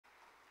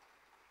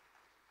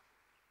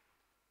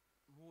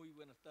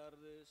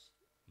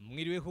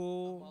mwiriweho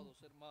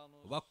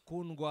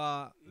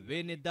bakundwa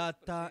bene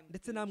data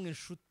ndetse namwe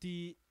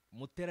inshuti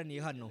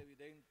muteraniye hano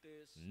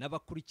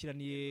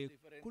n'abakurikiraniye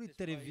kuri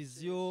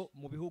televiziyo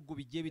mu bihugu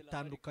bigiye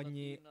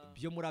bitandukanye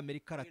byo muri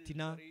Amerika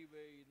Latina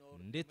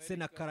ndetse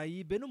na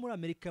Karayibe no muri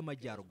Amerika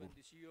y'Amajyaruguru.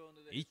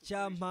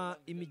 Icyampa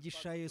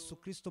imigisha Yesu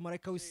Kristo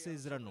marayika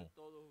w'isezerano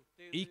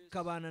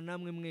ikabana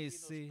namwe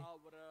mwese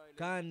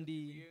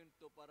kandi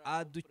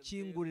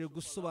adukingurire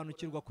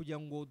gusobanukirwa kugira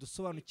ngo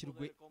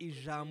dusobanukirwe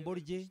ijambo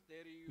rye,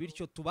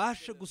 bityo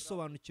tubashe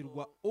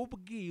gusobanukirwa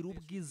ubwiru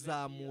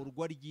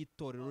bw'izamurwa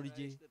ry'itorero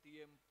rye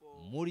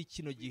muri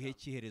kino gihe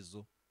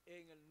cy'iherezo,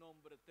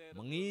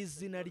 mu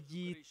izina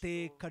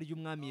ry'iteka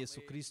ry'umwami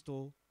Yesu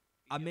Kristo.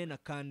 Amen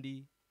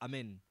kandi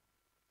amen.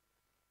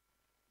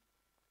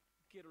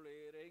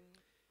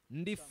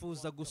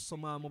 Ndifuza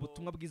gusoma mu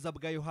butumwa bwiza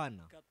bwa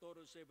Yohana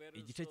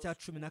igice cya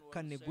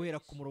 14 guhera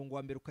ku murongo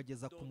wa mbere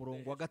ukageza ku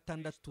murongo wa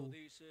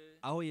 6,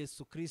 aho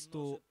Yesu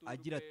Kristo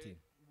agira ati: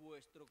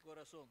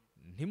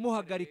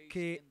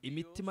 Ntimuhagarike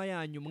imitima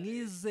yanyu,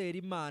 mwizere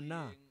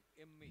Imana,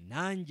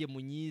 nanjye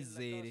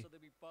munyizere.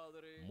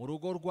 Mu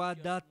rugo rwa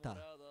Data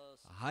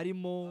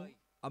harimo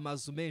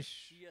amazu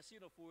menshi.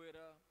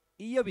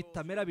 Iyo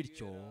bitamera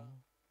bityo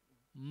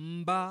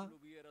mba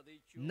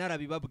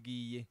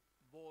narabibabwiye.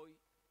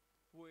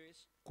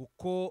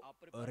 Kuko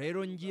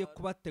rero ngiye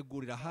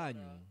kubategurira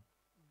ahanyu.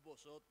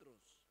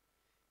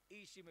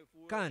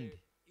 Kandi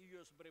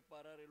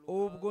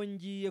ubwo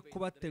ngiye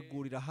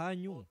kubategurira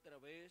ahanyu,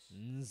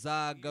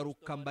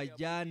 nzagaruka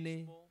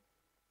mbajyane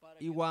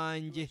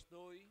iwanjye,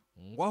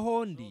 ngo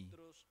aho ndi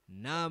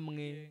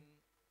namwe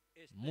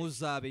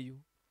muzabeyo.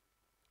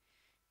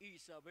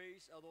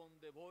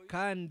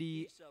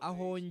 Kandi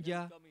aho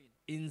njya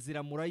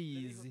inzira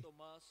murayizi.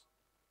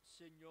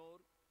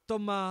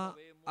 Toma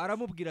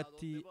aramubwira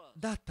ati: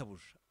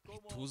 Databuja,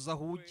 ntituzi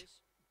aho ujya,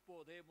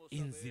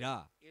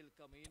 inzira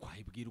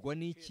twayibwirwa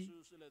n'iki?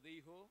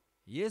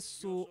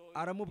 Yesu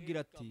aramubwira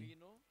ati: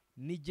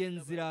 Nijye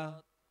nzira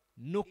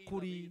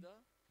n'ukuri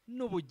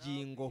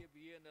n'ubugingo,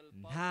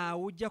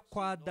 ntawe ujya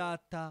kwa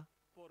Data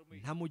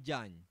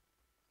ntamujyanye.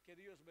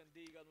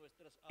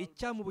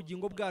 Icyampa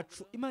ubugingo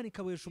bwacu Imana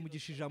ikabuhesha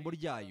umugisha ijambo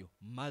ryayo,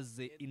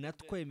 maze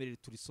inatwemerere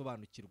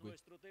turisobanukirwe.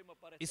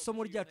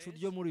 Isomo ryacu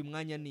ryo muri uyu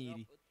mwanya ni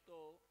iri: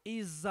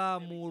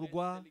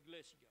 izamurwa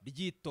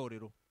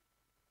ry'itorero.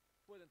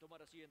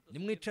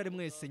 Nimwicare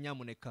mwese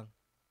nyamuneka.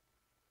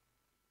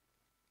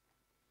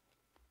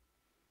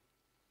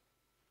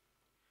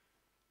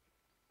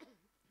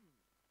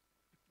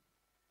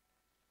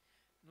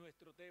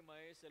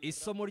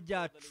 Isomo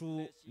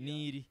ryacu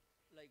ni iri: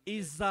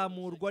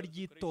 izamurwa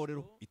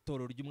ry'itorero,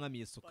 itorero ry'umwami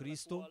Yesu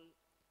Kristo.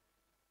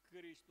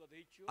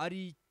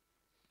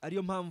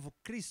 Ariyo mpamvu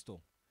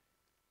Kristo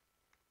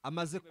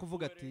amaze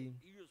kuvuga ati: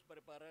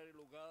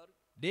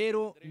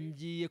 rero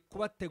ngiye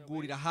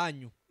kubategurira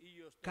ahanyu,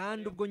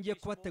 kandi ubwo ngiye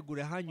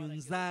kubategurira ahanyu,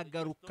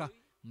 nzagaruka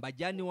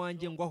mbajyane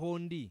iwanjye, ngo aho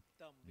ndi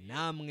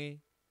namwe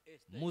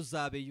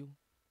muzabeyo.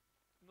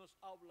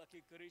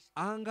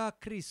 Ahangaha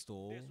Kristo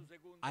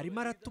arimo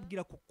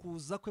aratubwira ku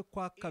kuza kwe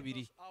kwa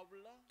kabiri,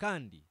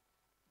 kandi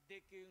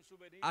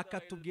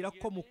akatubwira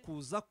ko mu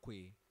kuza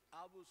kwe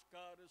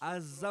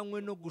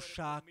azanywe no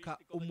gushaka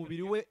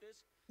umubiri we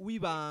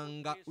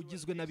w'ibanga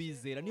ugizwe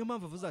n'abizera. Niyo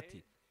mpamvu avuze ati: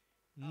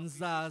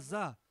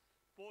 nzaza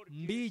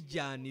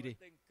mbijyanire.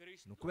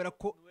 Ni ukubera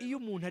ko iyo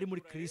umuntu ari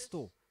muri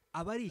Kristo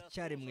aba ari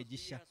icyaremwe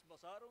gishya.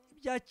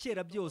 Ibya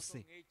kera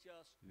byose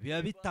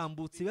biba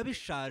bitambutse, biba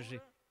bishaje,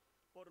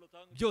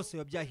 byose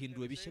biba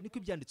byahinduwe bishya. Niko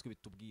ibyanditswe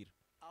bitubwira.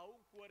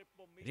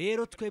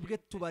 Rero twebwe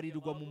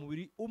tubarirwa mu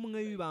mubiri umwe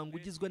w'ibanga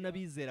ugizwe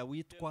n'abizera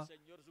witwa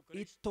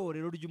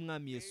itorero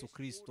ry'umwami Yesu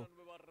Kristo,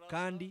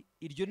 kandi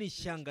iryo ni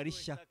ishyanga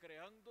rishya,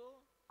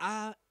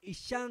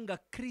 ishyanga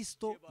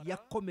Kristo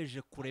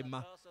yakomeje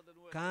kurema,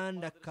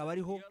 kandi akaba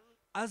ariho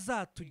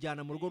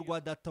azatujyana mu rugo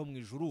rwa Data wo mu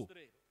ijuru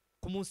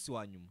ku munsi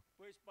wa nyuma.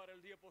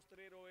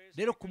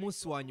 Rero ku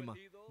munsi wa nyuma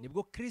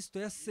nibwo Kristo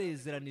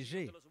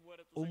yasezeranije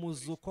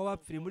umuzuko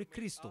w'abapfiriye muri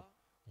Kristo,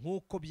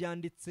 nk'uko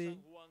byanditse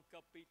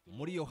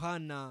muri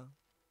Yohana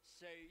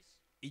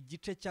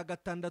igice cya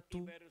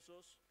 6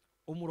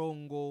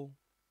 umurongo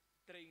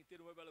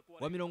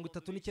wa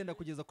 39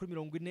 kugeza kuri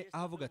 40,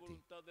 aho avuga ati: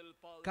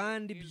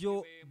 kandi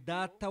ibyo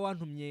Data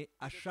wantumye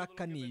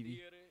ashaka ni ibi,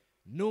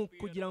 ni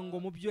ukugira ngo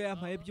mu byo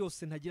yampaye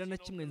byose ntagira na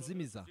kimwe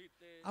nzimiza,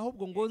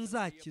 ahubwo ngo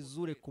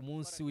nzakizure ku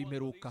munsi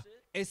w'imperuka.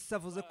 Ese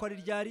avuze ko ari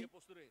ryari?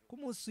 Ku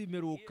munsi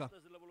w'imperuka.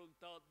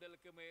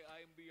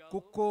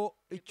 Kuko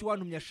icyo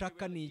wantumye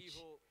ashaka ni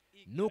iki?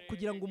 Ni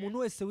ukugira ngo umuntu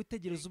wese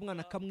witegereza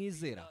umwana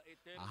akamwizera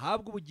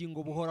ahabwe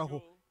ubugingo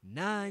buhoraho,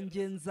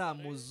 nanjye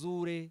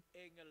nzamuzure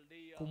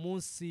ku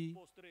munsi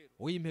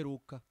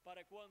w'imperuka.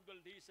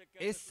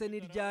 Ese ni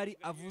ryari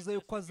avuze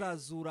yuko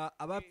azazura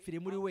abapfiriye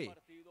muri we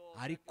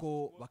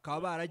ariko bakaba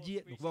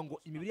baragiye? Ni ukuvuga ngo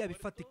imibiri yabo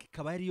ifatika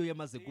ikaba ariyo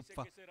yamaze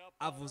gupfa.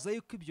 Avuze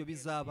yuko ibyo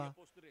bizaba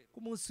ku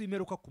munsi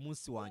w'imperuka, ku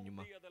munsi wa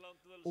nyuma.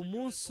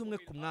 Umunsi umwe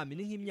ku mwami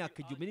ni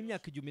nk'imyaka 1000,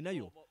 n'imyaka 1000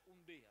 nayo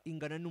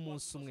ingana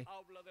n'umunsi umwe.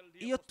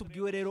 iyo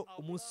tubwiwe rero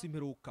umunsi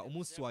w'imperuka,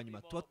 umunsi wa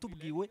nyuma, tuba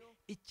tubwiwe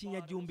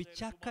ikinyagihumbi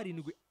cya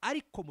karindwi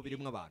ariko mu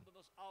biremwa abantu.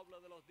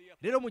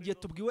 Rero mu gihe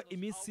tubwiwe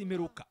iminsi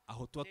y'imperuka,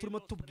 aho tuba turimo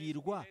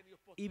tubwirwa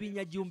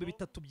ibinyagihumbi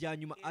bitatu bya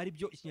nyuma, ari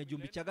byo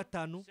ikinyagihumbi cya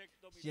gatanu,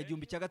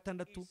 ikinyagihumbi cya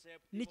gatandatu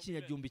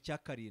n'ikinyagihumbi cya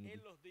karindwi.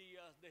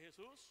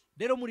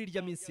 Rero muri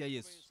irya minsi ya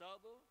Yesu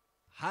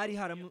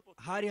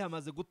hari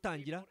hamaze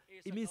gutangira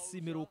iminsi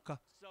y'imperuka.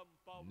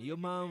 Niyo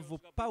mpamvu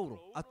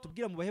Pawulo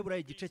atubwira mu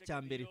Baheburayo igice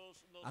cya mbere,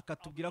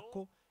 akatubwira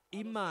ko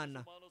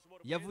Imana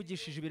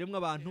yavugishije ibiremwa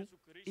abantu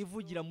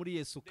ivugira muri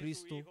Yesu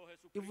Kristo,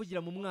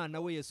 ivugira mu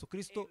mwana we Yesu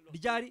Kristo,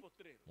 ryari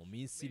mu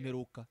minsi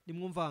y'imperuka.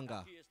 Nimwumva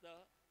ahangaha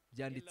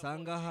byanditse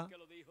ahangaha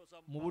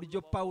mu buryo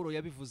Pawulo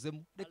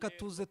yabivuzemo. Reka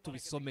tuze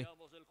tubisome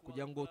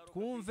kugira ngo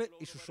twumve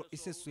ishusho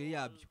isesuye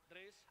yabyo.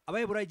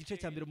 Abaheburayo igice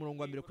cya mbere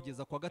umurongo wa mbere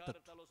kugeza kwa gatatu,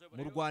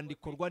 mu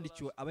rwandiko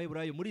rwandikiwe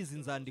Abaheburayo, muri izi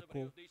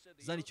nzandiko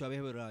zandikiwe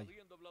Abaheburayo.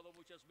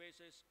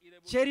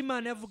 Kera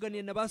Imana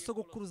yavuganiye na ba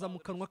sogokuruza mu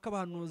kanwa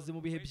k'abahanuzi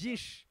mu bihe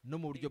byinshi no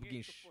mu buryo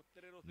bwinshi.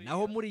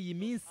 Naho muri iyi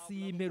minsi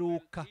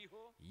y'imperuka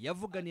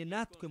yavuganiye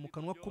natwe mu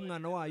kanwa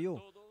k'umwana wayo,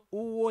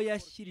 uwo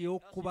yashyiriyeho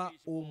kuba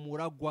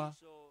umuragwa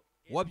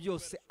wa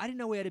byose, ari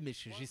nawe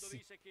yaremesheje isi.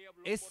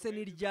 Ese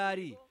ni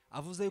ryari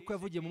avuze yuko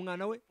yavugiye mu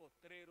mwana we?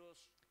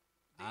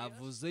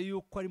 Avuze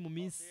yuko ari mu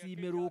minsi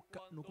y'imperuka.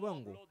 Ni ukuvuga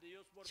ngo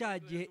cya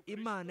gihe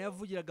Imana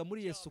yavugiraga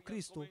muri Yesu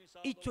Kristo,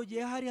 icyo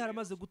gihe hari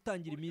haramaze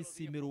gutangira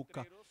iminsi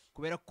y'imperuka,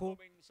 kubera ko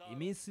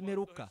iminsi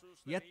y'imperuka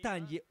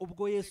yatangiye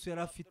ubwo Yesu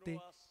yari afite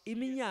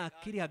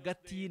imyaka iri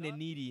hagati y'ine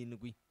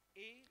n'irindwi,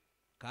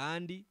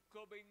 kandi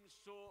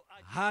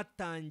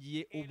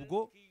hatangiye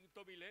ubwo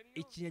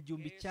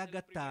ikinyagihumbi cya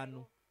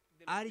gatanu,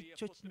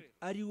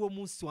 ari wo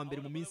munsi wa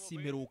mbere mu minsi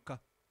y'imperuka.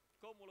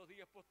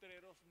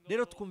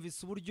 Rero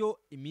twumvise uburyo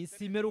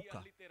iminsi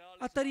y'imperuka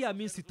atari ya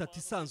minsi itatu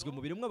isanzwe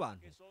mu biremwa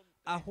abantu,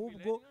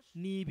 ahubwo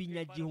ni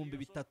ibinyagihumbi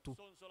bitatu.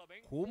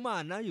 Ku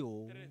Mana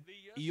yo,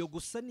 iyo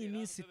gusa ni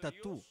iminsi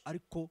itatu,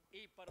 ariko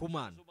ku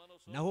Mana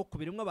naho ku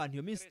biremwa abantu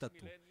iyo minsi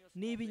itatu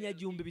ni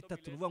ibinyagihumbi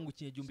bitatu. Ni ukuvuga ngo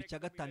ikinyagihumbi cya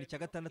gatanu, icya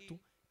gatandatu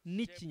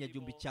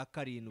n'ikinyagihumbi cya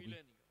karindwi.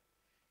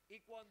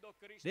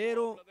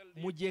 Rero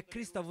mu gihe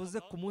Kristo avuze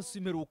ku munsi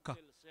w'imperuka,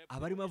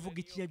 aba arimo avuga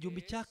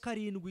ikinyagihumbi cya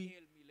karindwi,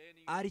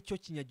 ari cyo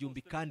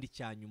kinyagihumbi kandi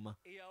cya nyuma.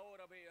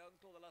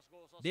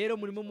 Rero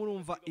murimo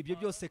murumva ibyo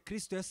byose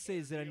Kristo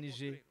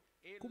yasezeranije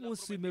ku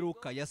munsi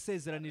w'imperuka.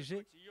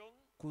 Yasezeranije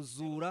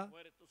kuzura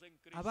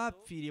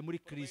abapfiriye muri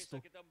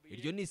Kristo.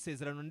 Iryo ni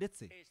isezerano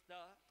ndetse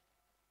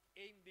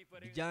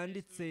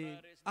ryanditse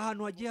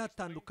ahantu hagiye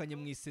hatandukanye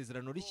mu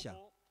isezerano rishya,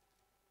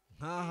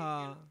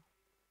 nk'aha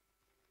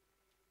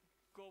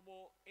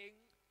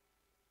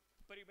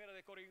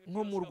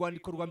nko mu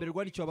rwandiko rwa mbere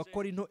rwandikiwe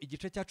Abakorinto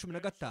igice cya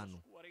 15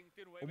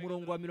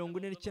 umurongo wa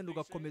 49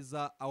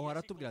 ugakomeza. Aho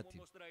haratubwira ati,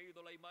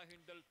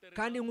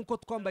 kandi nk'uko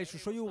twambaye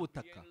ishusho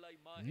y'ubutaka,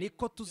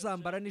 niko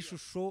tuzambara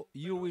n'ishusho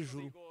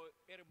y'uw'ijuru.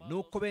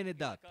 Nuko bene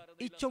data,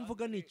 icyo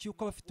mvuga ni iki,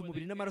 yuko abafite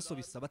umubiri n'amaraso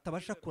bisa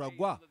batabasha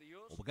kuragwa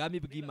ubwami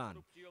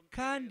bw'Imana,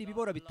 kandi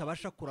ibibora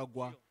bitabasha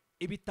kuragwa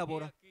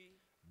ibitabora.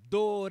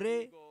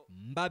 Dore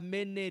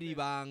mbamenera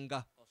ibanga.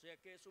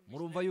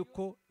 Murumva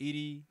yuko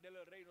iri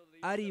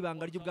ari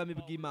ibanga ry'ubwami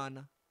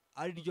bw'Imana,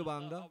 ari ryo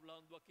banga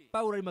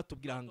Pawulo arimo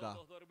atubwira ahangaha.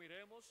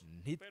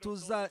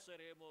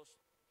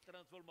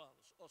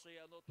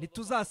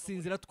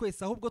 Ntituzasinzira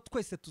twese, ahubwo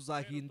twese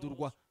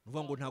tuzahindurwa. Ni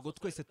ukuvuga ngo ntabwo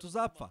twese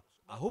tuzapfa,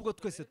 ahubwo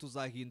twese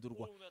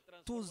tuzahindurwa.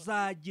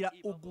 Tuzagira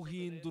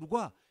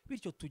uguhindurwa,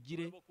 bityo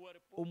tugire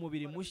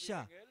umubiri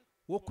mushya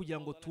wo kugira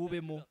ngo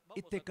tuwubemo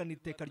iteka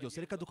n'iteka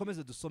ryose. Reka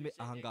dukomeze dusome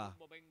ahangaha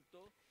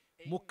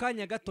mu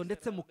kanya gato,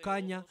 ndetse mu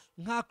kanya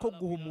nk'ako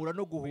guhumura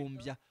no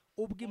guhumbya,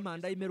 ubwo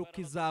impanda y'imperuka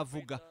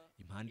izavuga.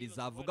 Impanda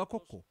izavuga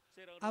koko,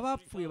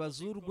 abapfuye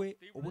bazurwe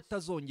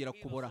ubutazongera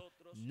kubora,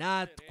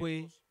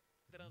 natwe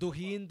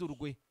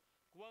duhindurwe.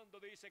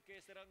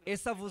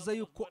 Ese avuze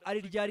yuko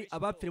ari ryari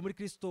abapfiriye muri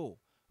Kristo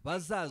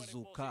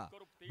bazazuka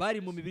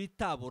bari mu mibiri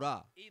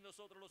itabora,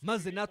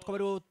 maze natwe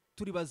abariho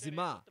turi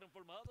bazima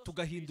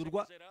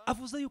tugahindurwa?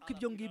 Avuze yuko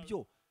ibyo ngibyo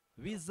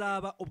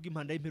bizaba ubwo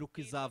impanda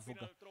y'imperuka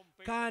izavuga.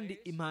 Kandi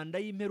impanda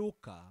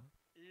y'imperuka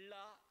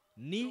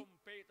ni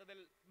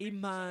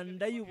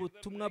impanda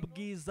y'ubutumwa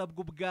bwiza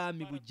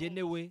bw'ubwami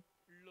bugenewe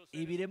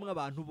ibiremwa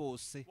abantu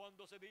bose.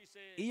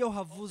 Iyo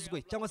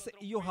havuzwe, cyangwa se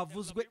iyo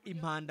havuzwe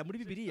impanda muri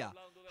Bibiliya,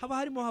 haba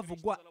harimo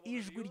havugwa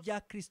ijwi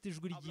rya Kristo,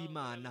 ijwi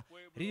ry'Imana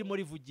ririmo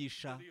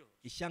rivugisha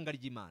ishyanga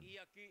ry'Imana.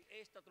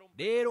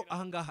 Rero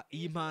ahangaha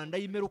iyi mpanda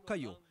y'imperuka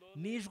yo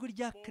ni ijwi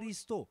rya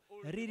Kristo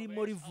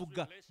ririmo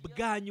rivuga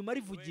bwa nyuma,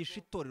 rivugisha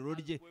itorero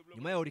rye,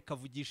 nyuma yaho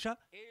rikavugisha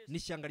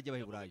n'ishyanga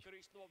ry'Abaheburayo.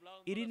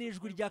 Iri ni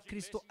ijwi rya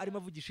Kristo arimo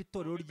avugisha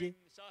itorero rye,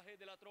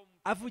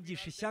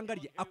 avugisha ishyanga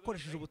rye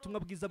akoresheje ubutumwa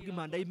bwiza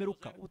bw'impanda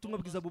y'imperuka, ubutumwa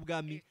bwiza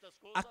bw'ubwami,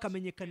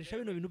 akamenyekanisha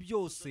bino bintu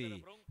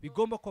byose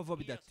bigomba kuva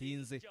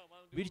bidatinze.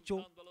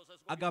 Bityo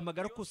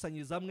agahamagara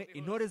akusanyiriza hamwe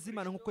intore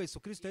z'Imana, nk'uko Yesu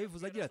Kristo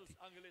yabivuze agira ati,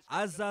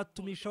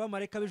 azatumisha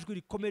abamarayika b'ijwi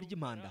rikomeye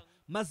ry'impanda,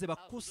 maze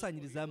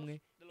bakusanyiriza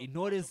hamwe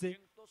intore ze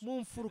mu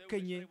mfuruka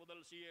enye,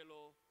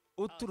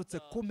 uturutse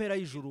ku mpera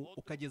y'ijuru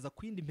ukageza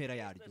ku yindi mpera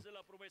yaryo.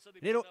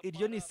 Rero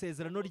iryo ni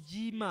isezerano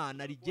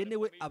ry'Imana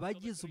rigenewe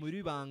abagize umubiri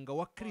w'ibanga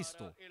wa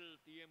Kristo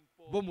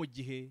bo mu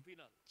gihe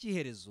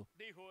cy'iherezo.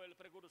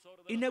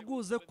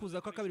 Integuza yo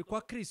kuza kwa kabiri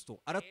kwa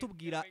Kristo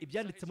aratubwira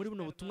ibyanditse muri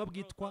buno butumwa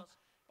bwitwa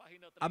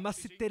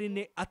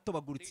amasiterine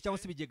atobaguritse cyangwa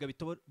se ibigega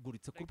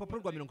bitobaguritse. Ku rupapuro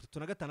rwa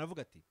 35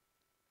 avuga ati,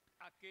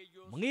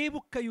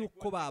 mwibuke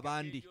yuko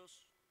babandi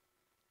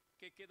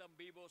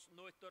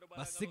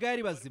basigaye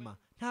ari bazima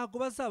ntabwo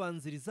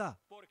bazabanziriza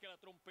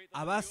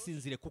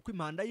abasinzire, kuko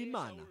impanda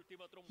y'Imana,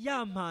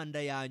 ya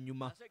mpanda ya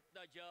nyuma,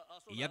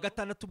 iya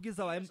gatandatu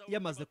ubwiza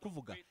yamaze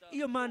kuvuga,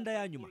 iyo mpanda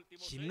ya nyuma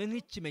kimwe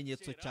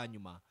nk'ikimenyetso cya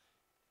nyuma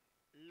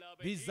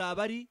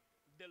bizaba ari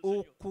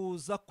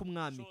ukuza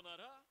k'umwami.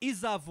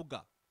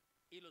 Izavuga,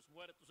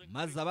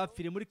 maze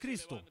abapfiriye muri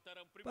Kristo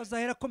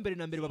bazahera ko mbere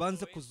na mbere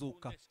babanze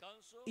kuzuka.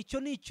 Icyo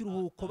ni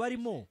ikiruhuko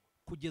barimo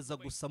kugeza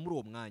gusa muri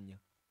uwo mwanya.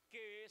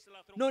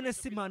 None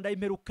se impanda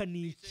y'imperuka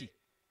ni iki?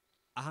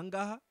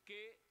 Ahangaha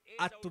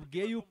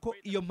atubwiye yuko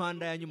iyo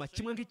mpanda ya nyuma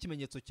kimwe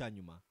nk'ikimenyetso cya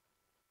nyuma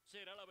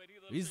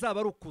bizaba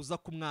ari ukuza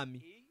k'umwami,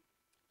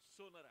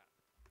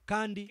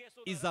 kandi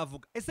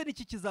izavuga. Ese ni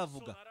iki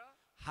kizavuga?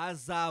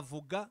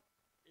 Hazavuga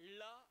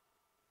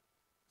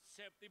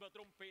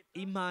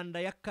impanda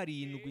ya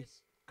karindwi,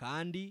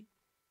 kandi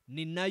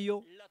ni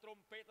nayo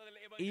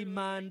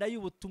impanda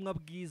y'ubutumwa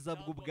bwiza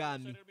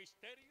bw'ubwami,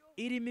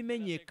 irimo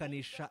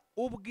imenyekanisha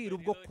ubwiru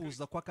bwo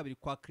kuza kwa kabiri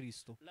kwa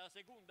Kristo.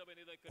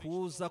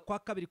 Kuza kwa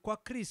kabiri kwa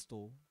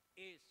Kristo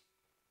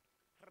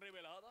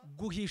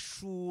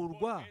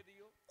guhishurwa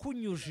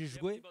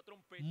kunyujijwe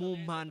mu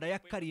mpanda ya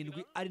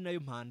karindwi, ari nayo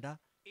mpanda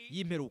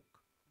y'imperuka.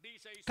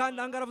 Kandi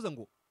ahangaha aravuze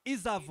ngo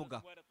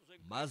izavuga,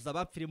 maze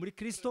abapfiriye muri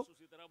Kristo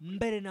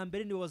mbere na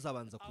mbere nibo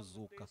bazabanza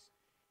kuzuka.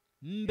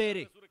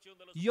 Mbere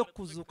yo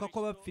kuzuka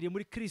kw'abapfiriye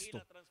muri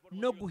Kristo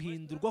no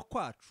guhindurwa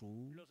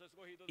kwacu,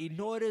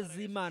 intore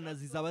z'Imana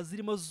zizaba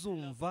zirimo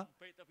zumva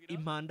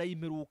impanda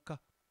y'imperuka,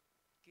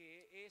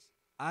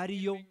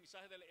 ariyo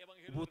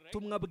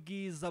ubutumwa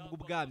bwiza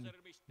bw'ubwami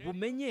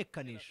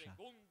bumenyekanisha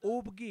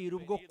ubwiru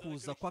bwo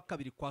kuza kwa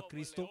kabiri kwa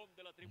Kristo,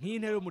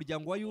 nk'intare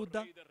y'umuryango wa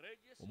Yuda,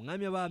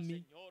 umwami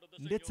w'abami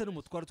ndetse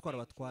n'umutware utwara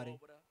abatware,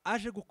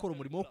 aje gukora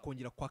umurimo wo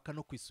kongera kwaka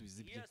no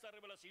kwisubiza ibye.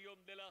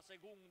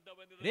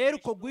 Rero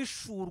uko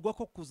guhishurwa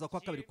ko kuza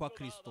kwa kabiri kwa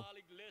Kristo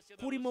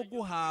kurimo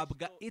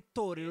guhabwa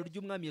itorero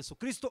ry'umwami Yesu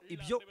Kristo,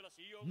 ibyo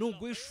ni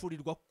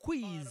uguhishurirwa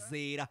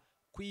kwizera,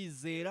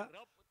 kwizera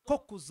ko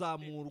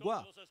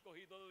kuzamurwa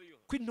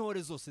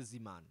kw'intore zose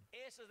z'Imana.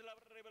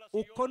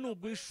 Uko ni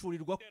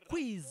uguhishurirwa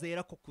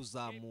kwizera ko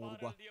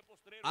kuzamurwa,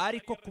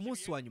 ariko ku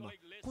munsi wa nyuma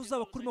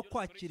kuzaba kurimo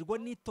kwakirwa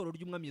n'itorero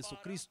ry'umwami Yesu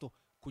Kristo,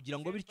 kugira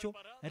ngo bityo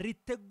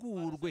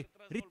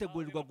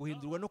ritegurirwa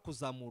guhindurwa no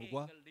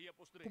kuzamurwa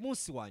ku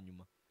munsi wa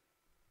nyuma.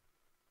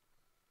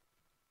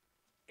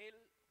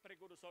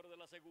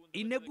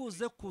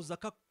 Integuza yo kuza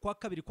kwa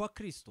kabiri kwa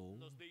Kristo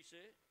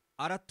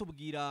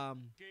aratubwira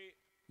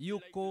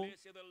yuko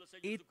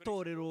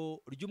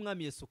itorero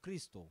ry'umwami Yesu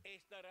Kristo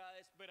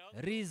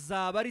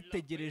rizaba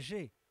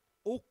ritegereje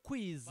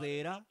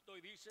ukwizera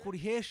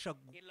kurihesha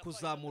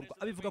kuzamurwa.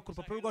 Abivuga ku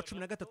rupapuro rwa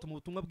 13 mu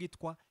butumwa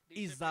bwitwa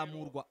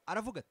Izamurwa.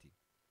 Aravuga ati,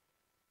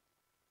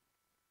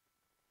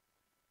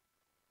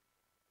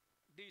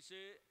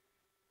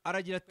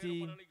 aragira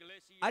ati,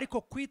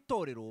 ariko ku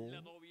itorero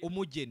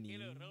umugeni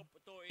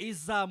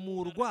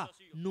izamurwa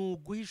ni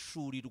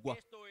uguhishurirwa.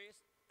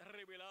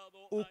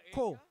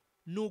 Uko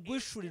ni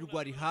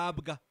uguhishurirwa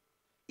rihabwa.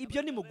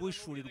 Ibyo ni mu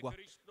guhishurirwa.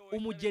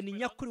 Umugeni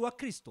nyakuri wa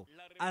Kristo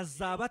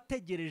azaba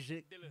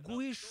ategereje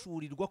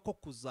guhishurirwa ko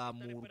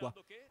kuzamurwa.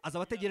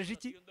 Azaba ategereje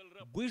iki?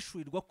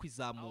 Guhishurirwa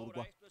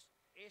kwizamurwa.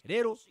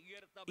 Rero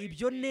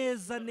ibyo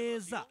neza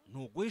neza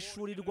ni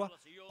uguhishurirwa,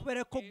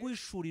 kubera ko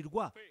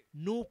guhishurirwa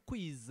ni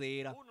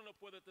ukwizera.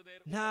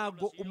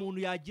 Ntabwo umuntu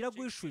yagira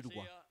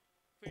guhishurirwa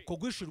uko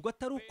guhishurirwa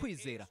atari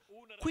ukwizera.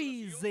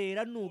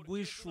 Kwizera ni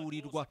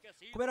uguhishurirwa,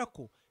 kubera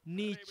ko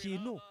ni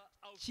ikintu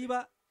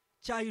kiba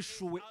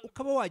cyahishuwe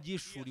ukaba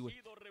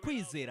wagihishuriwe.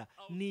 Kwizera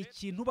ni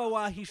ikintu uba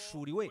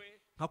wahishuriwe,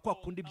 nka kwa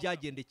kundi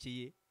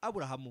byagendekeye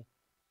Aburahamu.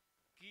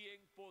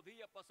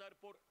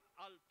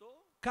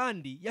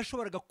 Kandi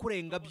yashoboraga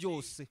kurenga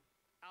byose,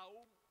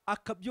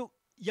 akabyo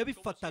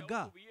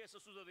yabifataga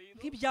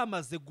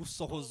nk'ibyamaze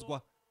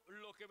gusohozwa.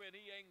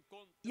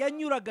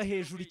 Yanyuraga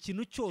hejuru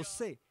ikintu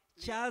cyose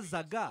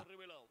cyazaga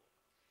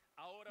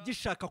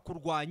gishaka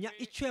kurwanya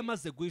icyo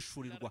yamaze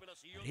guhishurirwa.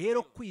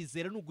 Rero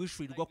kwizera ni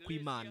uguhishurirwa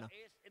kw'Imana.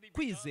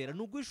 Kwizera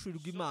ni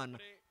uguhishurirwa Imana.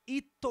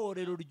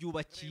 Itorero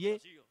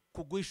ryubakiye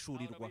ku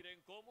guhishurirwa.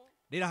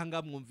 Rero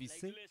ahangaha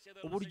mwumvise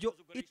uburyo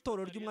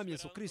itorero ry'umwami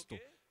Yesu Kristo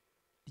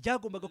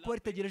ryagombaga kuba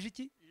ritegereje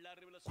iki?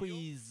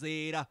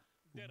 Kwizera.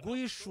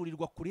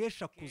 Guhishurirwa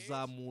kurihesha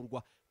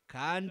kuzamurwa.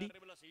 Kandi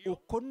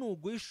uko ni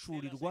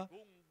uguhishurirwa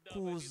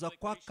kuza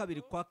kwa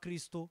kabiri kwa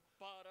Kristo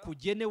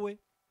kugenewe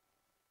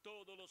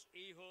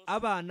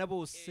abana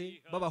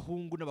bose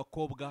b'abahungu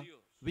n'abakobwa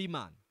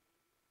b'Imana.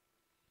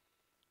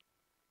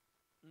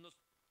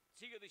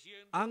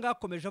 Ahangaha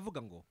akomeje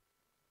avuga ngo,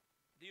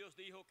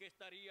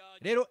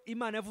 rero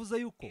Imana yavuze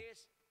yuko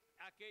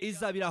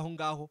izabira aho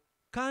ngaho,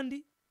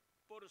 kandi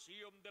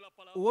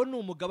uwo ni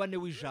umugabane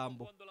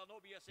w'ijambo.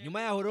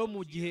 Nyuma yaho rero,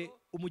 mu gihe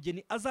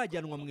umugeni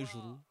azajyanwa mu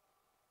ijuru,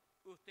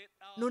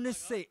 none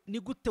se ni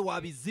gute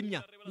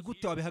wabizimya? Ni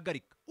gute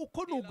wabihagarika?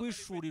 Uko ni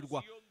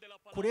uguhishurirwa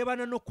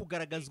kurebana no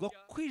kugaragazwa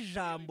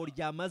kw'ijambo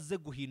ryamaze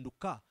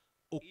guhinduka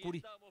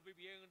ukuri.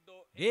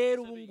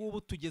 Rero ubu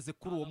ngubu tugeze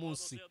kuri uwo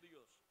munsi.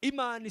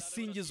 Imana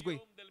isingizwe,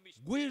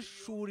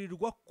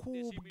 guhishurirwa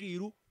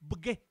k'ubwiru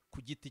bwe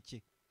ku giti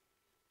cye.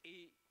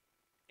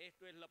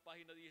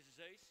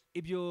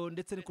 Ibyo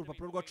ndetse ni ku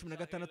rupapuro rwa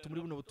 16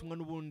 muri buno butumwa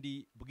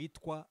n'ubundi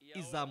bwitwa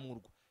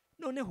Izamurwa.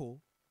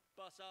 Noneho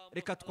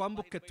reka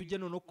twambuke tujye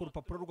no ku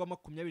rupapuro rwa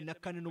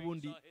 24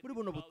 n'ubundi muri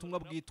buno butumwa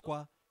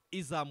bwitwa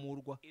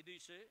Izamurwa.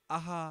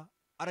 Aha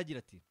aragira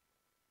ati,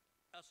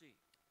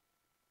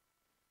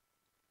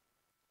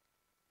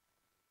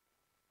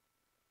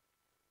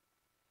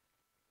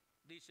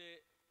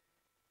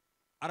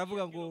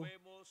 aravuga ngo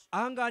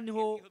ahangaha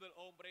niho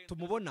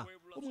tumubona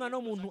umwana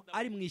w'umuntu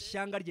ari mu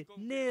ishyanga rye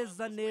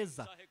neza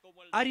neza,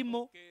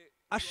 arimo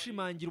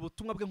ashimangira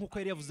ubutumwa bwe nk'uko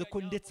yari yavuze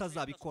ko ndetse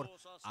azabikora.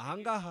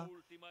 Ahangaha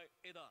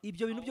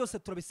ibyo bintu byose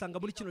turabisanga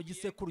muri kino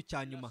gisekuru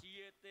cya nyuma,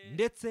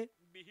 ndetse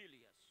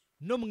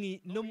no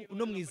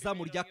mu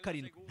izamu rya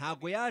karindwi.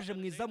 Ntago yaje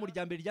mu izamu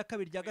rya mbere, rya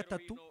kabiri, rya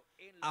gatatu,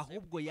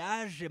 ahubwo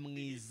yaje mu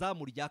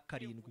izamu rya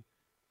karindwi.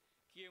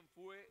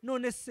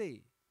 None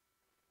se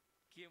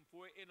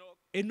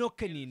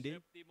Enoke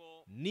ninde?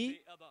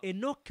 Ni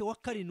Enoke wa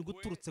karindwi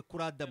uturutse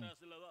kuri Adamu.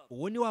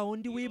 Uwo ni wa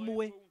wundi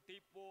wimuwe,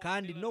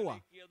 kandi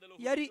Nowa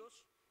yari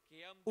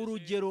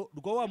urugero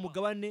rwa wa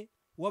mugabane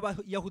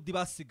w'Abayahudi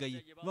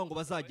basigaye, niyo ngo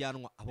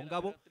bazajyanwa. Abo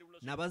ngabo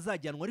ni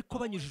abazajyanwa ariko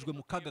banyujijwe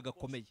mu kaga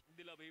gakomeye.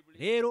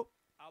 Rero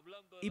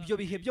ibyo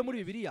bihe byo muri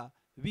Bibiliya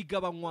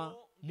bigabanywa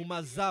mu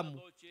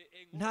mazamu.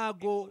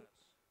 Ntago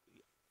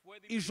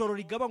ijoro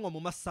rigabanywa mu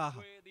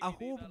masaha,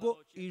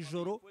 ahubwo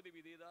ijoro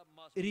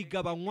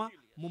rigabanywa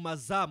mu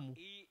mazamu,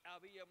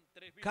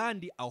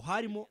 kandi aho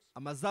harimo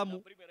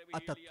amazamu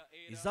atatu.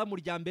 Izamu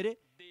rya mbere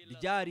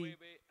ryari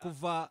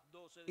kuva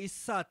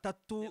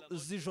 3:00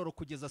 z'ijoro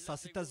kugeza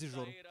 6:00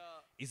 z'ijoro.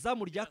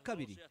 Izamu rya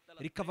kabiri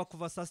rikava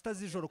kuva 6:00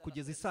 z'ijoro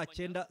kugeza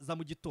 9:00 za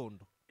mu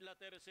gitondo.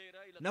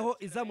 Naho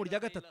izamu rya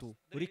gatatu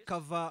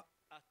rikava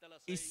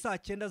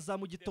 9:00 za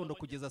mu gitondo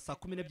kugeza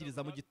 12:00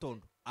 za mu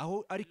gitondo.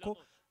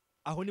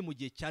 Aho ni mu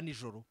gihe cya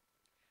nijoro.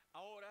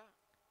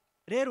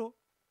 Rero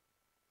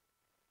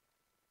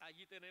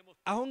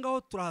aho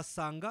ngaho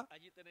turahasanga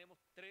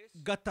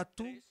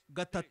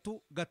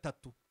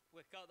 3:3:3,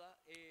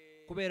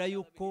 kubera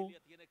yuko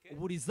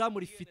buri zamu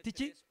rifite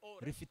iki?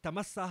 Rifite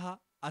amasaha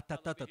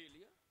 3.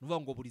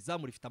 Nuvuga ngo buri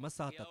zamu rifite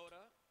amasaha 3.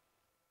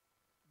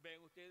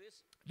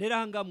 Rero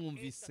aha ngaha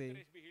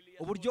mwumvise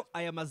uburyo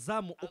aya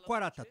mazamu uko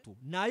ari 3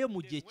 nayo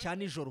mu gihe cya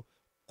nijoro,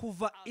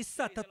 kuva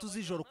 3:00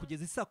 z'ijoro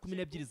kugeza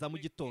 12:00 za mu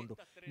gitondo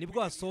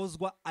nibwo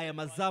hasozwa aya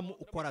mazamu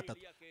uko ari 3.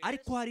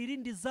 Ariko hari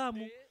irindi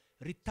zamu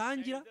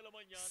ritangira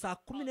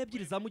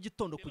 12:00 za mu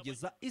gitondo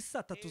kugeza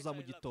 3:00 za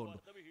mu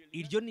gitondo.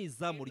 Iryo ni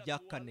izamu rya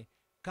 4,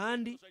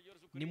 kandi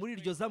ni muri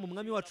iryo zamu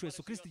umwami wacu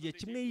Yesu Kristo igihe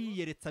kimwe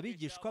yiyeretse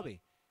abigishwa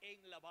be,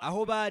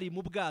 aho bari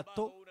mu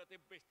bwato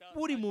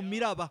buri mu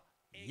miraba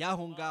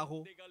y'aho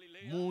ngaho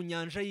mu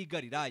nyanja y'i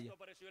Galilaya,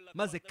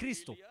 maze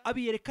Kristo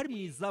abiyereka ari mu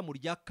izamu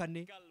rya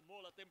 4,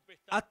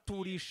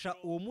 aturisha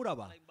uwo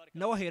muraba,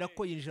 nawe ahera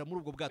ko yinjira muri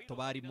ubwo bwato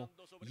barimo.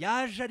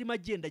 Yaje arimo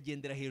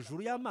agendagendera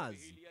hejuru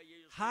y'amazi,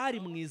 hari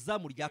mu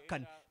izamu rya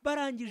 4.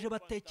 Barangije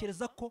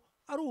batekereza ko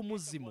ari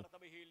umuzimu.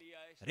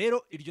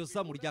 Rero iryo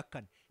zamu rya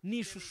 4 ni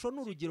ishusho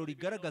n'urugero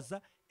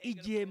rigaragaza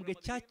igihembwe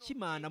cya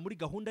kimana muri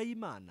gahunda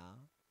y'Imana.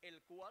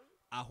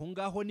 Aho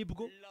ngaho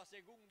nibwo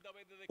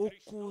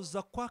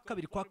ukuza kwa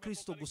kabiri kwa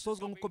Kristo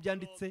gusozwa nk'uko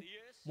byanditse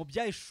mu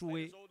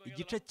Byahishuwe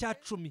igice cya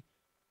 10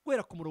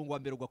 guhera ku murongo wa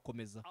mbere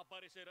ugakomeza.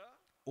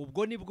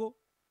 Ubwo nibwo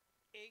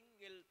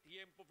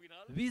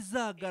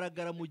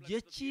bizagaragara mu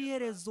gihe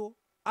cy'iherezo,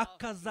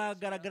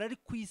 akazagaragara ari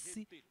ku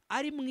isi,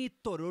 ari mu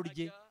itorero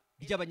rye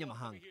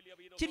ry'abanyamahanga.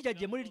 Kirya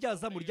gihe muri rya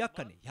zamu rya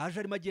 4 yaje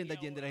arimo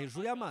agendagendera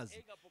hejuru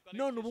y'amazi.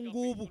 None ubu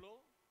ngubu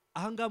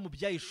aha ngaha mu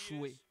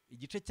Byahishuwe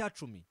igice cya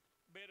 10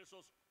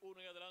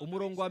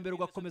 umurongo wa mbere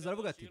ugakomeza,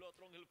 aravuga ati,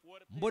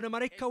 mbona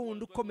marayika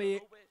wundi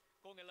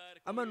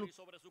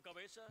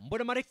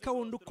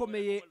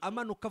ukomeye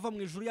amanuka ava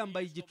mu ijuru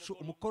yambaye igicu,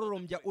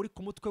 umukororombya uri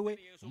ku mutwe we,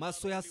 mu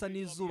maso ye hasa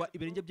n'izuba,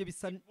 ibirenge bye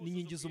bisa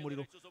n'inkingi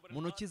z'umuriro,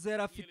 mu ntoki ze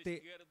yari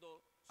afite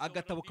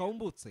agatabo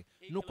kabumbutse,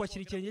 nuko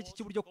ashyira ikirenge cye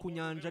cy'iburyo ku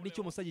nyanja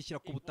n'icy'ubumoso agishyira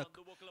ku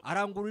butaka.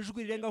 Arangurura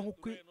ijwi rirenga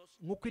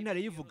nk'uko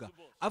intare yivuga,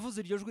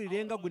 avuze iryo jwi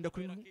rirenga guhinda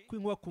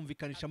kw'inkuba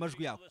kumvikanisha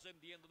amajwi yako.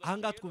 Aha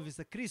ngaha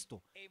twumvise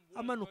Kristo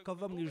amanuka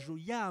ava mu ijuru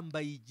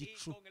yambaye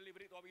igicu,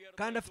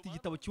 kandi afite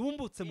igitabo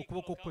kibumbutse mu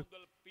kuboko kwe.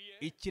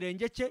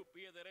 Ikirenge cye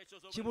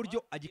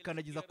cy'iburyo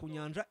agikandagiza ku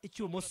nyanja,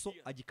 icy'ubumoso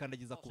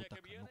agikandagiza ku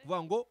butaka. Ni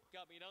ukuvuga ngo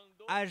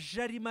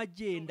aje arimo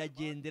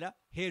agendagendera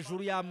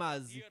hejuru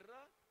y'amazi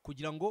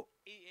kugira ngo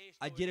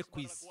agere ku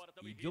isi.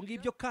 Ibyo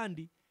ngibyo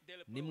kandi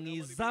ni mu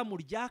izamu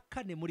rya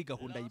 4 muri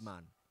gahunda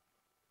y'Imana.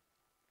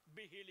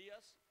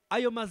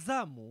 ayo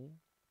mazamu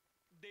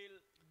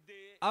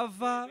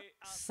ava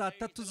saa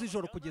tatu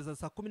z'ijoro kugeza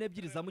saa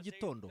 12 za mu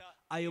gitondo,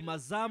 ayo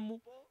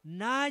mazamu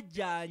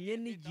najyanye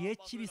n'igihe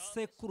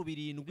cy'ibisekuru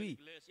 7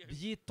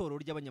 by'itorero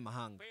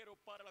ry'abanyamahanga.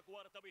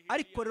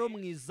 Ariko rero mu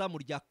izamu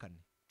rya 4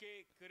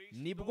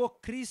 nibwo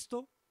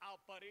Kristo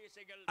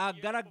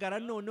agaragara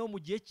noneho mu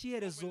gihe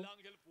cy'iherezo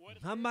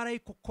nka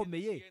marayika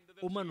ukomeye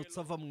umanutse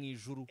ava mu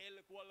ijuru,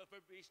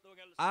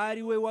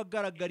 ari we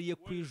wagaragariye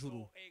ku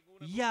ijuru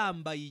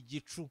yambaye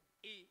igicu,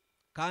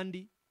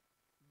 kandi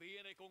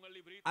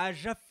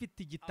aje afite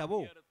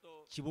igitabo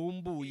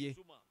kibumbuye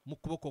mu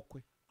kuboko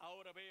kwe.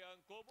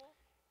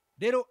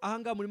 Rero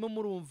ahangaha murimo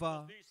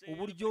murumva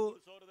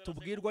uburyo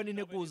tubwirwa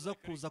n'integuza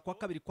kuza kwa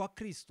kabiri kwa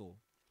Kristo,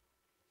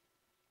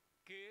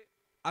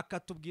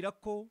 akatubwira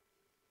ko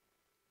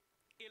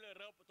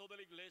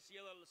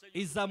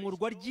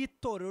izamurwa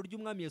ry'itorero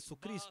ry'umwami Yesu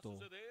Kristo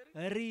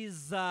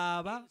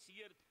rizaba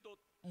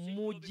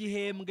mu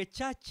gihembwe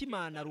cya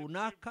kimana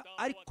runaka,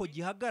 ariko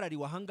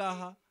gihagarariwe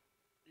ahangaha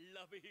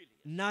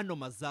n'ano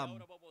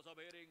mazamu.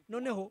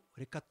 Noneho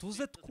reka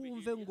tuze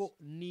twumve ngo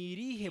ni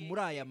irihe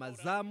muri aya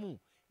mazamu,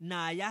 ni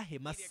ayahe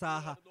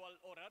masaha,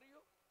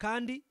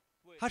 kandi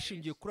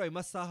hashingiwe kuri ayo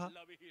masaha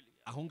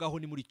aho ngaho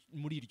ni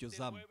muri iryo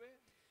zamu.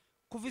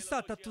 Kuva saa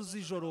 3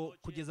 z'ijoro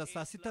kugeza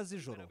saa 6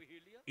 z'ijoro,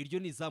 iryo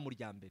ni izamu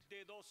rya mbere.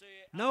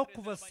 Naho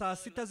kuva saa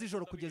 6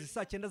 z'ijoro kugeza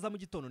saa 9 za mu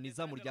gitondo ni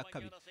izamu rya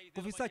kabiri.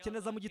 Kuva saa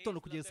 9 za mu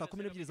gitondo kugeza saa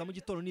 12 za mu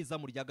gitondo ni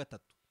izamu rya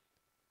gatatu.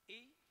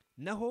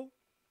 Naho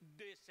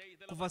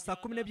kuva saa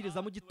 12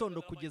 za mu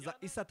gitondo kugeza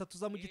saa 3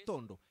 za mu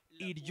gitondo,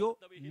 iryo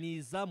ni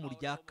izamu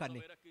rya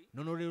 4.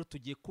 None rero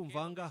tugiye kumva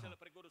ahangaha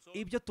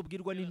ibyo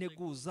tubwirwa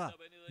n'integuza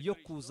yo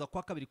kuza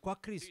kwa kabiri kwa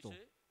Kristo.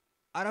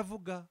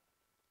 Aravuga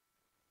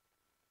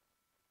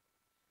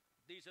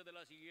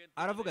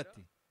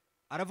ati,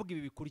 aravuga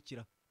ibi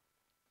bikurikira.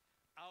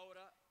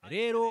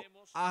 Rero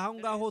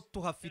ahangaho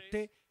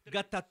tuhafite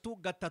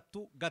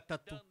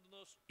 3.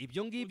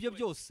 Ibyo ngibyo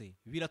byose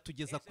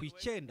biratugeza ku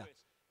 9.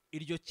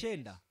 Iryo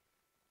 9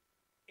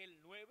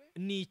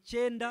 ni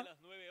 9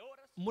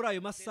 muri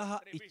ayo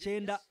masaha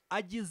 9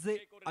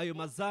 agize ayo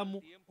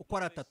mazamu uko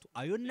ari 3.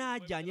 Ayo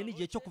najyanye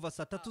n'igihe cyo kuva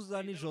saa 3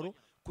 za nijoro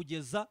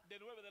kugeza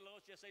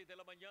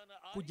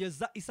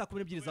saa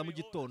 12 za mu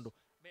gitondo.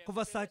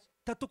 Kuva saa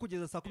 3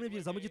 kugeza saa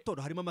 12 za mu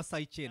gitondo harimo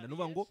amasaha 9.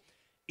 Nuvuga ngo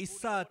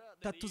isaa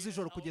 3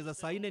 z'ijoro kugeza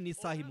saa 4 ni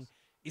saa 1,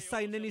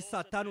 isaa 4 ni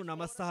saa 5 ni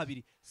amasaha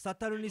 2, saa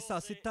 5 ni saa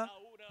 6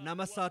 ni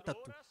amasaha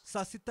 3,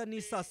 saa 6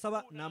 ni saa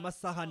 7 ni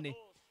amasaha 4.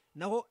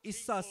 Naho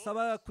isaa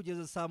 7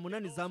 kugeza saa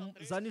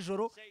 8 za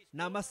nijoro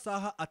ni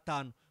amasaha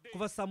 5.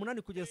 Kuva saa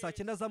 8 kugeza saa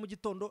 9 za mu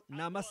gitondo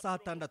ni amasaha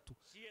 6.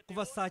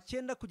 Kuva saa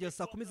 9 kugeza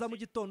saa 10 za mu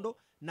gitondo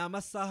ni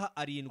amasaha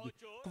 7.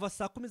 Kuva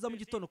saa 10 za mu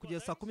gitondo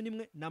kugeza saa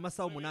 11 ni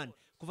amasaha 8.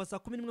 Kuva saa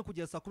 11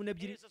 kugeza saa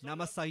 12 ni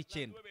amasaha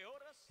 9.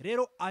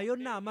 Rero ayo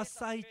ni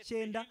amasaha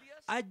 9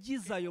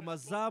 agize ayo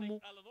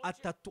mazamu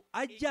 3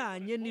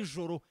 ajyanye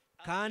nijoro,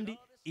 kandi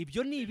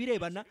ibyo ni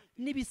ibirebana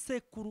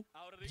n'ibisekuru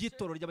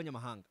by'itorero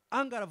ry'abanyamahanga.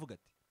 Ahangaha aravuga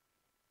ati,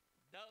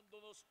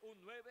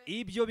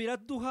 ibyo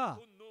biraduha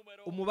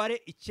umubare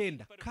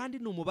 9, kandi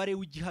ni umubare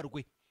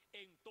w'igiharwe.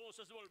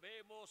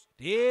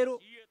 Rero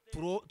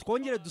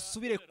twongere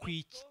dusubire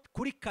kuri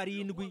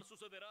 7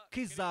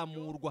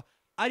 k'izamurwa,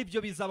 ari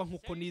byo bizaba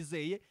nk'uko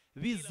nizeye,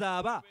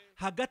 bizaba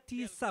hagati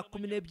y'isaa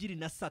 12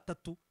 na saa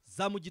 3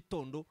 za mu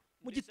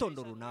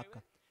gitondo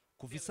runaka.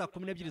 Kuva saa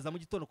 12 za mu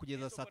gitondo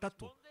kugeza saa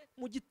 3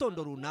 mu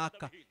gitondo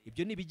runaka.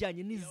 Ibyo ni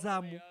ibijyanye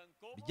n'izamu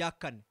rya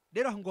 4.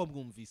 Rero aho ngaho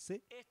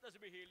mwumvise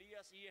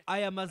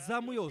aya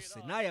mazamu yose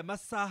n'aya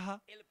masaha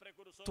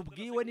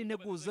tubwiwe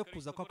n'integuza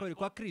kuza kwa kabiri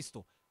kwa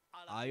Kristo.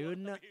 Ayo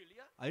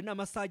ni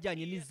amasaha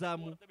ajyanye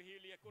n'izamu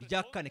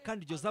rya 4,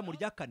 kandi iryo zamu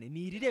rya 4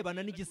 ni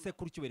irirebana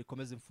n'igisekuru cy'ubere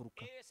rikomeza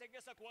imfuruka.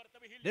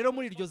 Rero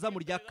muri iryo zamu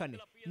rya 4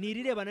 ni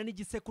irirebana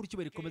n'igisekuru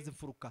cy'ubere rikomeza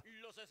imfuruka,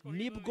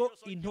 nibwo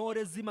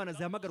intore z'Imana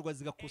zihamagarwa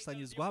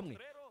zigakusanyirizwa hamwe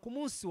ku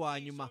munsi wa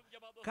nyuma,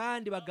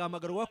 kandi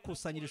bagahamagarwa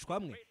bakusanyirijwe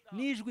hamwe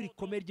n'ijwi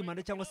rikomeye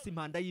ry'impanda cyangwa se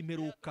impanda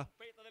y'imperuka,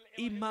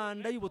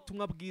 impanda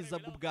y'ubutumwa bwiza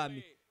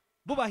bw'ubwami,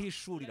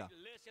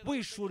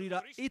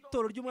 buhishurira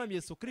itorero ry'umwami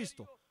Yesu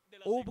Kristo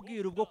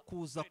ubwiru bwo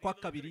kuza kwa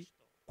kabiri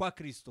kwa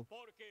Kristo.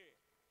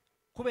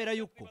 Kubera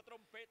yuko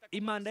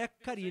impanda ya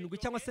 7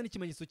 cyangwa se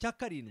n'ikimenyetso cya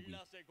 7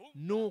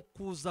 ni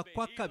ukuza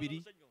kwa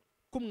kabiri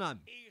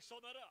k'umwami.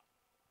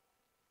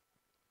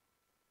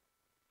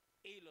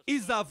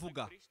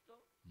 Izavuga,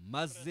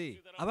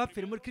 maze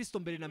abapfira muri Kristo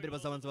mbere na mbere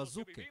bazabanza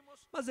bazuke,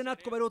 maze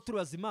natwe bariho turi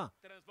bazima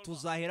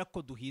tuzahera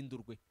ko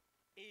duhindurwe.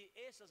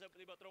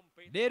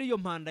 Rero iyo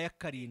mpanda ya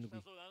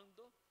 7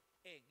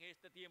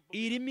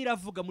 irimo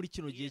iravuga muri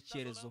kino gihe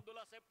cyerezo,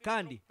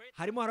 kandi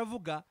harimo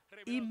haravuga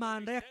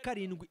impanda ya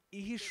 7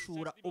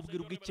 ihishura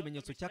ubwiru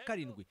bw'ikimenyetso cya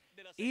 7,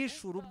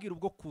 ihishura ubwiru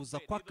bwo kuza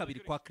kwa kabiri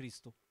kwa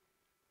Kristo.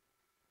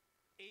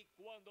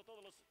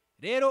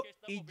 Rero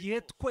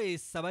igihe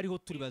twese abariho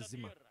turi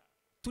bazima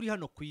turi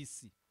hano ku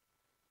isi,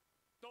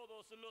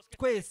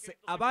 twese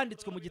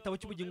abanditswe mu gitabo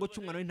cy'ubugingo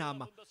cy'umwana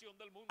w'intama,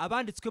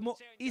 abanditswemo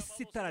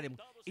isi itararemwa,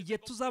 igihe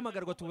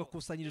tuzahamagarwa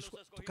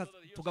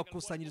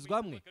tugakusanyirizwa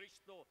hamwe,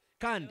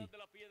 kandi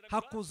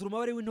hakuzura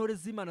umubare w'intore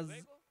z'Imana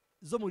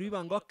zo mu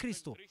ribanga wa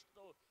Kristo,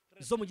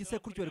 zo mu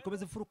gisekuru cy'ibere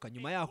rikomeza imfuruka.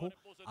 Nyuma yaho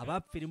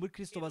abapfiriye muri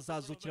Kristo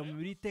bazazukira mu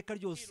mibiri y'iteka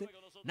ryose,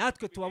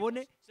 natwe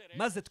tubabone,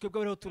 maze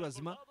twebwe abeho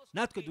turazima,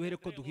 natwe duhere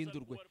ko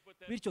duhindurwe,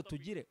 bityo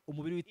tugire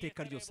umubiri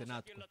w'iteka ryose.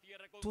 Natwe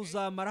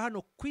tuzamara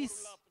hano ku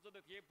isi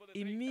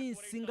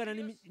iminsi ingana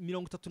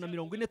n'imirongo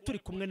 340 turi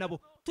kumwe nabo,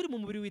 turi mu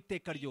mubiri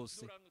w'iteka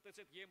ryose.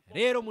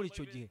 Rero muri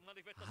icyo gihe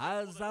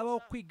hazabaho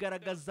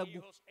kwigaragaza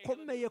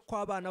gukomeye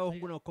kw'abana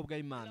b'abahungu n'abakobwa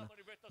b'Imana.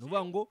 Ni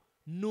ukuvuga ngo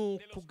ni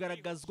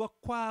ukugaragazwa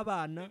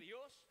kw'abana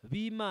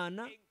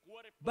b'Imana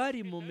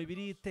bari mu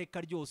mibiri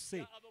y'iteka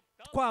ryose,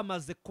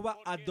 twamaze kuba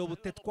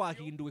adobute,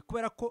 twahinduwe,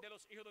 kubera ko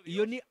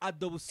iyo ni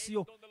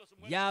adoption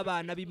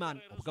y'abana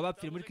b'Imana. Ubwo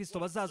abapfiriye muri Kristo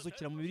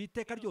bazazukira mu mibiri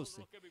y'iteka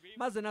ryose,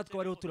 maze natwe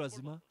bariho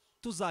turazima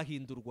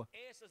tuzahindurwa.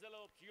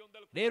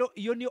 Rero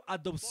iyo niyo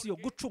adoption,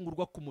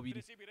 gucungurwa ku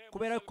mubiri,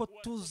 kubera ko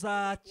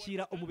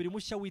tuzakira umubiri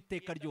mushya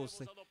w'iteka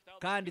ryose,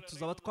 kandi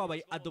tuzaba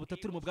twabaye adopte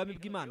turi mu bwami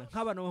bw'Imana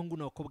nk'abana b'abahungu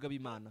n'abakobwa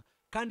b'Imana,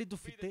 kandi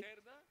dufite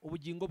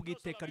ubugingo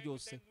bw'iteka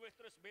ryose,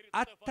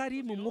 atari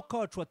mu mwuka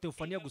wacu wa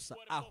teofaniya gusa,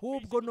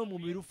 ahubwo no mu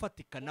mubiri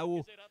ufatika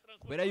nawo,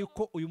 kubera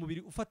yuko uyu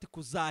mubiri ufatika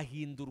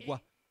uzahindurwa.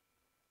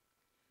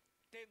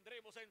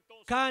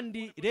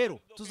 Kandi rero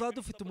tuzaba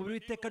dufite umubiri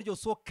w'iteka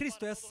ryose uwo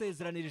Kristo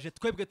yasezeranirije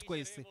twebwe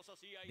twese.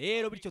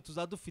 Rero bityo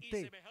tuzaba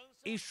dufite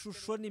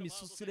ishusho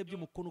n'imisusire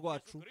by'umukundwa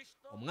wacu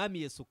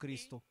umwami Yesu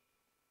Kristo,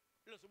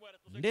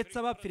 ndetse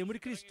abapfiriye muri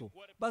Kristo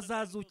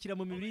bazazukira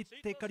mu mibiri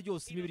y'iteka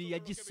ryose, imibiri ya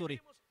gisore,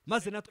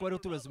 maze natwe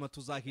bariho turazima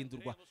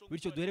tuzahindurwa,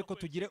 bityo duhere ko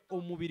tugire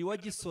umubiri wa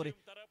gisore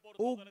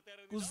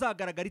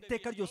uzagaragara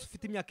iteka ryose,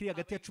 ufite imyaka iri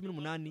hagati ya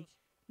 18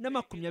 na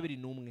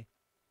 21.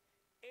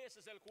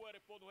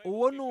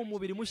 Uwo ni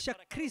umubiri mushya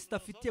Kristo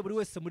afitiye buri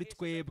wese muri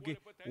twebwe.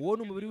 Uwo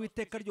ni umubiri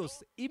w'iteka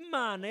ryose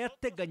Imana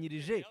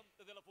yateganyirije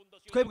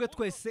twebwe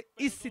twese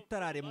isi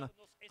itararemwa,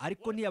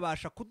 ariko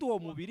ntiyabasha kuduha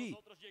umubiri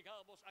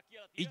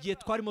igihe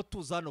twarimo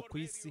tuza hano ku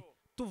isi,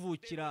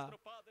 tuvukira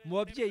mu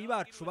babyeyi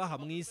bacu baha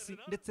mu isi,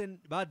 ndetse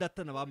ba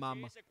data na ba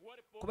mama,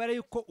 kubera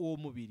yuko uwo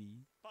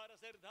mubiri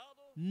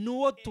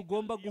n'uwo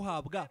tugomba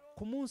guhabwa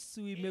ku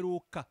munsi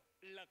w'imperuka,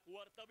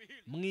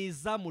 mu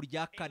izamu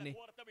rya kane.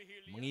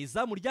 Mu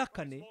izamu rya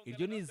kane,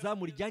 iryo ni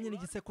izamu rijyanye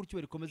n'igisekuru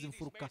cy'ibere rikomeza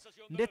imfuruka,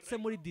 ndetse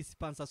muri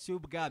dispensation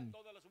y'ubwami.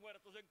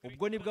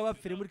 Ubwo nibwo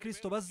abapfiriye muri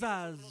Kristo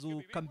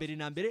bazazuka mbere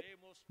na mbere,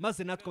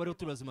 maze natwe bariho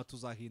turazima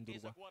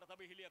tuzahindurwa.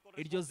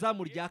 Iryo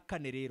zamu rya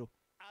kane rero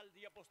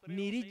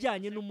ni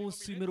irijyanye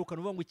n'umunsi w'imperuka,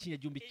 ni ukuvuga ngo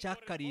ikinyagihumbi cya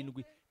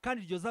 7,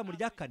 kandi iryo zamu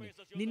rya kane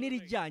ni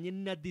n'irijyanye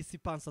na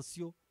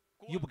dispensation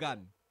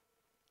y'ubwami.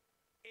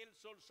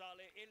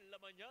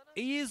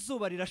 Iyo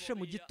izuba rirashe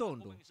mu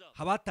gitondo,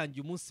 haba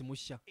hatangiye umunsi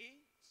mushya,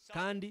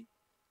 kandi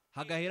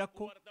hagahera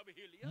ko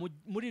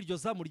muri iryo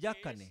zamu rya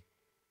kane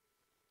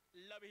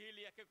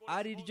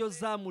ari ryo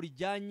zamu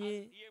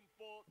rijyanye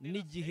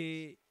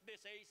n'igihe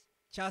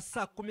cya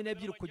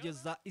 12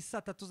 kugeza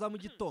 3 za mu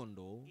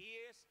gitondo,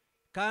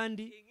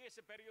 kandi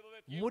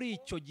muri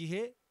icyo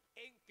gihe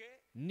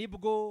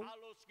nibwo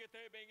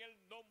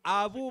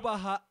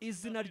abubaha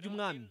izina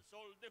ry'umwami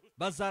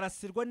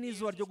bazarasirwa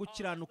n'izuba ryo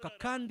gukiranuka,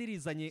 kandi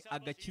rizanye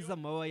agakiza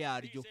mu mababa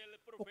yaryo.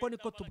 Uko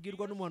niko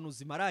tubwirwa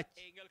n'umuhanuzi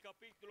Maraki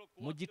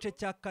mu gice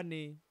cya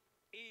 4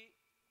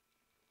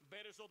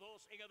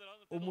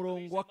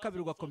 umurongo wa 2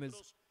 ugakomeza.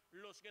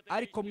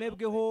 Ariko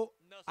mwebweho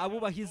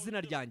abubaha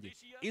izina ryanjye,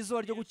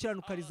 izuba ryo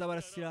gukiranuka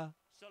rizabarasira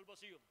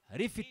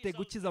rifite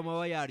gukiza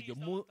amababa yaryo,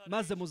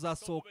 maze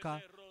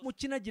muzasohoka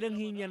mukinagire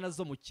nk'inyana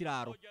zo mu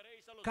kiraro,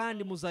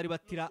 kandi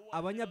muzaribatira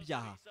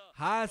abanyabyaha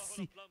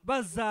hasi,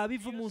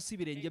 bazabiva munsi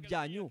y'ibirenge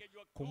byanyu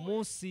ku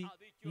munsi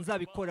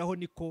nzabikoreraho,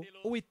 niko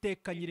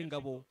Uwiteka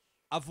Nyiringabo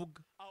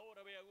avuga.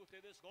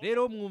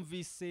 Rero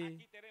mwumvise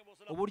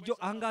uburyo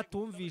ahangaha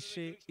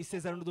tumvishe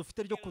isezerano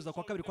dufite ryo kuza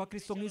kwa kabiri kwa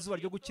Kristo nk'izuba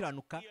ryo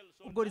gukiranuka,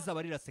 ubwo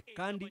rizaba rirase,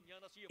 kandi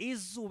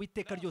izuba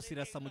iteka ryose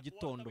rirasa mu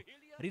gitondo,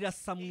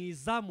 rirasa mu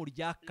izamu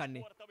rya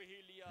 4.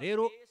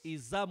 Rero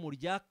izamu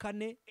rya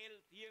 4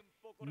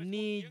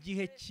 ni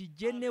igihe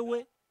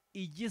kigenewe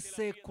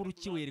igisekuru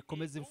cy'ibere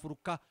rikomeza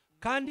imfuruka,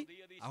 kandi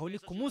aho ni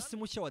ku munsi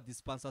mushya wa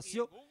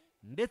dispensation,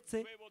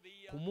 ndetse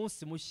ku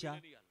munsi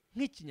mushya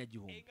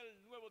nk'ikinyagihumbi,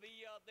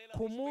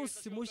 ku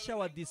munsi mushya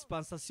wa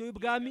dispensation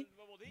y'ubwami,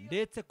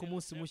 ndetse ku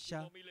munsi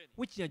mushya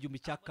w'ikinyagihumbi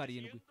cya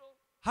 7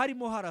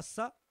 harimo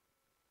harasa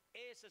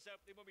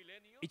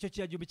icyo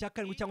kinyagihumbi cya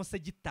 7 cyangwa se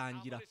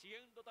gitangira,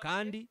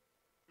 kandi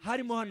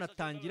harimo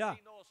hanatangira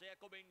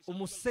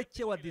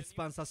umuseke wa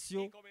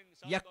dispensation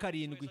ya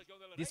 7,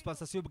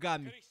 dispensation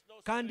y'ubwami.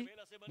 Kandi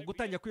mu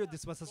gutangira kw'iyo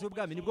dispensation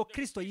y'ubwami nibwo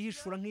Kristo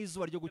yihishura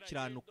nk'izuba ryo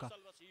gukiranuka,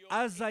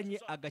 azanye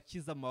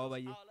agakiza mu mababa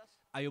ye.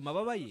 Ayo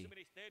mababa ye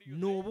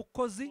ni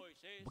ubukozi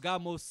bwa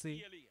Mose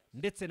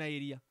ndetse na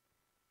Eliya,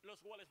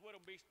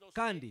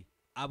 kandi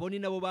abo ni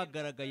nabo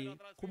bagaragaye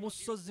ku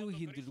musozi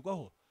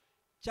w'ihindurirwaho,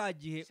 cya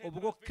gihe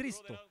ubwo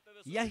Kristo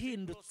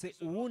yahindutse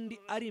uwundi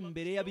ari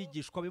imbere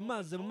y'abigishwa be,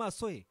 maze mu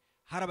maso he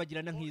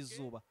harabagirana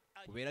nk'izuba,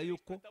 kubera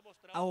yuko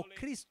aho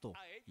Kristo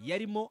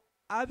yarimo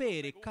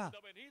abereka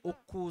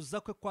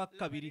ukuza kwe kwa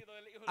kabiri,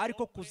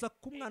 ariko kuza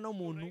k'umwana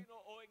w'umuntu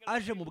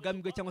aje mu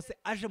bwami bwe, cyangwa se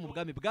aje mu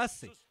bwami bwa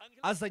se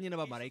azanye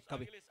n'abamarayika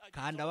be,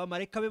 kandi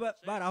abamarayika be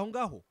bari aho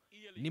ngaho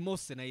ni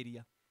Mose na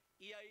Eliya.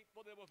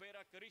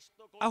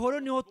 Aho rero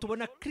niho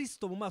tubona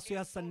Kristo mu maso ye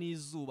hasa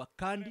n'izuba,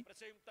 kandi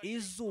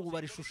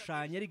izuba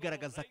rishushanya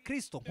rigaragaza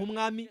Kristo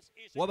nk'umwami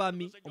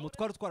w'abami,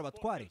 umutware utwara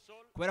abatware,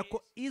 kubera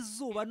ko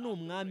izuba ni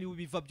umwami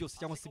w'ibiva byose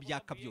cyangwa se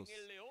ibyaka byose,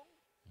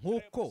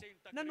 nk'uko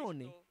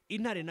nanone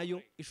intare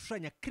nayo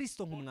ishushanya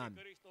Kristo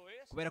nk'umwami,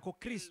 kubera ko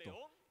Kristo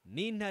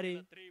ni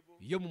intare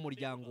yo mu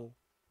muryango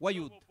wa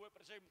Yuda.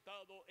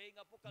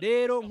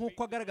 Rero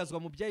nk'uko agaragazwa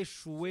mu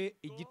byahishuwe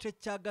igice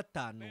cya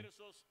 5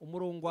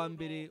 umurongo wa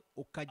 1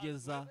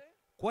 ukageza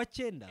ku wa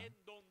 9,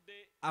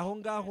 aho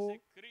ngaho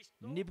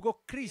nibwo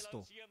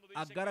Kristo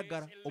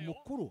agaragara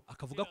umukuru,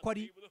 akavuga ko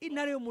ari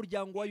intare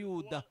y'umuryango wa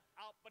Yuda,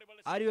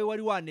 ari we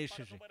wari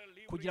wanesheje,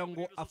 kugira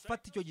ngo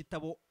afate icyo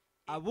gitabo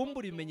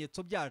abumbura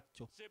ibimenyetso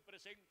byacyo.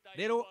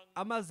 Rero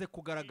amaze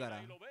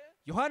kugaragara,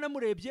 Yohana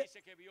amurebye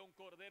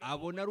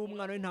abona ari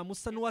umwana w'intama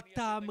usa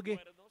n'uwatambwe,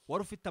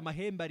 wari ufite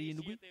amahembe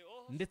 7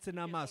 ndetse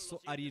n'amaso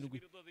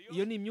 7.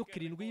 Iyo ni imyuka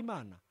 7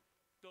 y'Imana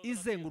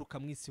izenguruka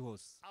mu isi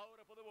hose.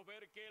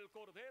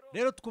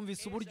 Rero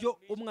twumvise uburyo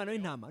umwana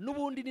w'intama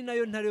n'ubundi ni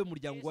nayo ntare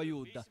y'umuryango wa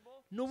Yuda,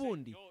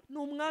 n'ubundi ni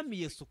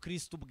umwami Yesu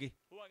Kristo ubwe.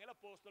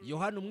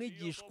 Yohana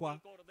umwigishwa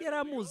yari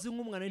amuzi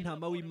nk'umwana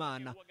w'intama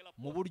w'Imana,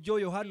 mu buryo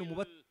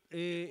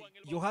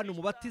Yohana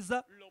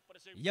umubatiza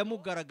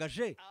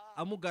yamugaragaje,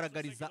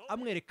 amugaragariza,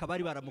 amwereka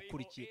abari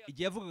baramukurikiye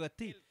igihe yavugaga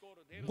ati,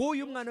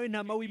 nguyu umwana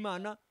w'intama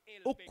w'Imana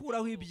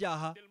ukuraho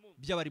ibyaha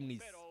by'abari mu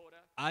isi.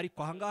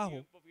 Ariko aha ngaho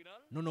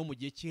noneho mu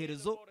gihe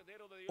cy'iherezo,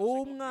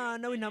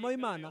 umwana w'intama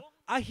w'Imana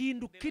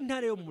ahinduka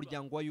intare yo mu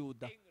muryango wa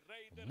Yuda,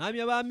 umwami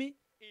w'abami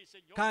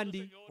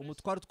kandi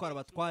umutware utwara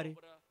abatware,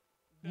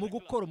 mu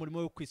gukora umurimo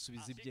wo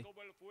kwisubiza ibye.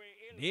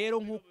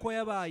 Rero nk'uko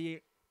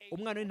yabaye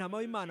umwana w'intama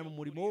w'Imana mu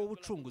murimo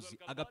w'ubucunguzi,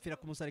 agapfira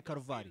ku musaraba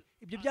Karuvari,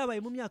 ibyo byabaye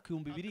mu myaka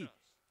 2000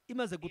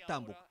 imaze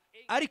gutambuka.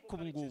 Ariko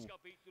ubu ngubu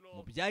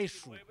mu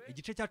byahishuwe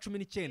igice cya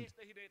 19,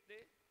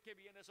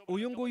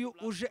 uyu nguyu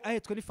uje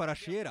ahetswe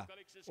n'ifarashi yera,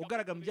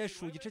 ugaragara mu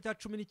byahishuwe igice cya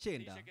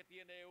 19,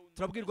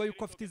 turabwirwa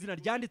yuko afite izina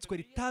ryanditswe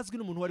ritazwi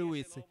n'umuntu uwo ari we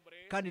wese,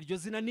 kandi iryo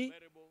zina ni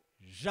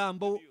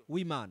Jambo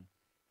w'Imana.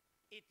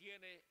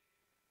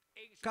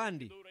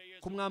 Kandi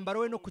ku mwambaro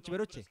we no ku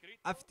kibero cye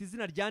afite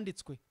izina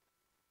ryanditswe,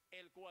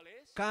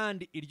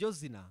 kandi iryo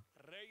zina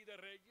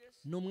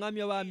ni umwami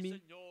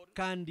w'abami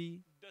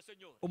kandi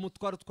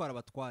umutware utwara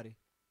abatware.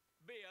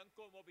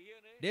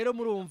 Rero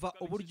murumva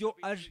uburyo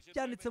aje,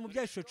 byanditse mu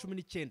byahishuwe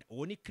 19.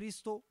 Uwo ni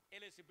Kristo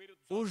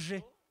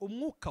uje,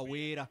 umwuka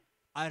wera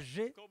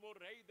aje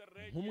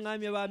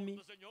nk'umwami w'abami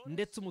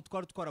ndetse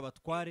umutware utwara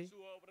abatware,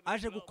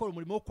 aje gukora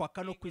umurimo wo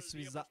kwaka no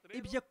kwisubiza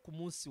ibye ku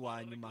munsi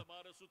wa nyuma,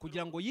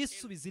 kugira ngo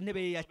yisubize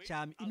intebe ye ya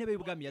cyami, intebe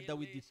y'ubwami ya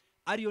Dawidi,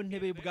 ariyo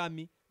ntebe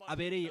y'ubwami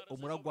abereye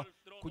umuragwa,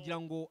 kugira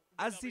ngo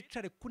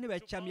azicare ku ntebe ya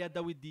cyami ya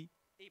Dawidi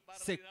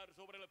se,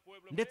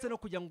 ndetse no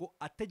kugira ngo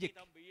ategeke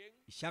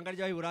ishyanga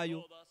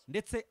ry'Abaheburayo,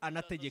 ndetse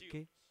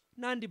anategeke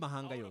n'andi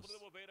mahanga yose.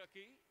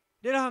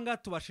 Rero aha ngaha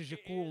tubashije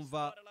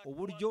kumva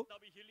uburyo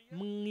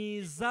mu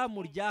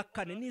izamu rya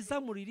 4, ni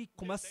izamu riri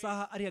ku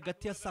masaha ari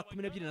hagati ya saa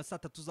 12 na saa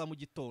 3 za mu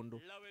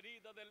gitondo,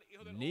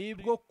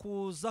 nibwo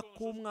kuza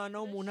k'umwana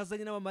w'umuntu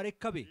azanye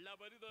n'abamarayika be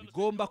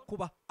bigomba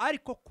kuba.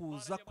 Ariko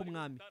kuza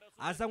k'umwami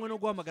azanywe no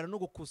guhamagara no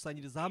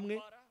gukusanyiriza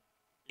hamwe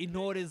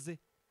intore ze,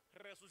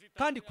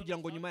 kandi kugira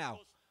ngo nyuma yaho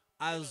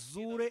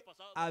azure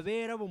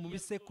abera bo mu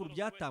bisekuru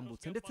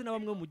byatambutse, ndetse na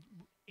bamwe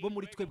bo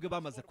muri twebwe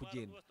bamaze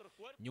kugenda.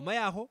 Nyuma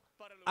yaho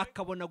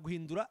akabona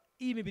guhindura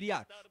iyi mibiri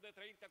yacu.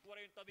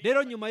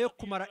 Rero nyuma yo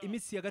kumara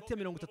iminsi hagati ya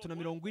 30 na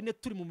 40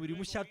 turi mu mubiri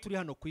mushya, turi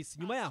hano ku isi,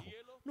 nyuma yaho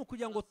ni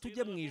ukugira ngo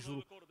tujye mu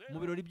ijuru, mu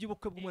birori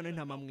by'ubukwe bw'umwana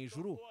w'intama mu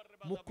ijuru,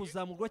 mu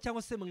kuzamurwa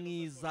cyangwa se mu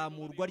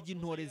izamurwa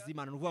ry'intore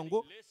z'Imana, ni ukuvuga ngo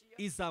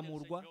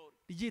izamurwa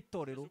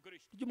ry'itorero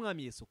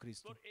ry'umwami Yesu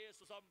Kristo.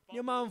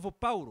 Niyo mpamvu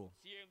Pawulo,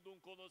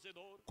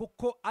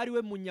 kuko ari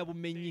we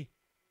munyabumenyi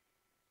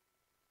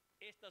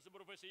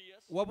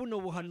wa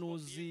buno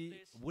buhanuzi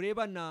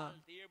burebana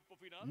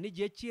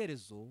n'igihe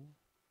cy'iherezo,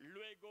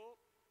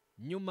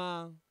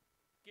 nyuma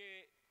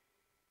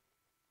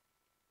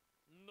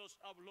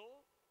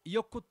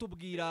yo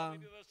kutubwira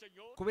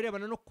ku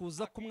birebana no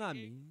kuza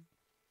k'umwami,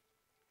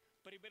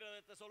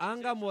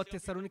 ahangaha mu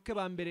Batesalonike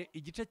ba mbere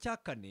igice cya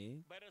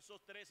 4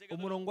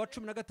 umurongo wa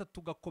 13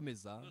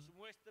 ugakomeza,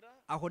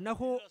 aho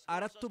naho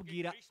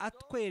aratubwira,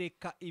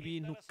 atwereka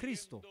ibintu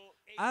Kristo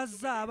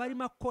azaba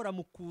arimo akora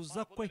mu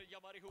kuza kwe,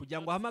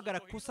 kugira ngo ahamagara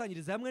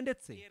akusanyirize hamwe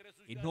ndetse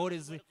intore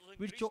ze,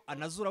 bityo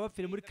anazura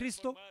abapfire muri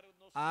Kristo,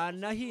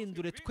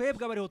 anahindure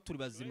twebwe abariho turi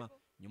bazima.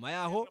 Nyuma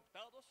yaho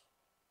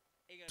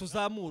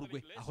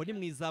tuzamurwe, aho ni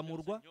mu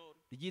izamurwa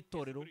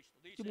ry'itorero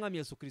ry'umwami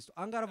Yesu Kristo.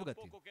 Ahangaha aravuga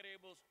ati,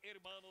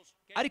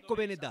 ariko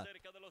bene data,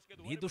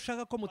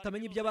 ntidushaka ko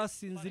mutamenya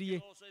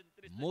iby'abasinziriye,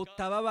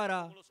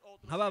 mutababara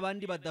nk'aba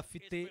bandi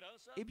badafite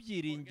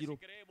ibyiringiro.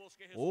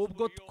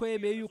 Ubwo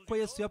twemeye yuko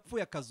Yesu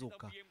yapfuye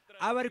akazuka,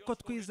 aba ariko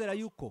twizera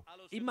yuko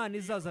Imana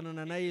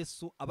izazanana na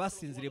Yesu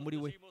abasinziriye muri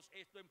we.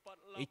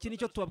 Iki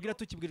nicyo tubabwira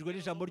tukibwirijwe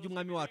n'ijambo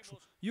ry'umwami wacu,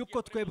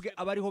 yuko twebwe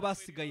abariho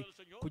basigaye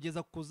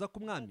kugeza kuza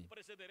k'umwami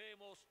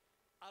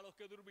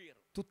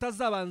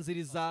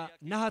tutazabanziriza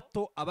na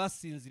hato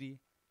abasinziriye.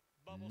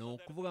 Ni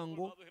ukuvuga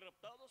ngo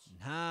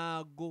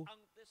ntago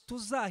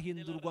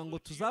tuzahindurwa ngo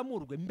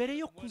tuzamurwe mbere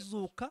yo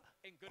kuzuka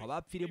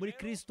kw'abapfiriye muri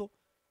Kristo.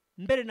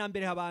 Mbere na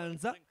mbere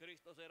habanza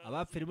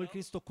abapfiriye muri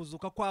Kristo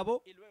kuzuka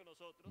kwabo,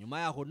 nyuma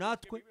yaho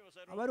natwe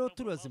abariho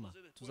turi bazima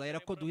tuzahera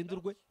ko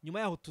duhindurwe, nyuma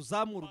yaho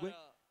tuzamurwe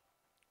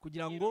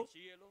kugira ngo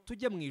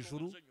tujye mu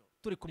ijuru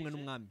turi kumwe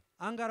n'umwami.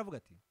 Ahangaha aravuga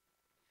ati,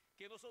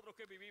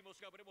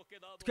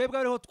 twebwe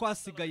abariho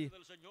twasigaye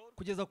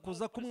kugeza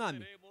kuza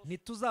k'umwami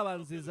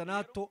ntituzabanziriza na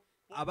hato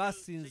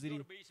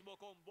abasinziriye,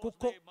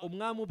 kuko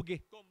umwami ubwe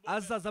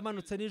azaza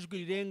amanutse n'ijwi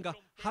rirenga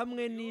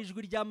hamwe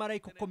n'ijwi rya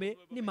marayika ukomeye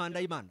n'impanda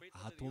y'Imana.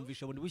 Aha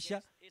tumvishe bundi bushya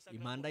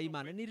impanda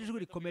y'Imana ni ijwi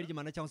rikomeye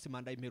ry'Imana cyangwa se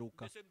impanda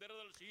y'imperuka.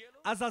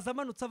 Azaza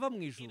amanutse ava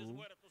mu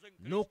ijuru,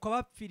 nuko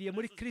abapfiriye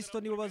muri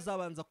Kristo nibo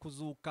bazabanza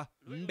kuzuka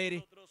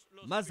mbere,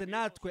 maze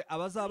natwe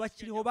abazaba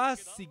bakiriho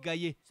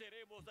basigaye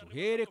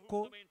duhere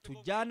ko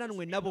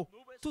tujyananwe nabo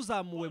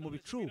tuzamuwe mu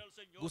bicu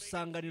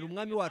gusanganira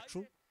umwami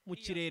wacu mu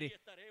kirere.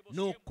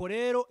 Nuko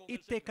rero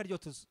iteka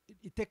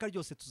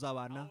ryose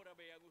tuzabana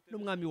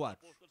n'umwami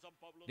wacu.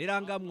 Rero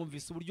ahangaha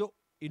mwumvise uburyo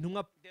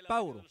intumwa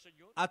Pawulo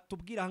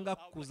atubwira ahangaha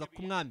kuza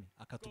k'umwami,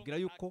 akatubwira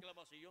yuko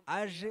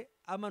aje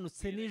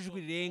amanutse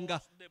n'ijwi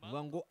rirenga,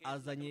 bivuga ngo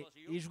azanye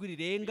ijwi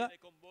rirenga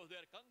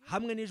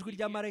hamwe n'ijwi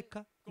rya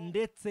marayika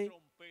ndetse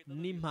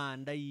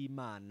n'impanda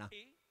y'Imana,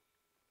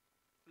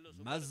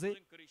 maze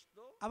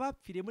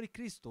abapfiriye muri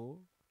Kristo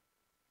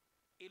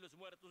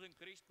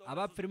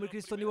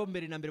nibo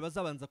mbere na mbere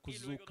bazabanza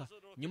kuzuka.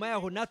 Nyuma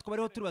yaho natwe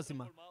bariho turi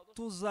bazima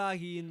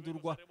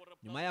tuzahindurwa,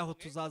 nyuma yaho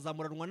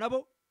tuzazamuranwa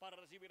nabo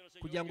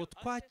kugira ngo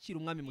twakire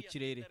umwami mu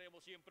kirere.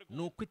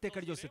 Nuko iteka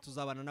ryose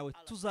tuzabana nawe,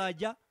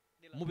 tuzajya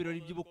mu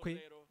birori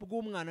by'ubukwe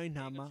bw'umwana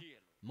w'intama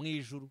mu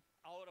ijuru.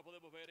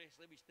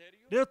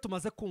 Rero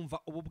tumaze kumva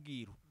ubu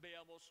bwiru,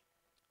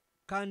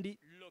 kandi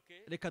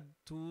reka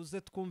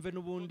tuze twumve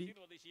n'ubundi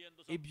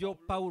ibyo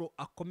Pawulo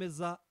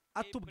akomeza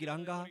atubwira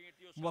ahangaha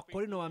mu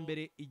Bakorino wa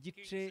mbere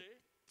igice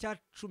cya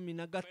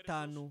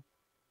 15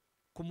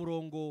 ku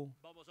murongo,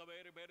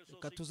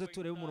 reka tuze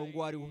turebe umurongo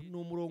wariho, ni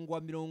umurongo wa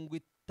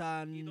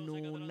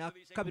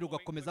 52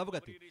 ugakomeza avuga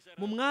ati,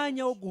 mu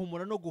mwanya wo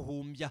guhumura no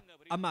guhumbya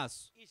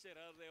amaso.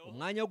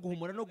 Umwanya wo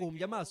guhumura no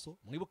guhumbya amaso,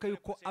 mwibuke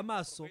yuko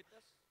amaso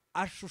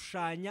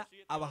ashushanya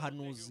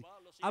abahanuzi.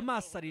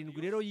 Amaso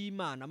arindwi rero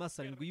y'Imana,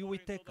 amaso arindwi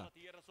y'Uwiteka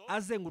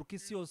azenguruka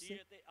isi yose,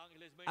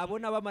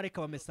 abona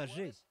abamarayika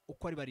bamesaje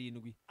uko ari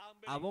barindwi.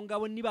 Abo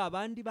ngabo ni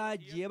babandi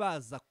bagiye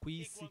baza ku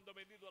isi.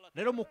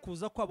 Rero mu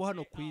kuza kwabo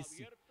hano ku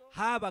isi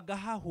habaga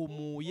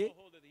hahumuye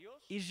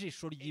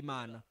ijisho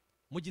ry'Imana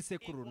mu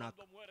gisekuru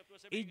runaka.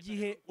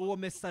 Igihe uwo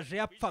mesaje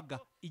yapfaga,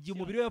 igihe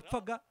umubiri we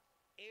yapfaga,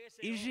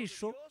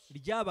 ijisho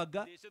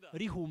ryabaga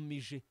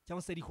rihumije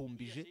cyangwa se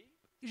rihumbije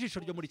ijisho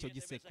ryo muri icyo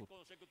gisekuru.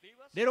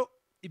 Rero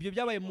ibyo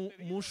byabaye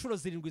mu nshuro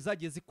 7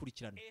 zagiye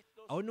zikurikirana.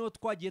 Aho niho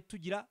twagiye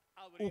tugira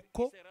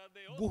uko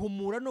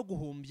guhumura no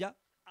guhumbya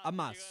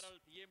amaso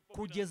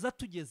kugeza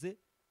tugeze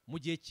mu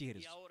gihe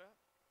cy'iherezo.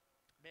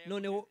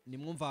 Noneho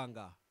nimwumva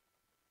ahangaha,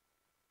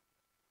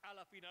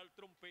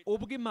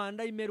 ubwo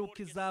impanda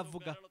y'imperuka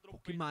izavuga,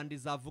 kuko impanda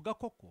izavuga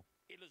koko,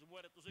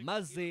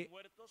 maze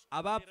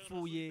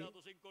abapfuye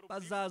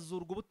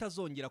bazazurwa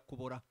ubutazongera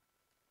kubora,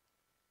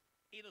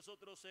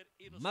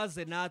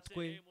 maze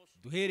natwe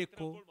duhere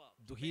ko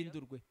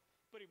duhindurwe.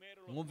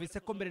 Mwumvise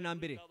ko mbere na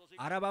mbere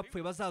ari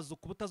abapfuye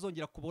bazazuka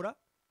ubutazongera kubora,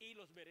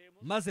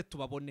 maze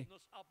tubabone,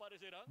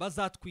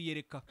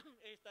 bazatwiyereka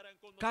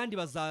kandi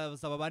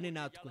bazaza babane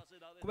natwe,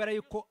 kubera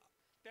yuko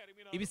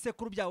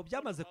ibisekuru byabo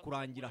byamaze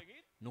kurangira.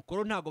 Nuko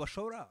rero ntabwo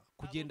bashobora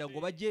kugenda ngo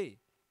bajye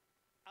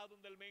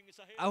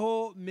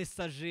aho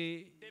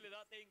mesaje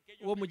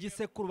wo mu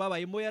gisekuru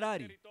babayemo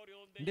yarari,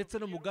 ndetse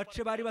no mu gace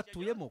bari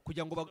batuyemo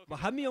kugira ngo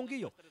bahame iyo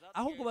ngiyo,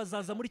 ahubwo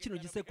bazaza muri kino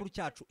gisekuru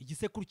cyacu,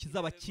 igisekuru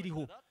kizaba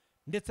kiriho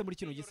ndetse muri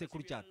kino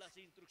gisekuru cyacu.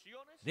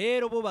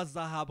 Rero bo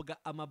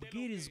bazahabwa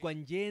amabwirizwa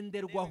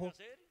ngenderwaho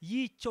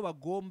y'icyo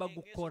bagomba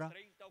gukora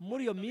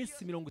muri iyo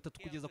minsi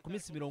 30 kugeza ku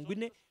minsi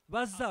 40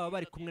 bazaba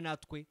bari kumwe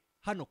natwe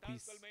hano ku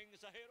isi.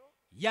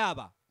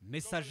 Yaba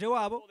mesaje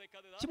wabo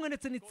kimwe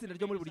ndetse n'itsinda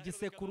ryo muri buri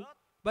gisekuru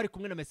bari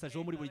kumwe na mesaje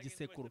wo muri buri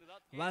gisekuru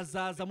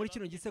bazaza muri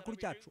kino gisekuru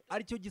cyacu,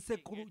 ari cyo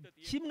gisekuru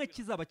kimwe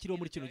kizaba kiriho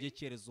muri kino gihe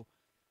cyerezo.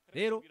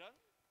 Rero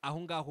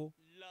aho ngaho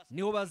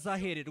niho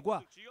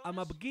bazahererwa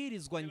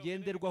amabwirizwa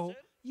ngenderwaho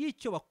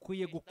y'icyo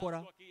bakwiye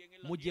gukora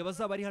mu gihe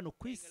bazaba ari hano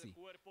ku isi,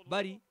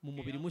 bari mu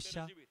mubiri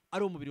mushya,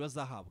 ari umubiri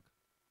bazahabwa.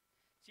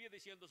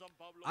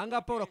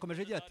 Ahangaha Pawulo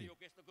akomeje agira ati,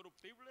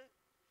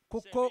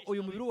 kuko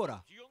uyu mubiri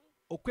wora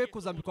ukwiye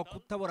kuzambikwa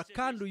kutabora,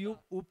 kandi uyu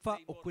upfa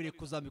ukwiriye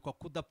kuzambikwa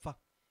kudapfa.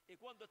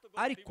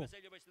 Ariko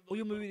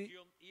uyu mubiri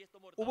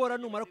ubora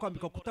numara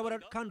kwambikwa kutabora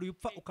kandi uyu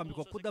upfa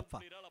ukambikwa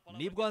kudapfa,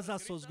 nibwo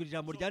hazasozwa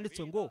ijambo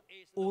ryanditswe ngo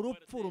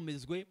urupfu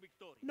rumizwe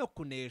no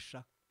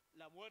kunesha.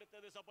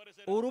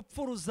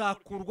 Urupfu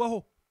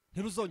ruzakurwaho,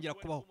 ntiruzongera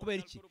kubaho.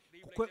 Kubera iki?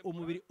 Kuko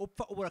umubiri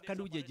upfa ubora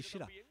kandi w'igihe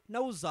gishira,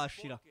 nawe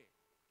uzashira,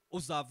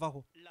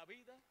 uzavaho.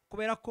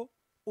 Kubera ko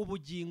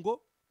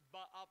ubugingo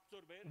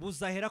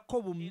buzahera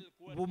ko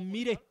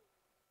bumire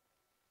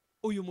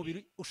uyu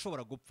mubiri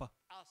ushobora gupfa.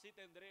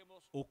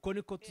 Uko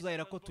niko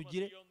tuzahera ko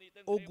tugire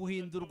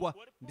uguhindurwa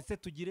ndetse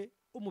tugire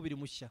umubiri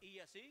mushya.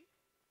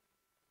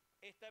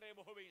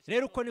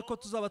 Rero uko niko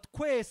tuzaba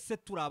twese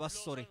turi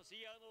abasore.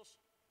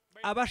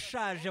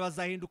 Abashaje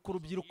bazahinduka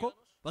urubyiruko,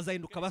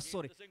 bazahinduka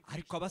abasore.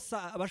 Ariko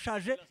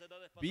abashaje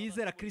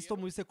bizera Kristo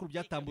mu bisekuru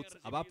byatambutse,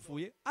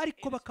 abapfuye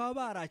ariko bakaba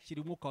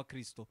barakira umwuka wa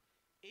Kristo.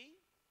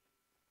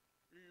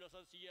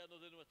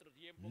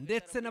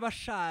 Ndetse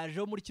n'abashaje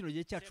bo muri kino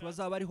gihe cyacu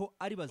bazaba bariho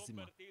ari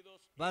bazima,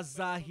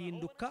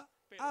 bazahinduka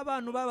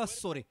abantu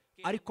b'abasore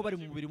ariko bari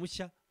mu mubiri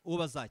mushya uwo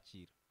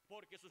bazakira.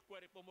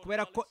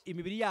 Kubera ko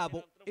imibiri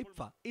yabo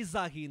ipfa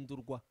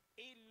izahindurwa,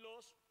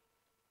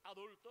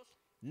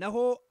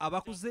 naho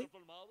abakuze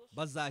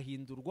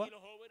bazahindurwa,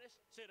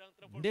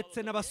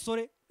 ndetse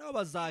n'abasore nabo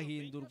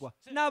bazahindurwa,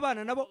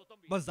 n'abana nabo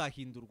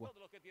bazahindurwa.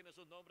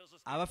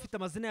 Abafite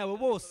amazina yabo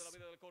bose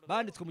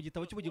banditswe mu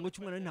gitabo cy'ubugingo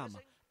cy'umwana w'intama,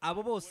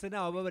 abo bose ni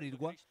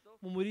abababarirwa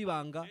mu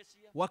muribanga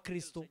wa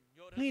Kristo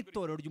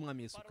nk'itorero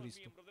ry'umwami Yesu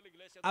Kristo.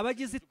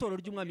 Abagize itorero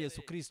ry'umwami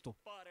Yesu Kristo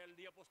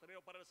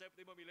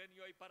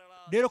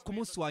rero ku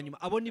munsi wa nyuma,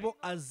 abo nibo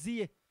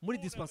aziye muri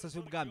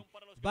dispensation y'ubwami,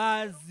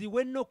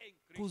 baziwe no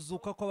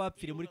kuzuka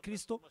kw'abapfiriye muri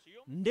Kristo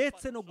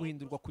ndetse no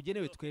guhindurwa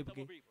kugenewe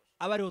twebwe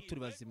abariho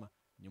turi bazima.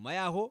 Nyuma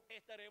yaho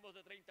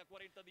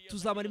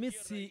tuzamara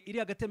iminsi iri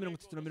hagati ya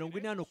 30 na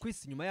 40 hano ku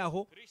isi. Nyuma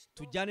yaho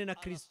tujyane na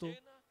Kristo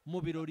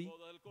mu birori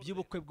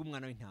by'ubukwe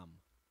bw'umwana w'intama.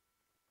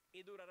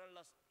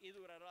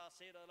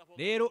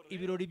 Rero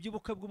ibirori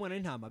by'ubukwe bw'umwana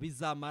w'intama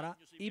bizamara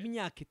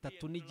imyaka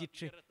 3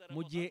 n'igice,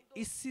 mu gihe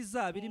isi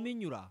izaba irimo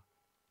inyura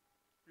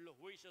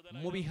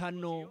mu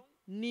bihano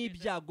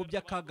n'ibyago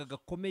by'akaga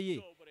gakomeye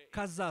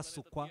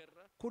kazasukwa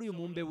kuri uyu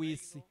mubumbe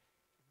w'isi.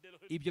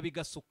 Ibyo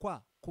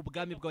bigasukwa ku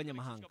bwami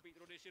bw'abanyamahanga.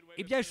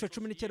 Ibyahishwe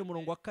 19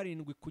 umurongo wa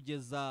 7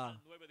 kugeza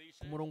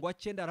ku murongo wa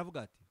 9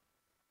 aravuga ati,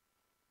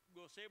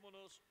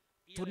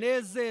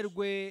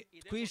 tunezerwe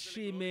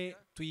twishime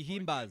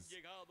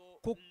tuyihimbaze,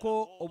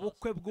 kuko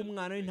ubukwe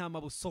bw'umwana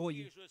w'intama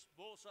busohoye,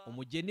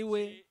 umugeni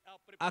we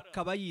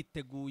akaba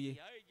yiteguye,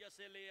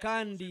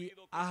 kandi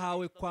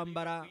ahawe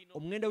kwambara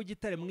umwenda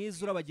w'igitare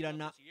mwiza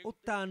urabagirana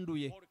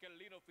utanduye,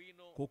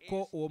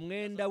 kuko uwo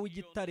mwenda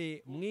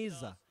w'igitare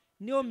mwiza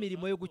niyo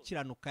mirimo yo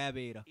gukiranuka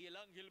y'abera.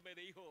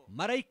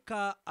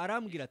 Marayika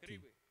arambwira ati,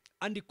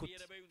 andika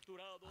uti,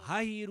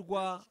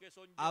 hahirwa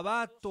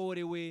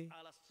abatorewe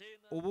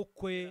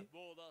ubukwe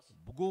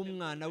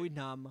bw'umwana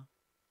w'intama.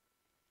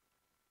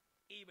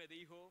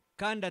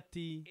 Kandi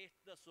ati,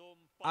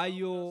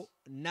 ayo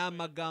ni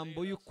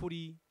amagambo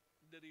y'ukuri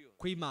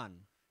kw'Imana.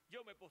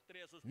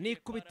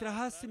 Nikubitira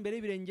hasi imbere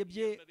y'ibirenge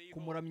bye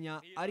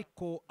kumuramya,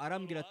 ariko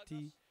arambwira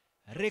ati,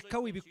 reka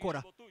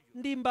wibikora,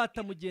 ndi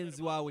imbata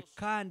mugenzi wawe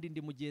kandi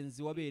ndi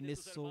mugenzi wa bene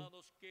so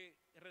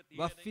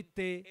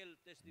bafite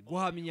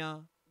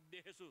guhamya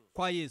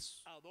kwa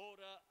Yesu.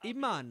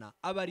 Imana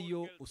aba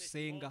ariyo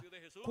usenga,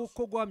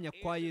 kuko guhamya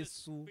kwa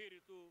Yesu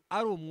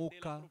ari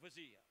umwuka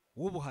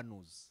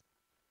w'ubuhanuzi.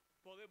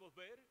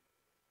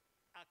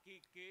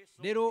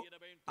 Rero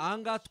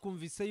ahangaha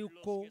twumvise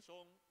yuko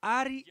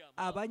ari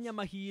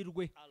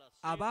abanyamahirwe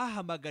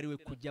abahamagariwe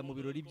kujya mu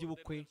birori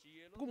by'ubukwe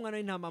bw'umwana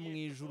w'intama mu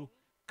ijuru,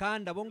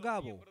 kandi abo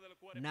ngabo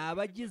ni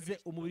abagize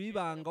umubiri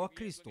w'ibanga wa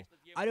Kristo,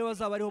 aribo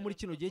bazaba bariho muri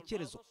kino gihe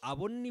cyerezo.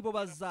 Abo nibo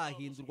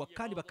bazahindurwa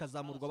kandi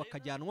bakazamurwa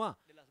bakajyanwa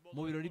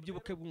mu birori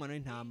by'ubukwe bw'umwana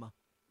w'intama.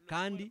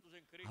 Kandi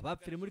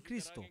abapfiriye muri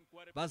Kristo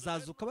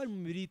bazazuka bari mu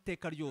mibiri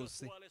y'iteka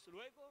ryose.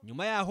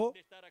 Nyuma yaho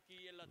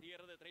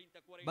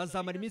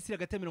bazamara iminsi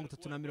hagati ya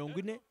 30 na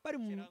 40 bari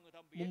mu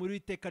mubiri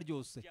w'iteka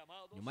ryose.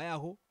 Nyuma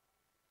yaho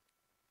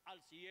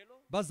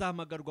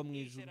bazahamagarwa mu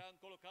ijuru,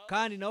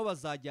 kandi nabo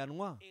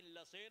bazajyanwa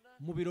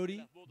mu birori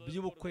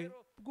by'ubukwe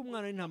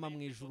bw'umwana w'intama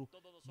mu ijuru,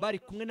 bari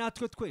kumwe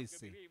natwe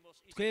twese,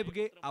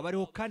 twebwe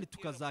abariho, kandi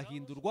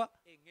tukazahindurwa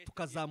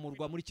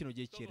tukazamurwa muri kino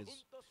gihe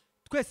cyerezo.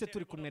 Twese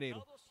turi kumwe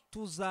rero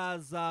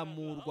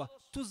tuzazamurwa,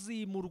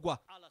 tuzimurwa,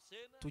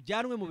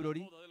 tujyanwe mu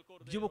birori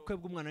by'ubukwe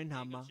bw'umwana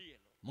w'intama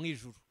mu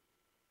ijuru,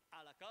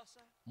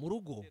 mu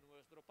rugo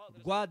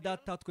rwa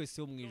data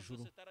twese wo mu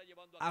ijuru.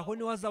 Aho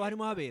niho hazaba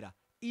harimo habera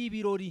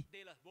ibirori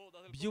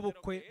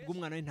by'ubukwe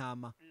bw'umwana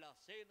w'intama,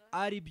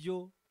 ari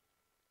byo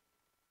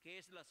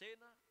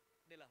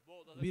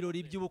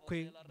birori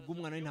by'ubukwe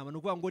bw'umwana w'intama. Ni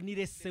ukuvuga ngo ni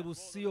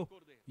resebusiyo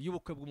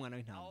y'ubukwe bw'umwana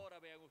w'intama.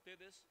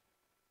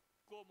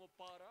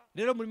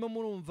 Rero murimo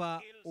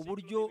murumva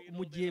uburyo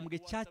mu gihembwe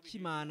cya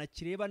Kimana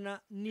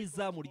kirebana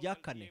n'izamu rya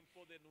 4,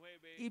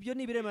 ibyo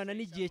ni ibirebana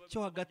n'igihe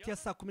cyo hagati ya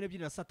saa 12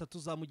 na saa 3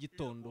 za mu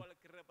gitondo.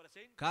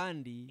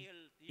 kandi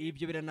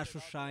ibyo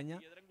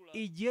biranashushanya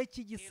igihe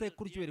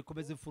cy'igisekuru cy'ibere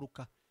komeza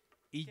imfuruka,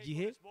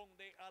 igihe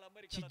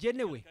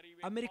kigenewe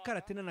Amerika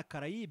Latina na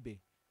Karayibe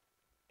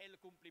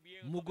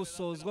mu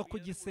gusozwa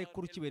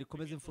kw'igisekuru cy'ibere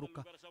komeza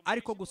imfuruka,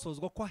 ariko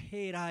gusozwa ko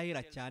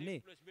ahera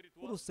cyane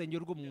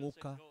urusengero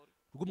rw'umwuka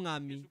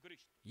rw'umwami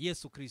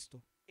Yesu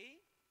Kristo.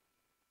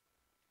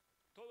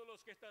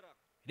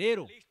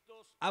 Rero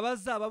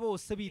abazaba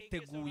bose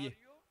biteguye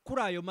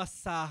kuri ayo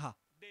masaha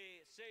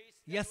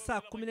ya saa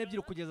 12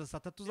 kugeza saa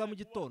 3 za mu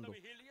gitondo,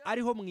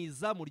 ariho mu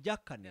izamu rya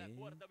kane.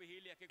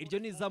 Iryo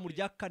ni izamu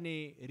rya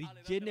kane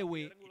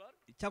rigenewe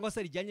cyangwa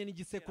se rijyanye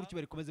n'igisekuru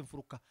cy'ibere komeza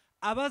imfuruka.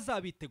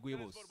 Abazaba biteguye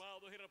bose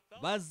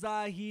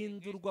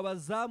bazahindurwa,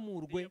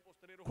 bazamurwe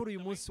kuri uyu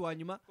munsi wa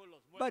nyuma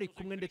bari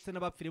kumwe ndetse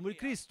n'abapfiriye muri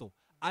Kristo,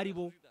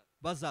 aribo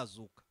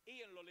bazazuka.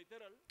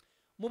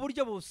 Mu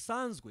buryo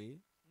busanzwe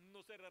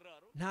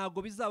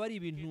ntago bizaba ari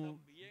ibintu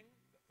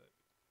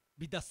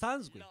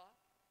bidasanzwe,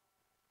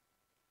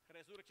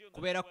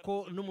 kubera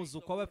ko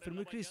n'umuzuko w'abapfiriye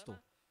muri Kristo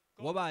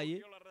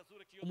wabaye,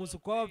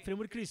 umuzuko w'abapfiriye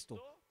muri Kristo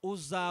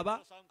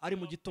uzaba ari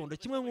mu gitondo,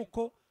 kimwe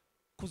nk'uko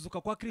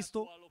kuzuka kwa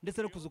Kristo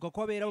ndetse no kuzuka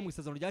kw'abera bo mu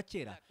isezerano rya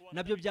kera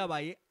nabyo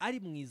byabaye ari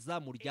mu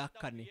izamu rya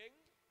kane.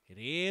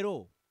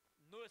 Rero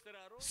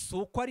si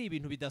uko ari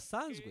ibintu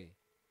bidasanzwe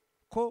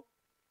ko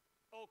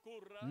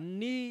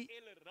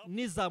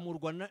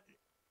n'izamurwa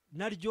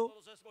naryo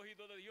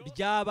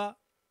ryaba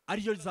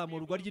ariryo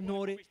rizamurwa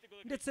ry'intore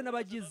ndetse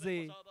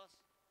n'abagize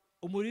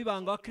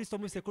umuribanga wa Kristo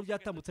mu isekuru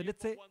ryatambutse,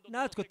 ndetse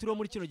natwe turiho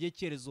muri kino gihe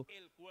cyerezo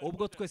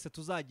ubwo twese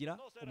tuzagira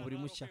umubiri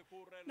mushya.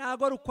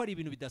 Ntabwo ari uko ari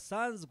ibintu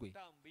bidasanzwe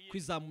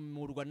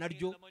kwizamurwa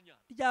naryo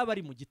ryaba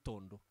ari mu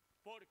gitondo,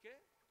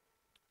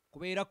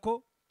 kubera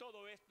ko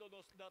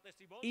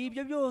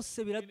ibyo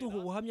byose biraduha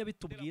ubuhamya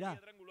bitubwira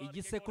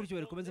igisekuru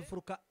cy'ibere komeza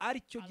imfuruka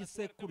aricyo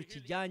gisekuru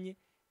kijyanye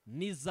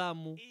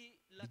n'izamu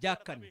rya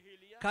kane,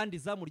 kandi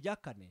izamu rya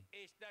kane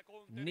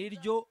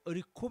niryo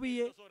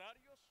rikubiye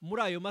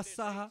muri ayo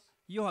masaha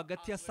yo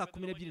hagati ya saa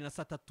 12 na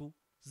saa 3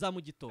 za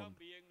mu gitondo.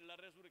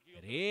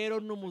 Rero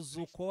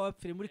n'umuzuko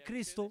w'abapfiriye muri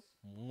Kristo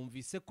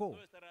mwumvise ko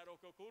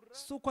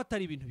si uko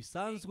atari ibintu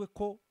bisanzwe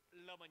ko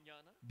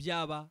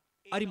byaba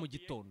ari mu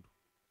gitondo,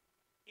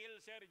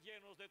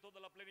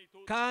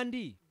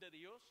 kandi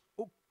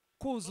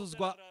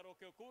kuzuzwa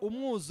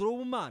umwuzuro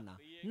w'Imana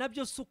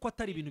nabyo si uko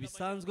atari ibintu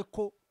bisanzwe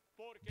ko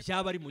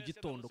byaba ari mu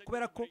gitondo,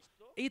 kubera ko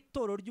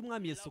itorero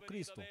ry'umwami Yesu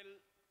Kristo,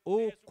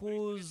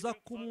 ukuza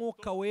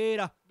k'umwuka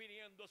wera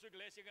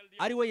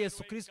ari we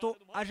Yesu Kristo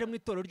aje mu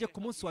itorero rye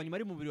ku munsi wa nyuma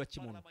ari mu mubiri wa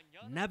kimuntu,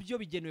 nabyo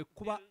bigenewe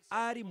kuba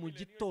ari mu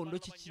gitondo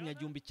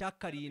cy'ikinyagihumbi cya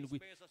 7,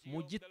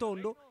 mu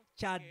gitondo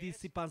cya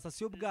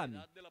disipansasiyo y'ubwami,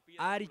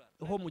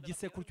 ariho mu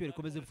gisekuru cy'ibere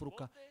komeza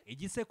imfuruka.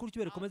 Igisekuru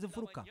cy'ibere komeza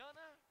imfuruka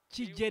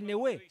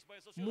kigenewe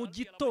mu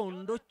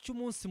gitondo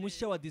cy'umunsi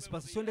mushya wa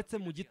disipansasiyo ndetse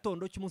mu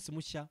gitondo cy'umunsi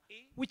mushya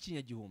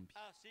w'ikinyagihumbi.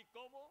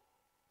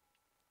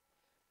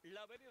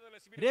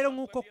 Rero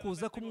nk'uko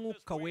kuza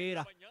k'umwuka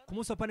wera ku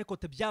munsi wa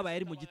Pentekote byabaye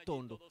ari mu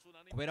gitondo,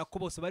 kubera ko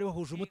bose bari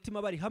bahuje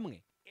umutima bari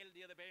hamwe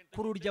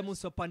kuri urya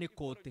munsi wa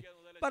Pentekote,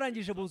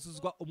 barangije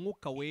buzuzwa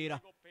umwuka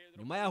wera.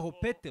 Nyuma yaho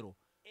Petero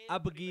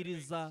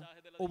abwiriza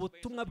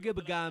ubutumwa bwe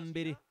bwa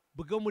mbere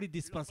bwo muri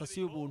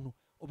disipansasiyo y'ubuntu.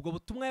 Ubwo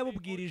butumwa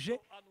yabubwirije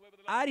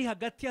ari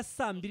hagati ya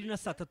saa 2 na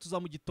saa 3 za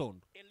mu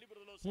gitondo,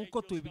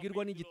 nk'uko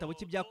tubibwirwa n'igitabo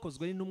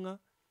cy'ibyakozwe n'intumwa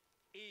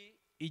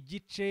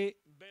igice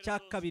cya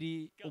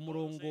 2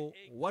 umurongo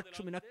wa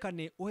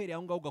 14 uhereye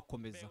aho ngaho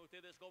ugakomeza.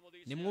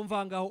 Nimwumva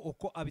aho ngaho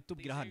uko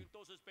abitubwira hano,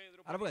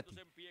 aravuga ati: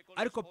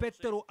 ariko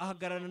Petero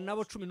ahagararana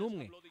nabo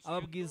 11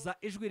 ababwiza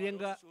ijwi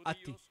rirenga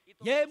ati: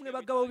 yemwe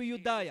bagabo b'i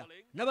Yudaya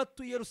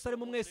n'abatuye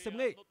Yerusalemu mwese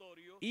mwe,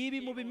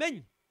 ibi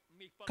mubimenye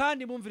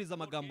kandi mumviriza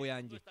amagambo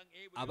yanjye.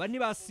 Aba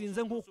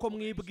ntibasinze nk'uko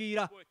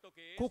mwibwira,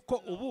 kuko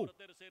ubu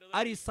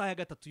ari isaha ya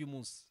 3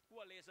 y'umunsi.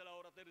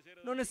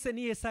 None se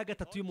niye isaha ya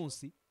 3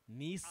 y'umunsi?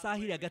 Ni isaha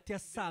iri hagati ya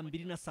saa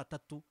 2 na saa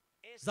 3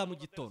 za mu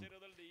gitondo.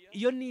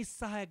 Iyo ni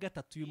isaha ya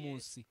 3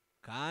 y'umunsi,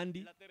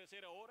 kandi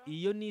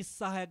iyo ni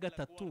isaha ya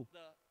 3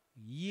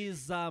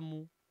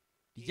 y'izamu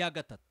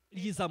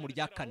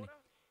rya kane.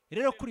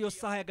 Rero kuri iyo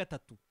saha ya 3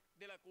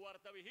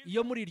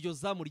 iyo muri iryo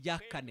zamu rya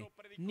kane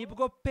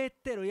nibwo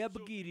Petero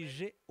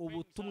yabwirije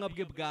ubutumwa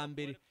bwe bwa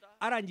mbere,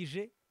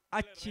 arangije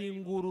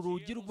akingura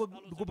urugi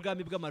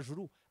rw'ubwami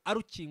bw'amajuru,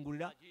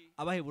 arukingurira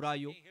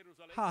abaheburayo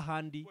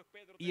hahandi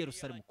i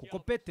Yerusalemu, kuko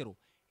Petero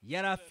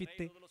yari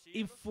afite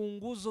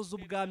imfunguzo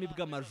z'ubwami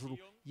bw'amajuru,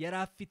 yari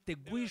afite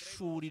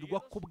guhishurirwa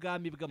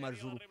k'ubwami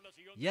bw'amajuru,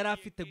 yari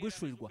afite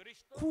guhishurirwa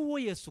k'uwo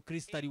Yesu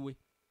Kristo ari we.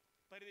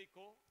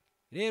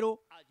 Rero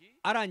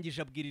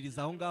arangije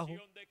abwiririza aho ngaho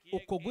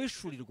uko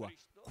guhishurirwa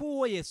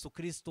k'uwo Yesu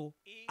Kristo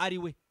ari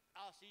we.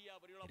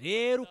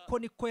 Rero uko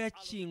niko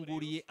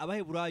yakinguriye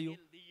abaheburayo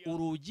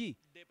urugi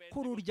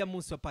kuri urya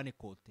munsi wa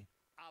Pentekote.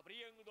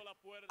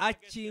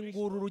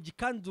 Akingura urugi,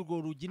 kandi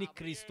urwo rugi ni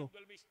Kristo.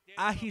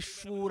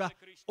 Ahishura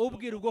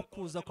ubwiru bwo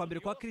kuza kwa mbere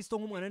kwa Kristo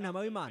nk'umwana w'intama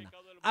w'Imana,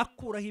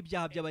 akuraho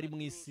ibyaha by'abari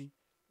mu isi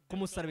ku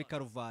musaraba i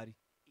Karuvari.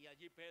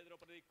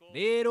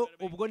 rero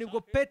ubwo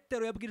nibwo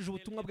Petero yabwirije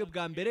ubutumwa bwe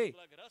bwa mbere,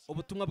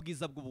 ubutumwa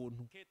bwiza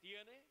bw'ubuntu,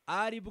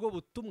 ari bwo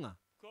butumwa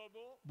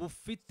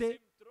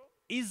bufite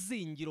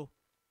izingiro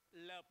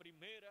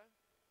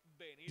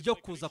ryo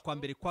kuza kwa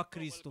mbere kwa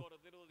Kristo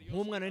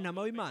nk'umwana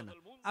w'intama w'Imana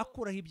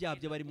akuraho ibyaha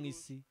by'abari mu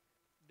isi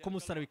ku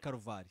musaraba w'i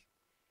Karuvari,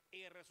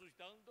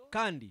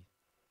 kandi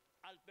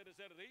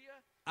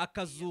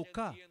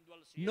akazuka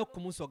no ku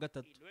munsi wa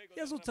gatatu.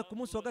 Yazutse ku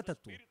munsi wa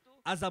gatatu,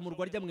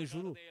 azamurwa ajya mu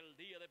ijuru,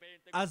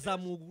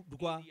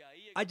 azamurwa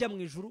ajya mu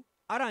ijuru,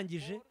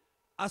 arangije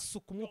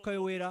asuka umwuka we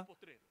wera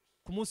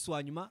ku munsi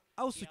wa nyuma,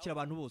 awusukira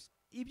abantu bose.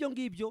 Ibyo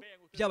ngibyo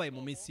byabaye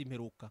mu minsi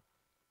y'imperuka.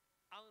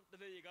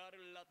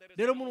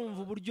 Rero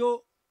murumva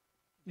uburyo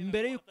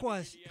mbere y'uko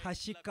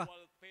hashyika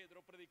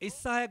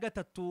isaha ya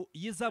gatatu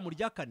y'izamu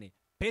rya kane,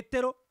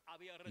 Petero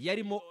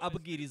yarimo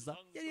abwiriza,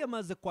 yari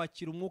yamaze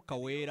kwakira umwuka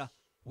wera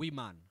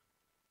w'Imana,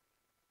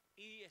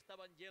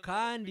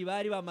 kandi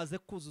bari bamaze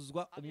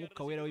kuzuzwa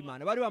umwuka wera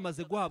w'Imana, bari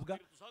bamaze guhabwa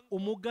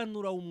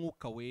umuganura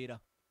w'umwuka wera,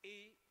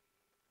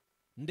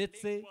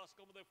 ndetse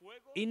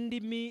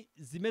indimi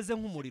zimeze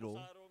nk'umuriro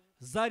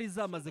zari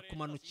zamaze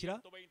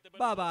kumanukira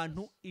ba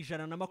bantu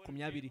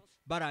 120,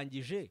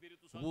 barangije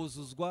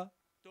buzuzwa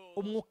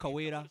umwuka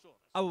wera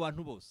abo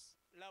bantu bose.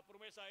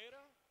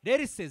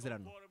 Rero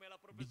isezerano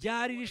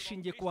ryari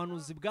rishingiye ku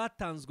buhanuzi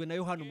bwatanzwe na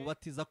Yohana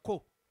Umubatiza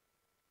ko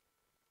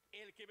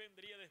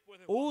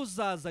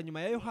uzaza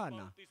nyuma ya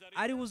Yohana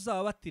ari we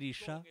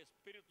uzababatirisha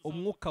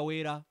umwuka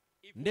wera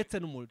ndetse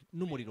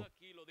n'umuriro.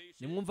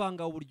 Nimwumva aha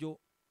ngaha uburyo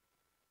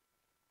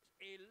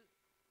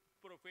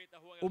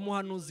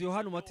umuhanuzi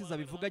Yohana Umubatiza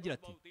bivuga agira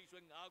ati,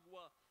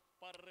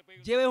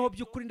 jyeweho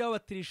by'ukuri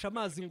ndababatirisha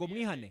amazi ngo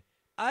mwihane,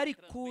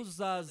 ariko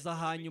uzaza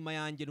hanyuma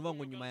yanjye, nuvuga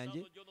ngo nyuma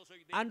yanjye,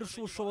 andusha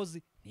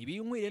ubushobozi,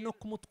 ntibinkwiriye no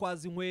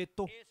kumutwaza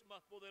inkweto,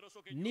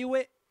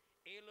 niwe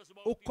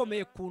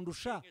ukomeye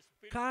kundusha,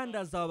 kandi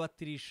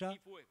azababatirisha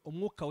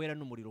umwuka wera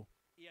n'umuriro.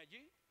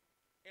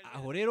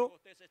 Aho rero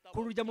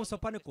kuri urya munsi wa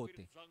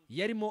Pantekote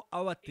yarimo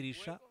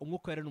ababatirisha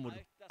umwuka wera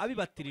n'umuriro,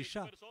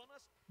 abibatirisha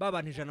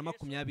b'abantu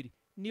 120.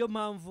 Niyo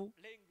mpamvu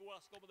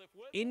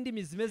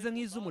indimi zimeze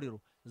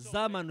nk'iz'umuriro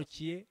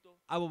zamanukiye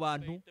abo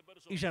bantu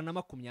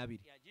 120.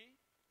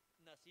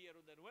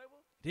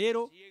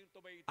 Rero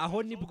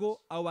aho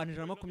nibwo abo bantu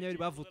 120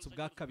 bavutse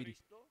ubwa kabiri,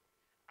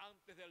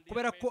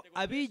 kubera ko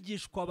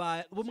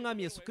abigishwa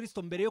b'umwami Yesu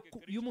Kristo mbere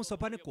y'umunsi wa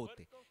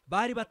Pantekote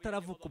bari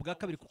bataravuka ubwa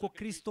kabiri, kuko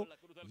Kristo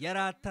yari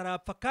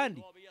atarapfa,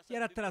 kandi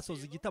yari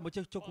atarasoza igitambo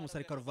cye cyo ku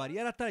musaraba Karuvari,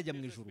 yari atarajya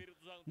mu ijuru,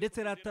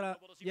 ndetse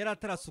yari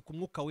atarasuka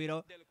umwuka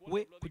wera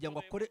we kugira ngo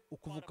akore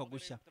ukuvuka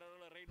gushya,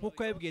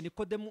 nk'uko yabwiye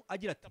Nikodemu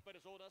agira ati,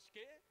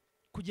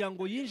 kugira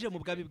ngo yinjire mu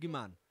bwami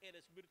bw'Imana.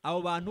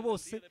 Abo bantu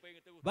bose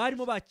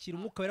barimo bakira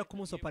umwuka wera ku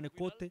munsi wa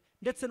Pantekote,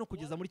 ndetse no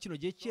kugeza muri kino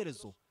gihe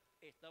cy'erezo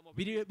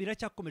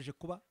biracyakomeje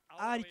kuba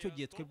ari cyo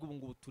gihe twebwe ubu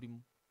ngubu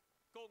turimo.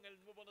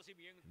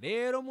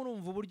 Rero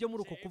murumva uburyo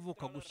muri uko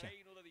kuvuka gushya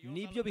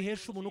nibyo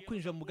bihesha umuntu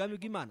kwinjira mu bwami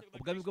bw'Imana,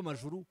 ubwami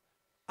bw'amajuru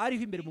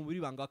ariho imbere mu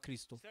bibanga wa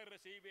Kristo.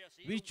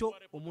 Bityo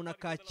umuntu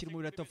akakira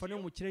umubiri wa teofani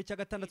wo mu kirere cya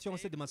gatandatu cyangwa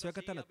se dimansiyo ya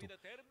gatandatu,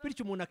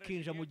 bityo umuntu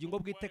akinjira mu bugingo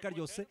bw'iteka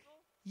ryose,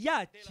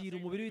 yakira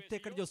umubiri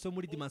w'iteka ryose wo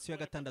muri dimansiyo ya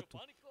gatandatu,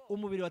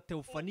 umubiri wa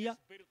teofaniya,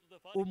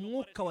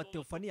 umwuka wa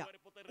teofaniya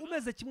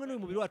umeze kimwe n'uyu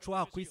mubiri wacu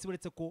waha ku isi,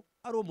 uretse ko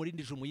ari uwo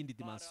murindije mu yindi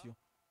dimansiyo.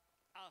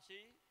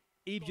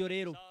 Ibyo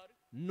rero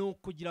ni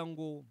ukugira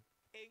ngo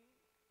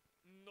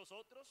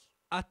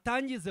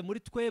atangize muri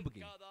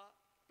twebwe,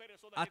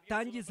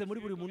 atangize muri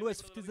buri muntu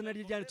wese ufite izina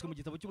rye ryanditswe mu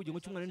gitabo cy'ubugingo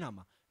cy'umwana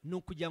w'intama, ni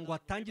ukugira ngo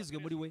hatangizwe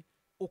muri we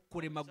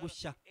ukurema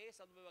gushya,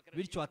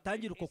 bityo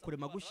hatangire uko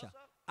kurema gushya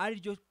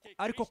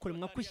ariko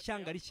kuremwa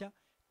kw'ishyanga rishya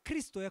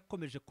Kristo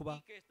yakomeje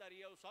kuba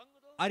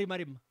arimo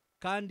arema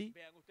kandi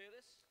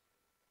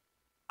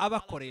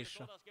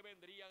abakoresha.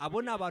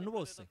 Abo ni abantu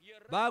bose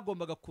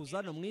bagombaga kuza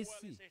hano mu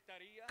isi,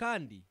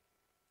 kandi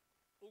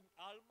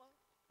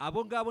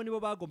abo ngabo nibo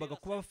bagombaga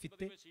kuba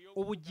bafite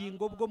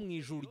ubugingo bwo mu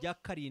ijuru rya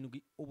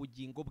karindwi,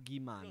 ubugingo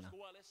bw'Imana,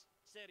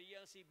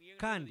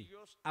 kandi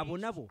abo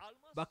nabo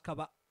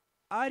bakaba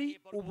ari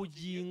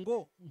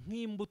ubugingo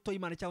nk'imbuto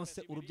y'Imana cyangwa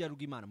se urubyaro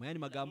rw'Imana. Mu yandi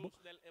magambo,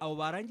 abo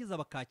barangiza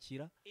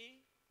bakakira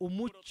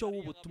umucyo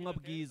w'ubutumwa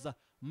bwiza,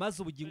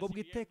 maze ubugingo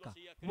bw'iteka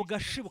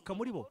bugashibuka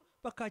muri bo,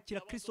 bakakira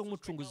Kristo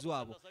nk'umucunguzi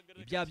wabo,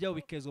 ibyaha byabo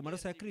bikezwa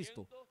amaraso ya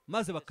Kristo,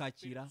 maze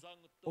bakakira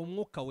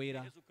umwuka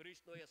wera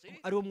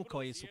ari wo mwuka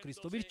wa Yesu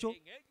Kristo, bityo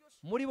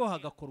muri bo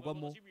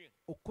hagakorwamo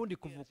ukundi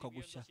kuvuka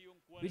gushya,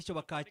 bityo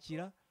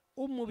bakakira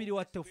umubiri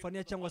wa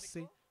teofaniya cyangwa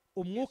se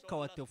umwuka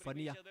wa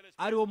teofaniya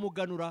ari wo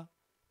muganura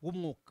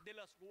w'umwuka.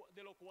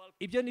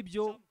 Ibyo ni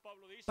byo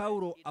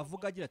Pawulo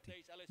avuga agira ati,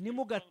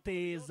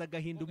 nimugateza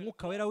agahinda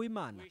umwuka wera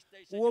w'Imana,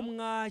 uwo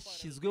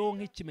mwashyizweho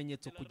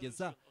nk'ikimenyetso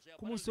kugeza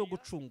ku munsi wo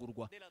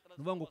gucungurwa, ni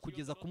ukuvuga ngo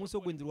kugeza ku munsi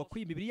wo guhindurwa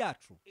kw'imibiri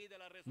yacu,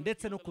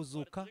 ndetse no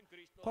kuzuka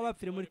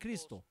kw'abapfiriye muri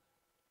Kristo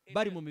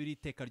bari mu mibiri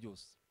y'iteka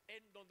ryose.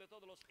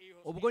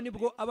 Ubwo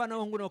nibwo abana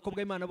b'abahungu n'abakobwa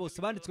b'Imana bose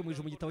banditswe mu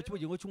ijuru mu gitabo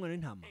cy'ubugingo cy'umwana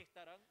w'intama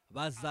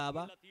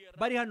bazaba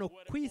bari hano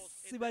ku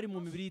isi, bari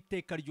mu mibiri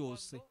y'iteka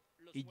ryose,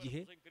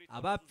 igihe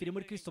abapfiriye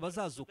muri Kristo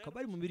bazazuka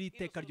bari mu mibiri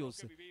y'iteka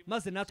ryose,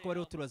 maze natwe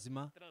bariho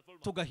turazima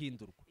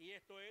tugahindurwa.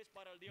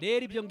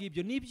 Rero ibyo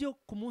ngibyo nibyo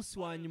ku munsi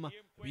wa nyuma,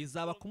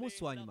 bizaba ku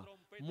munsi wa nyuma,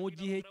 mu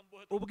gihe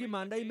ubwo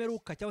impanda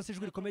y'imeruka cyangwa se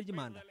ijwi rikomeye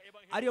ry'impanda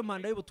ariyo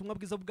mpanda y'ubutumwa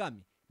bwiza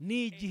bw'ubwami,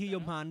 ni igihe iyo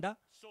mpanda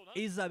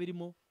izaba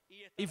irimo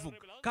ivuga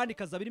kandi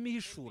ikazaba irimo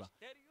ihishura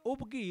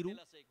ubwiru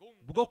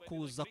bwo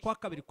kuza kwa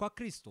kabiri kwa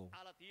Kristo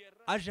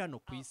aje hano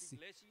ku isi,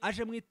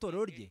 aje mu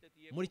itorero rye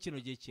muri kino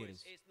gihe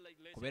cyerezo,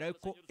 kubera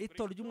yuko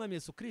itorero ry'umwami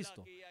Yesu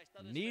Kristo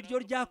niryo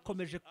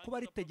ryakomeje kuba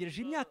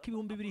ritegereje imyaka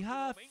 2000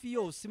 hafi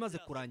yose imaze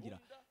kurangira,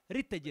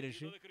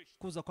 ritegereje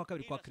kuza kwa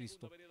kabiri kwa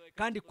Kristo.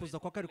 Kandi kuza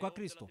kwa kabiri kwa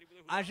Kristo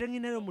aje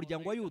nk'intare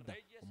y'umuryango wa Yuda,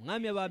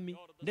 umwami w'abami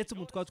ndetse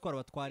umutware w'abatwara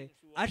abatware,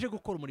 aje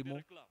gukora umurimo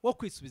wo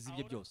kwisubiza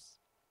ibyo byose.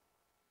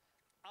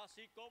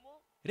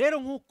 Rero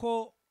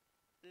nk'uko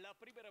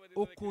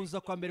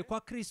ukuza kwa mbere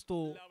kwa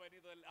Kristo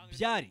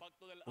byari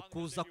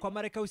ukuza kwa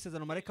marayika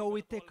w'isezerano, marayika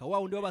w'Uwiteka, wa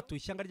wundi wabatuye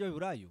ishyanga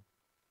ry'Abaheburayo,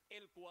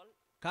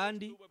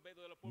 kandi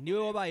niwe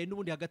wabaye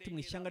n'ubundi hagati mu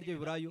ishyanga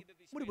ry'Abaheburayo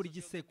muri buri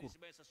gisekuru,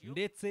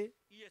 ndetse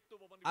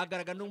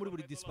agaragara no muri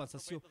buri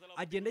dispensation,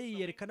 agenda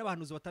yiyereka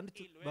n'abahanuzi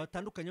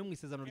batandukanye bo mu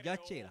isezerano rya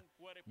kera.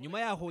 Nyuma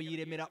yaho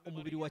yiremera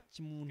umubiri wa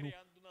kimuntu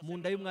mu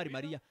nda y'umwari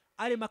Mariya,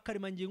 arema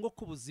akaremangingo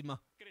k'ubuzima,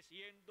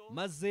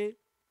 maze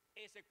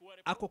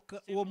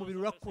uwo mubiri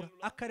urakura,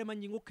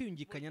 akaremangingo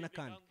kwiyungikanya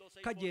n'akandi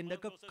kagenda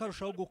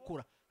karushaho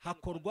gukura,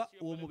 hakorwa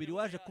uwo mubiri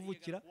waje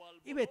kuvukira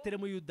i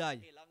Betelehemu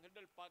Yudaya.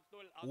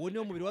 Uwo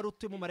niwo mubiri wari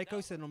utuyemo marayika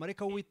w'isezerano,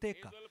 marayika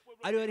w'Uwiteka,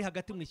 ariwe yari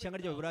hagati mu ishyanga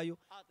ry'Abaheburayo,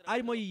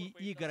 arimo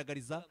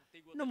yigaragariza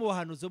no mu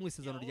bahanuzi bo mu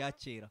isezerano rya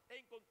kera.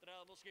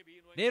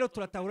 Rero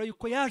turatahura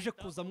yuko yaje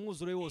kuza mu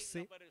mwuzure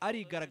wose,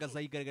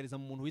 yigaragariza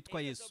mu muntu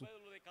witwa Yesu.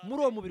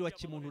 Muri uwo mubiri wa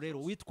kimuntu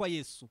rero witwa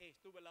Yesu,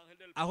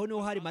 aho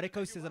niho hari marayika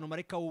w'isezerano,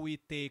 marayika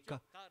w'Uwiteka,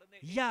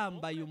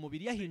 yambaye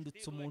umubiri,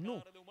 yahindutse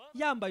umuntu,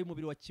 yambaye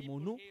umubiri wa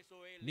kimuntu.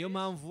 Niyo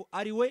mpamvu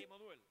ari we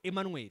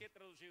Emmanuel,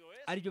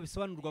 aribyo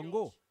bisobanurwa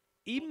ngo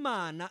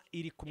Imana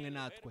iri kumwe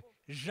natwe.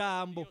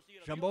 Jambo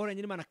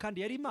wahoranye n'Imana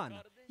kandi yari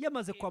Imana,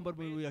 yamaze kwambara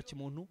umubiri wa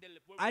kimuntu,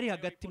 ari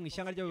hagati mu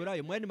ishyanga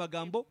ry'Abaheburayo, mu yandi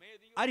magambo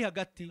ari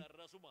hagati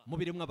mu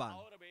biremwa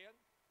abantu.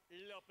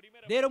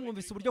 Rero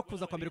mwumvise uburyo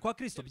kuza kwa mbere kwa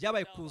Kristo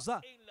byabaye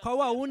kuza kwa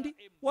wa wundi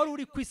wari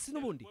uri ku isi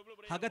n'ubundi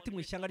hagati mu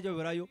ishyanga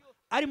ry'Abaheburayo,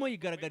 arimo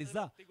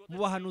yigaragariza mu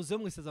bahanuzi bo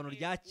mu isezerano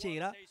rya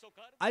kera,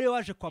 ariwe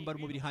waje kwambara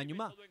umubiri,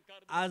 hanyuma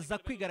aza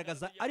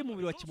kwigaragaza ari mu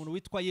mubiri wa kimuntu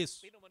witwa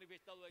Yesu.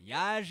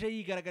 Yaje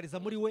yigaragariza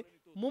muri we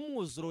mu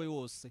mwuzuro we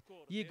wose,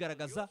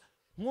 yigaragaza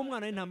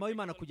nk'umwana w'intama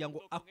w'Imana kugira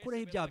ngo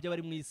akureho ibyaha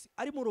by'abari mu isi,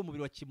 ari muri uwo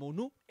mubiri wa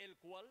kimuntu.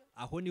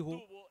 Aho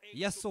niho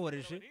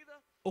yasohoreje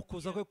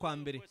ukuza kwe kwa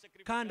mbere,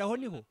 kandi aho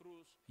niho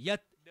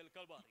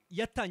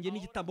yatangiye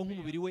n'igitambo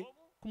nk'umubiri we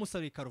ku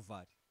musaraba w'i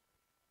Karuvari.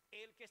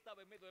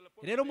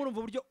 Rero murumva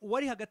uburyo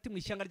uwari hagati mu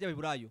ishyanga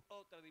ry'Abaheburayo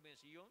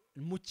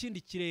mu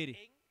kindi kirere,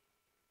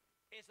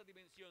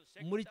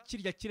 muri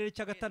kirya kirere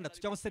cya gatandatu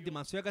cyangwa se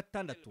dimansiyo ya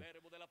gatandatu,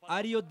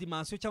 ariyo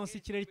dimansiyo cyangwa se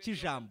ikirere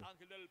cy'ijambo,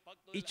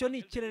 icyo ni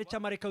ikirere cya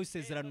marayika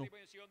w'isezerano,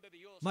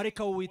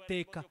 marayika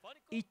w'Uwiteka,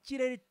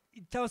 ikirere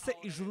cyangwa se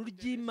ijuru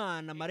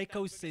ry'Imana, marayika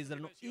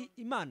w'isezerano,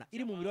 Imana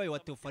iri mu mubiri wayo wa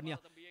teofaniya.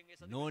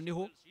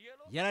 Noneho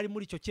yari ari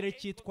muri icyo kirere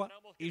cyitwa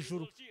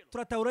ijuru.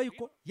 Turatahura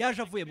yuko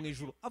yaje avuye mu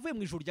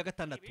ijuru rya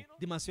gatandatu,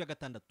 dimansiyo ya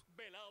gatandatu,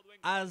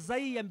 aza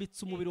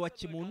yiyambitse umubiri wa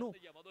kimuntu,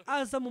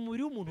 aza mu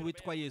mubiri w'umuntu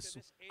witwa Yesu.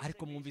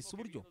 Ariko mwumvise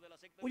uburyo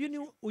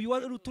uyu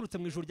wari uturutse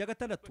mu ijuru rya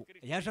gatandatu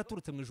yaje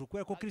aturutse mu ijuru,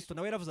 kubera ko Kristo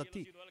nawe yaravuze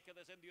ati,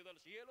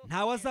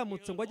 ntawe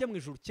azamutse ngo ajye mu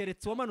ijuru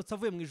keretse wamanutse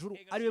avuye mu ijuru,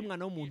 ari we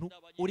mwana w'umuntu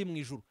uri mu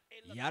ijuru.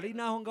 Yari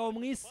naho ngaho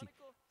mu isi,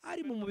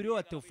 ari mu mubiri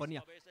wa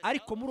teofaniya,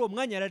 ariko muri uwo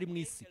mwanya yari ari mu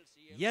isi,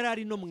 yari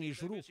ari no mu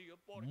ijuru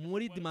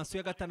muri dimansiyo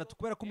ya gatandatu,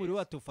 kubera ko umubiri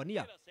wa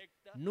teofaniya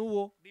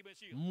n'uwo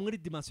muri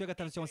dimansiyo ya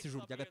gatandatu cyangwa se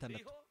ijuru rya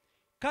gatandatu.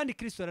 Kandi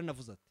Kristo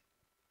yaranavuze ati,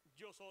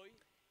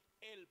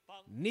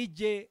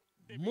 nijye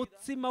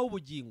mutsima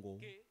w'ubugingo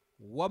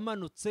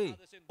wamanutse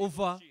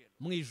uva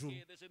mu ijuru,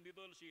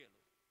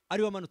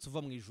 ari wamanutse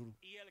uva mu ijuru,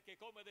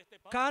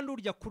 kandi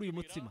urya kuri uyu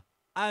mutsima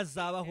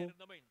azabaho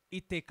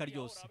iteka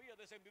ryose.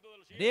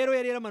 Rero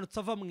yari yaramanutse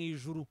ava mu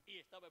ijuru,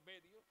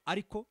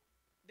 ariko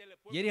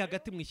yari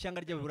hagati mu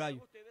ishyanga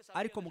ry'Abaheburayo,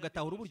 ariko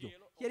mugatahura uburyo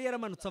yari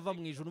yaramanutse ava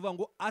mu ijuru, uvuga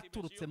ngo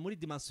aturutse muri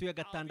dimansiyo ya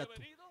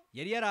gatandatu.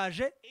 Yari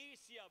yaraje.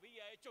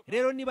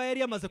 Rero niba yari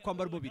yamaze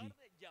kwambara umubiri,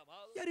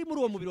 yari muri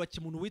uwo mubiri wa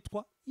kimuntu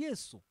witwa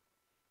Yesu.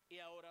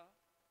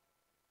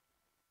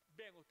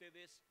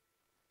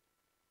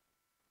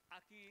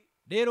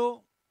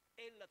 Rero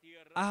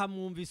aha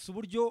mwumvise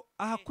uburyo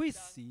aha ku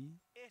isi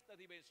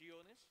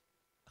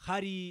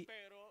hari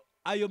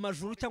ayo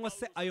majuru cyangwa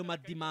se ayo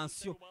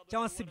madimansiyo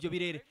cyangwa se ibyo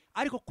birere,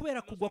 ariko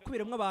kubera kugwa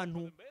kubiremwa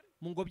abantu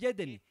mu ngobyi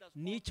y'Edeni,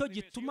 nicyo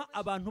gituma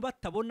abantu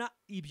batabona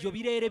ibyo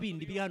birere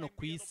bindi biri hano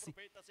ku isi.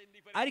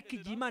 Ariko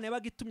igihe Imana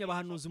yabaga itumye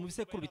abahanuzi mu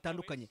bisekuru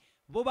bitandukanye,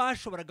 bo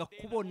bashoboraga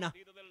kubona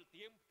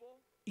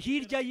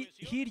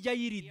hirya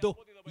y'irido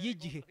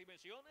y'igihe,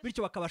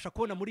 bityo bakabasha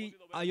kubona muri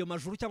ayo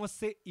majuru cyangwa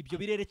se ibyo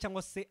birere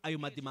cyangwa se ayo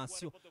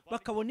madimansiyo,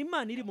 bakabona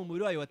Imana iri mu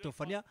mubiri wayo wa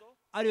teofaniya,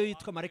 ariyo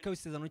yitwa marayika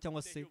w'isezerano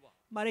cyangwa se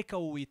marayika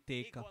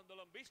w'Uwiteka.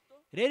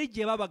 Rero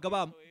igihe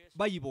babaga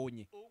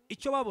bayibonye,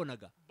 icyo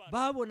babonaga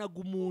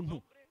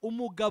umuntu,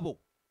 umugabo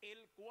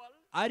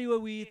ari we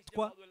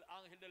witwa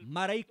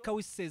marayika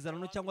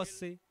w'isezerano cyangwa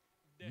se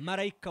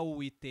marayika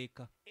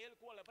w'Uwiteka.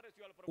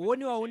 Uwo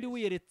ni wa wundi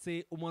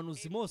wiyeretse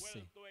umuhanuzi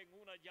Mose,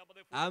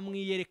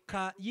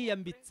 amwiyereka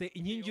yiyambitse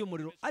inkingi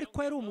y'umuriro,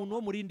 ariko yari umuntu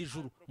wo mu rindi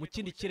juru, mu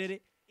kindi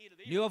kirere.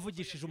 Niwe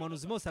wavugishije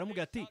umuhanuzi Mose,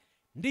 aramubwira ati,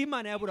 ndi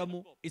Imana ya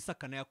Aburahamu,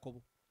 Isaka na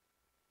Yakobo.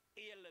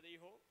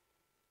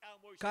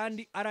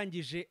 Kandi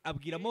arangije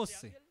abwira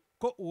Mose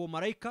ko uwo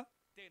marayika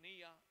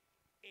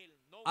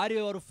ari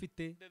we wari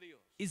ufite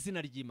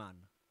izina ry'Imana,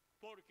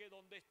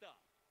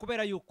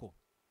 kubera yuko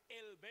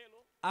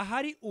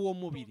ahari uwo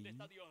mubiri,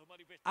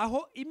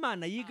 aho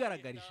Imana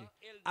yigaragarije,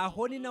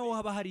 aho ni naho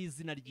haba hari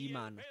izina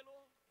ry'Imana.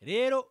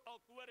 Rero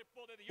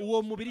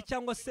uwo mubiri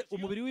cyangwa se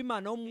umubiri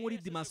w'Imana wo muri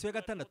dimansiyo ya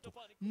gatandatu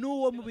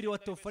n'uwo mubiri wa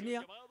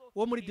Teofaniya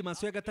wo muri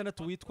dimansiyo ya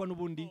gatandatu witwa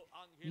n'ubundi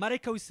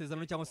marayika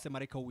w'isezerano cyangwa se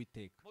marayika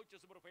w'Uwiteka.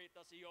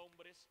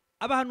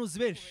 Abahanuzi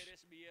benshi,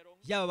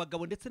 yaba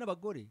abagabo ndetse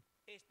n'abagore,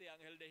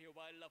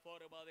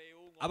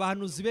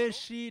 abahanuzi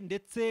benshi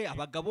ndetse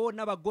abagabo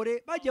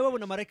n'abagore bagiye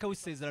babona marayika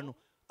w'isezerano,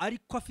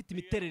 ariko afite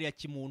imiterere ya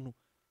kimuntu.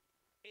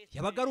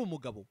 Yabaga ari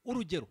umugabo.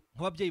 Urugero,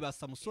 nk'ababyeyi ba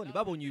Samusoni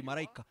babonye uyu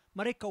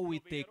marayika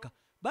w'Uwiteka,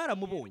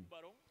 baramubonye.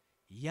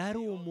 Yari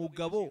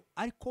umugabo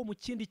ariko mu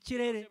kindi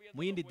kirere,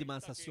 mu yindi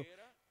dimansiyo.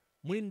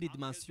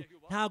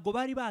 Ntago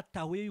bari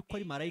batahuye yuko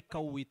ari marayika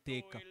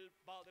w'Uwiteka.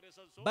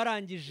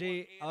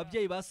 Barangije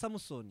ababyeyi ba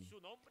Samusoni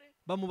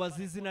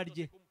bamubaza izina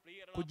rye,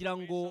 kugira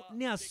ngo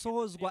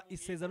nihasohozwa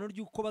isezerano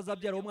ry'uko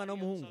bazabyara umwana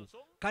w'umuhungu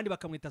kandi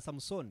bakamwita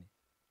Samusoni,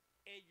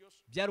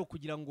 byari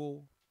ukugira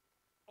ngo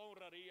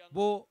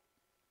bo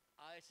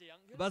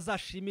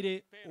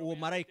bazashimire uwo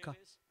marayika.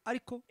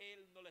 Ariko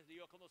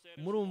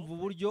murumva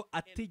uburyo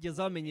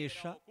atigeze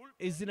abamenyesha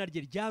izina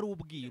rye, ryari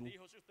ubwiru.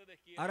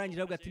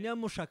 Arangira avuga ati, niba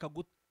mushaka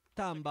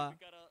gutamba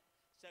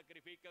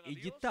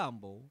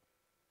igitambo,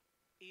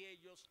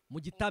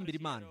 mugitambira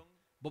Imana.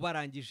 Bo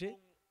barangije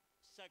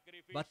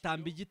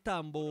batamba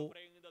igitambo,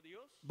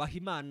 baha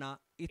Imana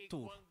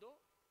ituro.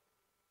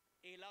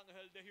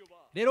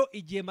 Rero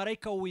igihe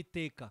marayika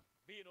w'Uwiteka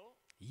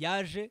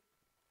yaje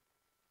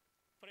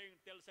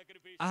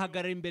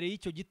ahagarara imbere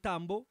y'icyo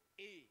gitambo,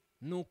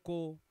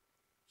 nuko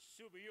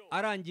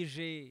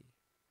arangije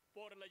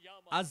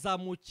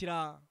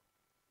azamukira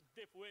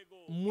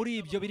muri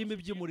ibyo birimi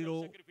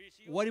by'umuriro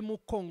warimo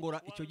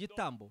ukongora icyo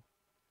gitambo.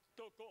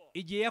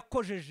 Igihe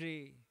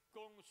yakojeje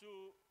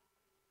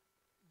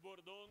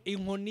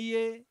inkoni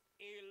ye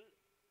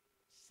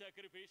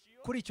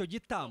kuri icyo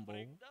gitambo,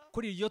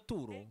 kuri iryo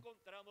turo,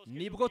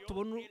 nibwo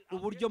tubona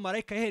uburyo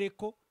marayika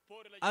yahereko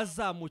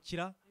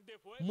azamukira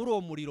muri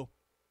uwo muriro.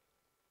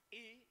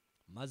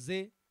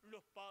 Maze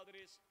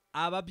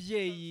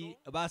ababyeyi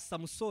ba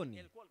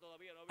Samusoni,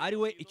 ari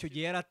we icyo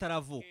gihe yari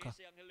ataravuka,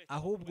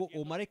 ahubwo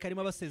uwo marayika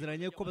arimo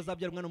abasezeranya yuko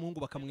bazabyara umwana w'umuhungu,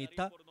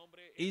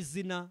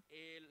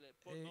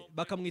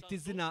 bakamwita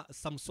izina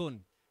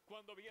Samusoni.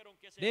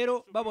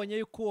 Rero babonye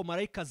yuko uwo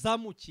marayika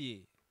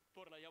azamukiye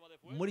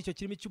muri icyo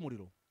kirimi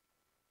cy'umuriro,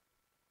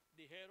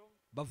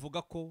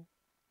 bavuga ko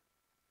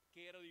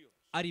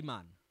ari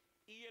Imana.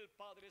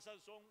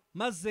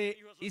 Maze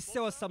ise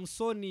wa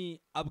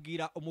Samusoni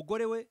abwira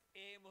umugore we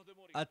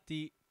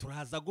ati,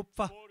 turaza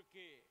gupfa,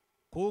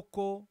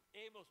 kuko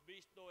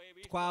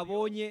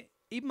twabonye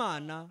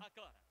Imana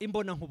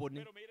imbona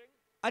nkubone.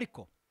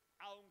 Ariko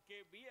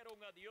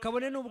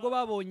kabone n'ubwo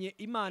babonye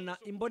Imana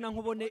imbona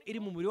nkubone iri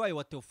mu mubiri wayo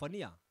wa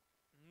Teofaniya,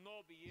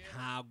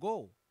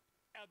 ntago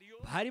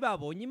bari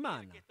babonye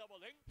Imana,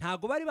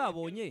 ntago bari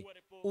babonye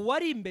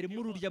uwari imbere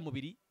muri urya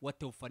mubiri wa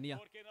Teofaniya,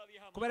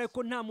 kubera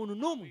ko nta muntu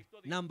n'umwe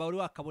namba wari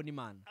wakabona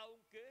Imana.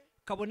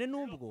 Kabone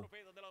n'ubwo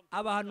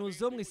abahanuzi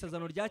bo mu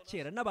isezerano rya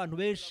kera n'abantu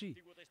benshi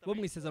bo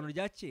mu isezerano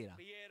rya kera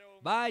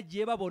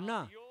bagiye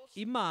babona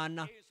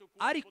Imana,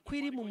 ariko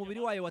iri mu mubiri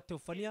wayo wa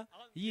Teofaniya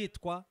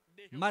yitwa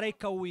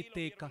marayika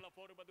w'Uwiteka,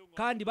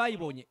 kandi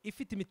bayibonye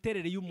ifite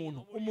imiterere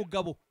y'umuntu,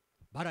 umugabo.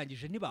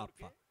 Barangije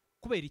ntibapfa.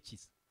 Kubera iki?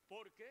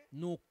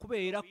 Ni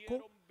ukubera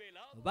ko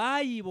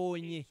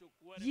bayibonye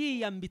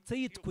yiyambitse,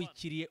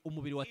 yitwikiriye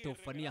umubiri wa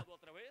Teofaniya,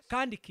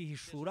 kandi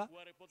ikihishura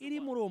iri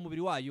muri uwo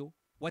mubiri wayo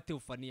wa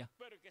Teofaniya.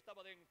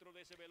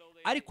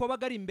 Ariko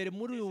wabaga ari imbere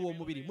muri uwo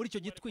mubiri, muri icyo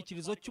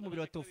gitwikirizo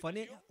cy'umubiri wa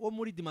Teofaniya wo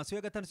muri dimansiyo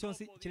ya gatandatu cyangwa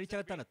se ikirere cya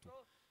gatandatu,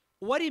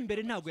 uwari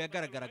imbere ntabwo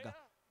yagaragaraga,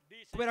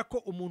 kubera ko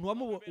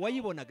umuntu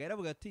wayibonaga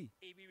yaravuga ati,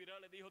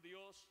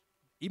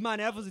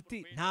 Imana yaravuze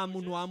iti, nta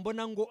muntu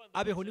wambona ngo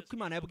abeho. Niko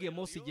Imana yabwiye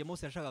Mose igihe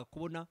Mose yashakaga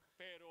kubona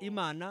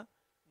Imana,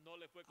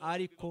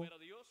 ariko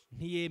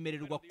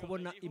ntiyemererwa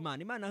kubona Imana.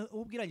 Imana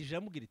ubwo irangije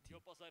iramubwira iti,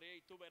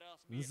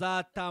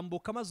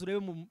 nzatambuka maze urebe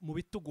mu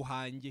bitugu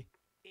hanjye,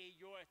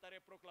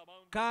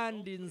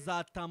 kandi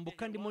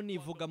nzatambuka ndimo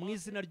nivuga mu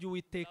izina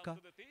ry'Uwiteka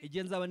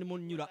igihe nzaba ndimo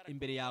nyura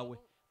imbere yawe,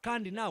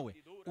 kandi nawe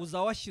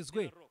uzaba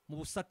washyizwe mu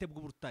busate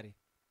bw'urutare.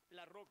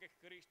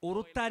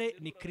 Urutare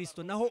ni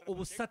Kristo, naho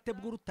ubusate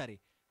bw'urutare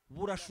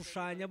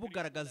burashushanya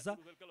bugaragaza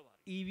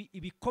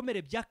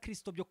ibikomere bya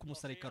Kristo byo ku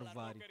musaraba i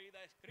Karuvali.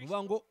 Ni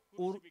ukuvuga ngo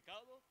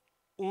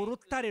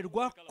urutare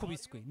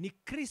rwakubiswe ni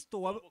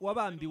Kristo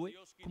wabambiwe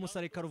ku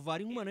musaraba i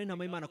Karuvali nk'umwana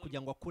w'intama y'Imana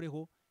kugira ngo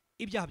akureho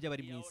ibyaha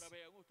by'abari mu isi.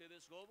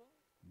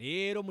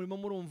 Rero murimo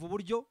murumva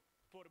uburyo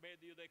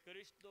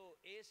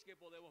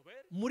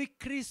muri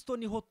Kristo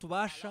niho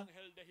tubasha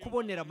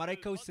kubonera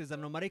marayika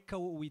w'isezerano, marayika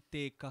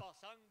w'Uwiteka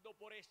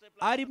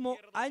arimo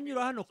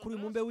anyura hano kuri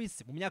uyu mumbe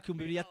w'isi. Mu myaka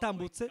 2000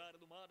 yatambutse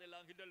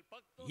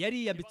yari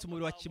yiyambitse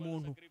umubiri wa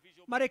kimuntu,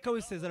 marayika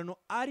w'isezerano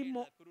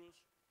arimo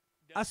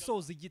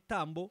asoza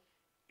igitambo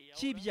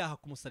cy'ibyaha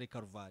ku musaraba i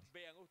Karuvali.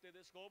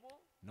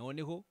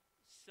 Noneho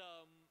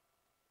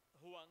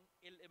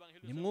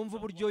nimwumva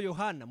uburyo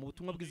Yohana mu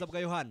butumwa bwiza bwa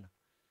Yohana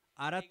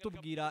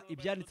aratubwira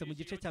ibyanditse mu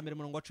gice cya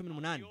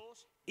 18.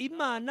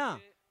 Imana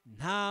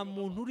nta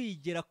muntu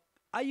urigera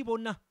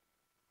ayibona.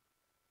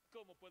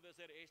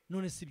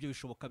 None si ibyo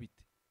bishoboka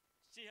bite?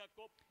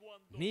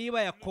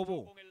 Niba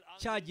Yakobo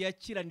cyagiye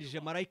yakiranije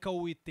marayika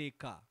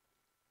w'Uwiteka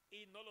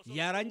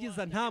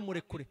yarangiza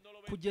ntamurekure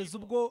kugeza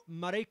ubwo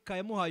marayika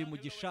yamuhaye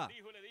umugisha,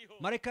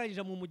 marayika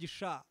yinjira mu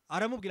mugisha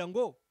aramubwira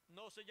ngo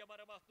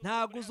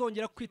ntabwo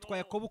uzongera kwitwa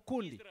Yakobo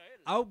ukundi,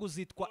 ahubwo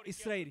uzitwa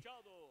Isirayeli,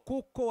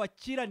 kuko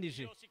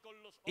wakiranije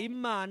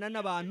Imana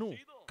n'abantu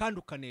kandi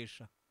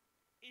ukanesha.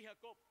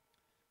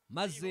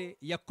 Maze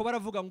Yakobo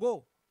aravuga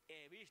ngo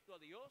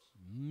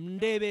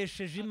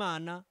ndebesheje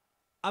Imana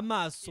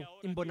amaso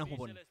imbona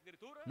nkubona.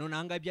 None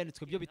aha ngaha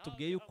ibyanditswe byo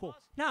bitubwiye yuko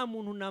nta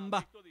muntu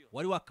namba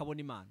wari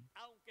wakabona Imana.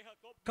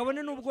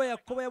 Kabone n'ubwo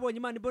Yakobo yabonye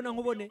Imana imbona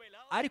nkubone,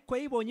 ariko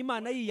yayibonye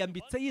Imana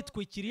yiyambitse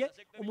yitwikiriye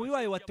umubiri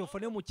wayo wa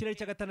teofone wo mu kirere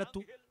cya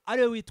gatandatu,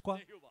 ariwe witwa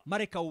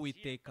marayika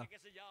w'Uwiteka.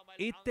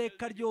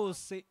 Iteka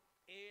ryose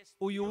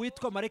uyu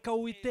witwa marayika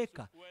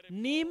w'Uwiteka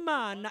ni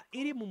Imana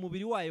iri mu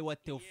mubiri wayo wa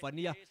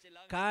teofaniya,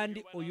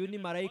 kandi uyu ni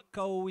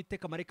marayika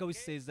w'Uwiteka, marayika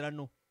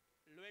w'isezerano.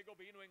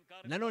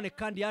 Nanone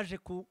kandi yaje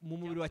mu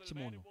mubiri wa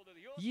kimuntu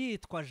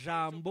yitwa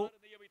Jambo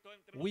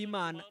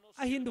w'Imana,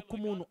 ahinduka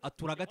umuntu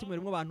atura hagati mu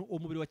abantu, uwo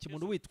mubiri wa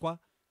kimuntu witwa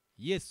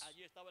Yesu.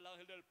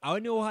 Aho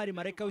niho hari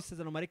marayika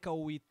w'isezerano, marayika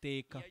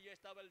w'Uwiteka,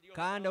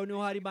 kandi aho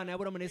niho hari Imana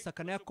y'Aburahamu na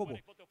Isaka na Yakobo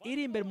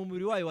iri imbere mu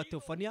mubiri wayo wa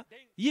teofaniya,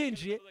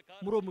 yinjiye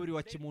muri uwo mubiri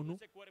wa kimuntu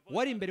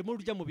wari imbere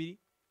muri urya mubiri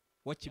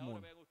wa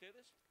kimuntu.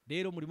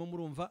 Rero murimo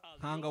murumva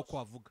nkanga uko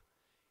wavuga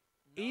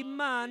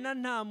Imana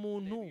nta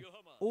muntu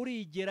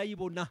urigera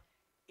ayibona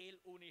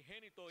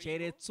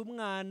keretse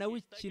umwana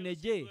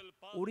w'ikinege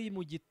uri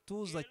mu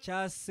gituza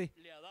cya se,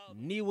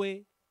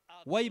 niwe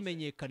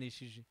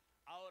wayimenyekanishije.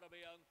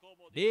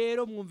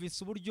 Rero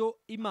mwumvise uburyo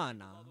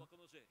Imana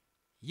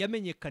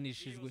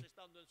yamenyekanishijwe.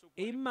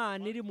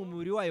 Imana iri mu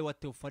mubiri wayo wa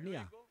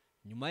teofaniya,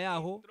 nyuma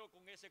yaho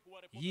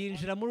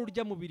yinjira muri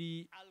urya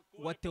mubiri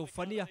wa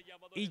teofaniya,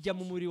 ijya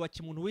mu mubiri wa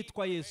kimuntu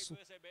witwa Yesu.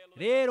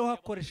 Rero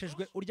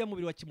hakoreshejwe urya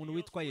mubiri wa kimuntu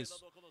witwa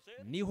Yesu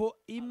niho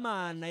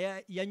Imana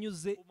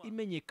yanyuze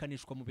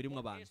imenyekanishwa mu birimo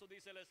abantu.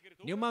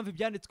 Niyo mpamvu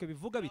ibyanditswe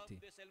bivuga bite?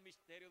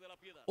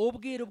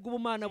 Ubwiru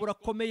bw'ubumana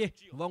burakomeye,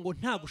 uvuga ngo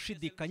nta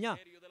gushidikanya,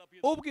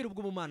 ubwiru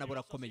bw'ubumana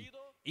burakomeye.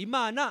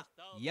 Imana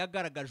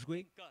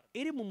yagaragajwe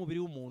iri mu mubiri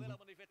w'umuntu.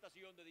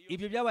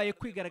 Ibyo byabaye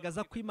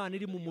kwigaragaza ko Imana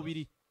iri mu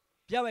mubiri,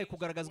 byabaye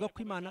kugaragazwa ko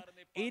Imana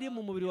iri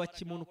mu mubiri wa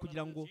kimuntu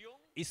kugira ngo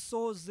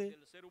isoze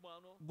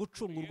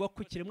gucungurwa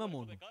kw'ikiremwa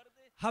muntu,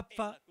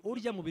 hapfa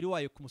urya mubiri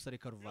wayo ku musaraba i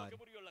Karuvali.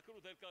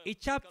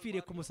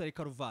 Icyapfiriye ku musaraba i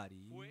Karuvali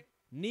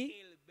ni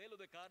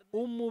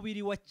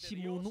umubiri wa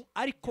kimuntu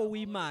ariko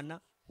w'Imana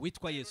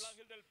witwa Yesu.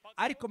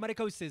 Ariko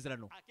marayika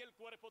w'isezerano,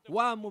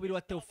 wa mubiri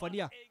wa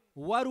teofaniya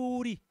wari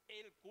uri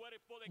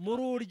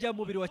muri urya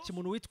mubiri wa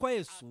kimuntu witwa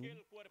Yesu,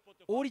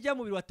 urya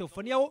mubiri wa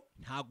teofaniya wo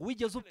ntabwo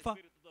wigeze upfa.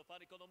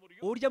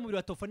 Urya mubiri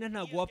wa teofaniya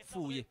ntabwo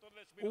wapfuye.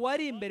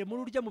 Uwari imbere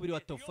muri urya mubiri wa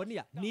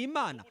teofaniya ni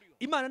Imana.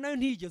 Imana nayo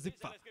ntiyigeze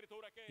ipfa.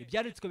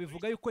 Ibyanditswe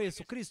bivuga yuko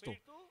Yesu Kristo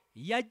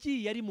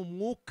yagiye ari mu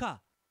mwuka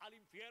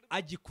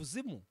ajya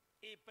ikuzimu,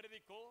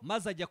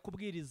 maze ajya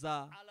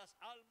kubwiriza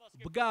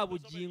bwa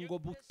bugingo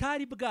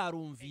butari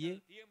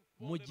bwarumviye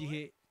mu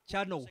gihe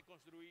cya Nowa,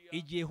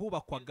 igihe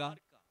hubakwaga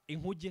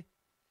inkuge.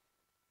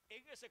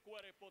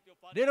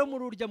 Rero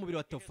muri urya mubiri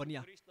wa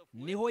teofaniya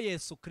niho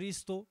Yesu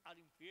Kristo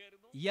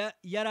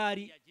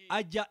yarari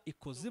ajya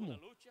ikuzimu.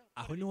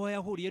 Aho niho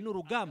yahuriye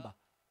n'urugamba,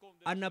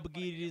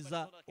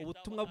 anabwiriza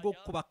ubutumwa bwo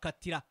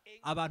kubakatira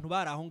abantu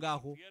bari aho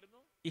ngaho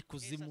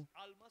ikuzimu.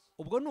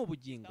 Ubwo ni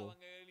ubugingo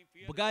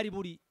bwari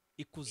buri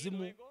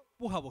ikuzimu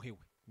buhabohewe.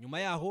 Nyuma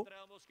yaho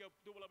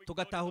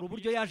tugatahura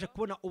uburyo yaje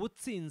kubona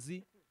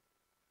ubutsinzi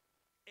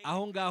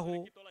aho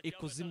ngaho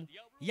ikuzimu,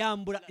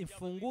 yambura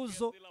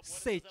imfunguzo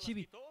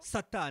Sekibi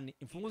Satani,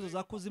 imfunguzo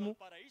za kuzimu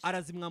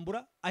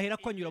arazimwambura, ahera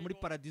ko anyura muri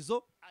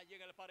paradizo.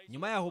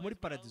 Nyuma yaho muri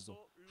paradizo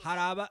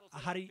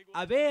hari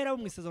abera bo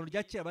mu isezerano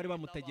rya kera bari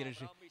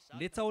bamutegereje,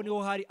 ndetse aho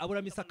niho hari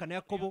Aburahamu, Isaka na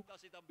Yakobo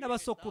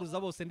n'abasokuruza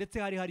bose, ndetse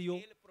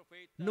hariyo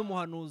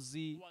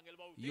n'umuhanuzi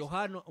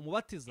Yohana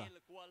umubatiza,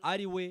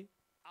 ari we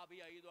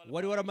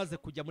wari waramaze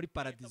kujya muri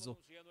paradizo,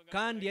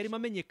 kandi yarimo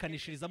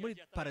amenyekanishiriza muri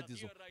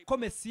paradizo ko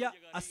Mesiya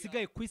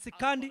asigaye ku isi,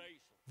 kandi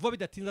vuba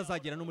bidatinze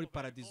azagera no muri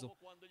paradizo.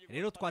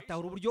 Rero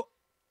twatahura uburyo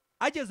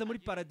ageze muri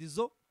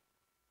paradizo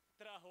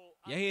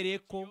yahereye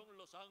ko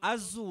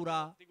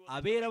azura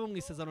abera bo mu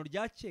isezerano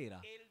rya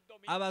kera,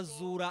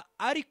 abazura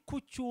ari ku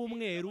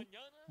cyumweru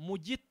mu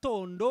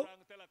gitondo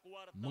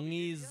mu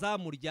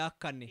izamu rya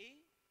kane,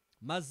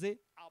 maze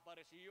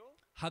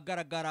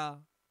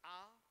hagaragara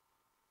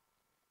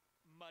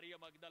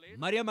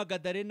Mariya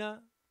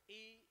Magadalena,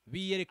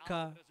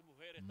 biyereka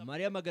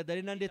Mariya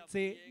Magadalena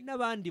ndetse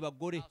n'abandi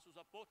bagore,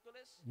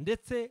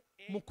 ndetse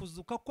mu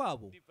kuzuka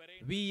kwabo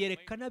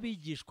biyereka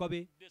n'abigishwa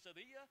be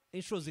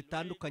inshuro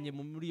zitandukanye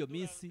muri iyo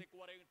minsi.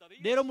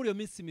 Rero muri iyo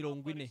minsi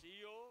 40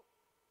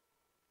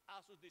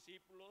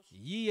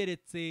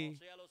 yiyeretse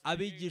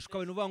abigishwa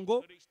be, nuvuga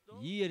ngo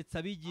yiyeretse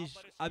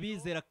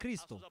abizera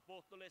Kristo,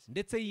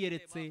 ndetse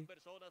yiyeretse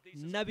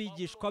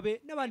n'abigishwa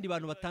be n'abandi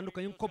bantu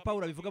batandukanye, nk'uko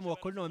Pawulo abivuga mu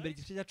Bakorinto ba mbere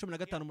igice cya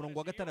 15 umurongo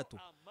wa 6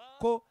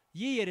 ko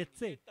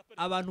yiyeretse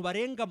abantu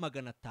barenga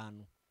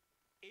 500,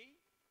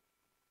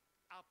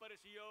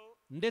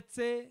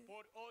 ndetse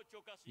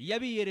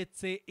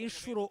yabiyeretse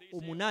inshuro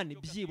 8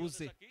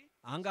 byibuze.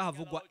 Ahangaha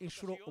havugwa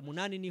inshuro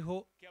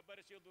 8,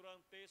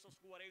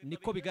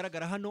 niko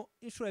bigaragara hano.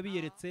 Inshuro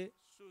yabiyeretse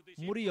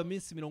muri iyo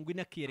minsi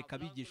 40 akiyereka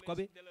abigishwa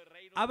be,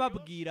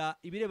 ababwira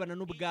ibirebana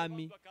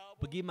n'ubwami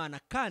bw'Imana,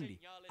 kandi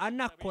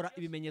anakora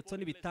ibimenyetso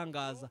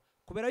n'ibitangaza,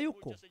 kubera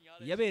yuko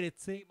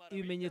yaberetse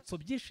ibimenyetso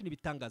byinshi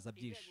n'ibitangaza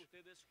byinshi.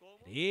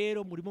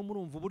 Rero murimo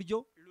murumva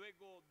uburyo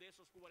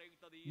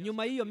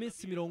nyuma y'iyo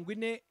minsi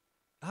 40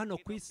 hano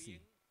ku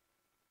isi,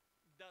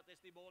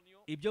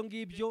 ibyo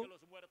ngibyo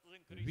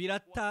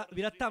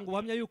biratanga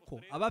ubuhamya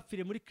yuko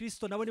abapfiriye muri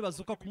Kristo nabo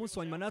nibazuka ku munsi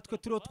wa nyuma, natwe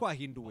turiho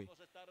twahinduwe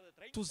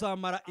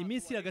tuzamara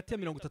iminsi hagati ya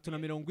 30 na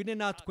 40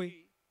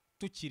 natwe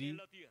tukiri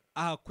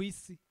aha ku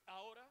isi.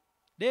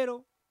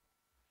 Rero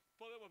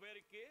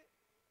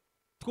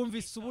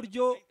twumvise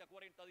uburyo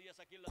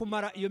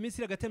kumara iyo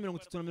minsi hagati ya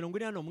 30 na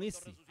 40 hano mu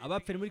isi,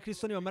 abapfiriye muri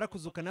Kristo nibamara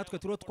kuzuka natwe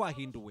turiho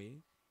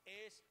twahinduwe,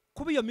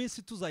 kuba iyo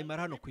minsi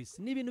tuzayimara hano ku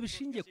isi ni ibintu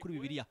bishingiye kuri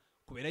Bibiliya,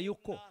 kubera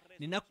yuko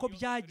ni nako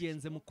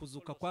byagenze mu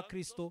kuzuka kwa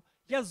Kristo.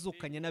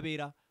 Yazukanye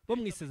n'abera bo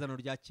mu isezerano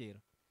rya kera.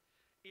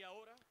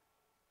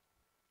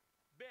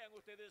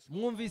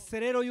 Mwumvise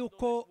rero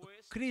yuko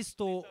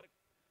Kristo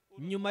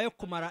nyuma yo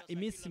kumara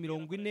iminsi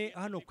 40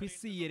 hano ku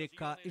isi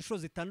yiyereka inshuro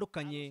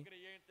zitandukanye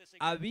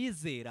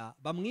abizera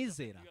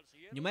bamwizera,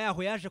 nyuma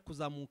yaho yaje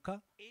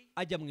kuzamuka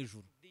ajya mu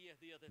ijuru.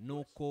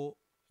 Nuko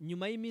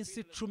nyuma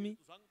y'iminsi 10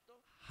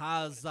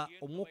 haza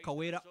umwuka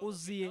wera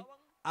uziye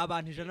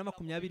abantu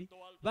 120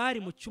 bari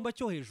mu cyumba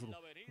cyo hejuru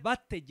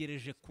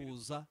bategereje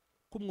kuza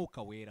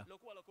k'umwuka wera.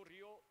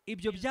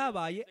 Ibyo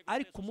byabaye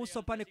ari ku munsi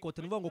wa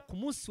Pentekote, nuvuga ngo ku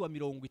munsi wa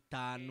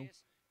 50,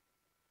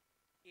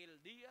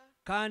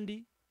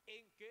 kandi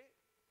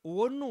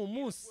uwo ni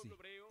umunsi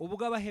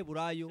ubwo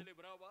Abaheburayo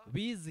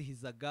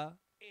bizihizaga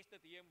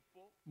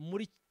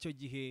muri icyo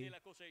gihe,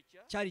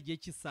 cyari igihe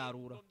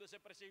cy'isarura,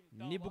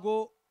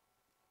 nibwo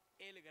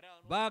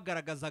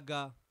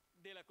bagaragazaga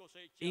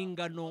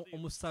ingano,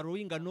 umusaruro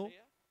w'ingano,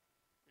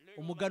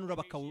 umuganura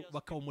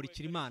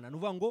bakawumurikira Imana.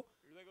 Nuvuga ngo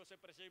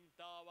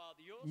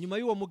nyuma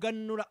y'uwo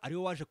muganura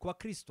ariwo waje kuba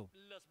Kristo.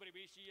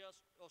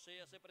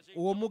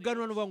 Uwo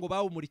muganura nuvuga ngo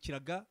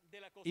bawumurikiraga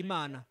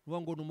Imana,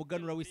 nuvuga ngo ni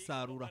umuganura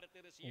w'isarura,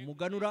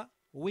 umuganura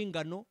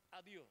w'ingano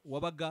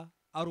wabaga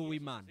ari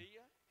uw'Imana.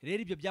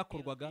 Rero ibyo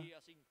byakorwaga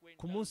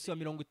ku munsi wa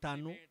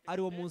 50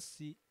 ariwo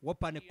munsi wa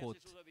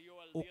Pentekote.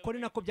 Uko ni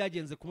nako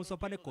byagenze ku munsi wa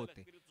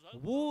Pentekote,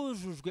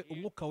 bujujwe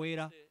umwuka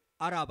wera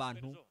ari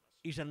abantu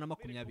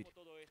 120.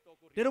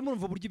 Rero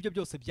murumva uburyo ibyo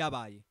byose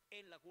byabaye,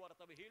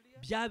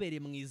 byabereye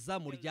mu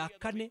izamu rya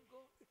kane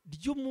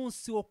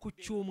ry'umunsi wo ku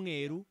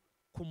cyumweru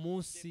ku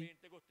munsi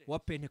wa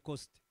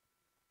Pentekoste.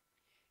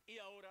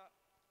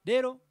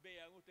 Rero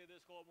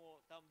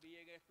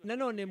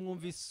nanone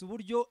mwumvise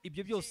uburyo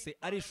ibyo byose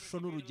ari ishusho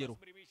n'urugero.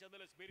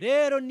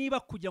 Rero niba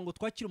kugira ngo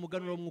twakire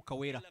umuganura w'umwuka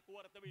wera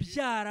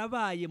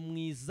byarabaye mu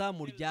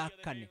izamu rya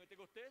kane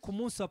ku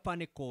munsi wa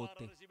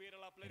Pentekote,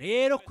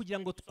 rero kugira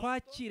ngo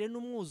twakire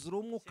n'umwuzuro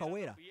w'umwuka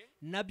wera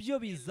nabyo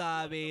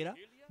bizabera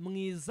mu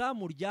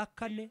izamu rya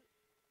kane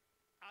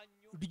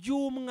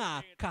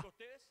ry'umwaka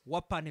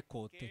wa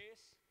Pentekote.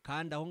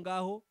 Kandi aho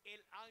ngaho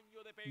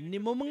ni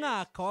mu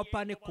mwaka wa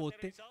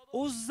Pentekote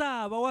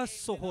uzaba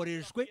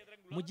wasohorejwe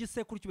mu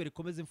gisekuru cy'ubere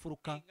komeza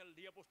imfuruka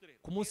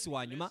ku munsi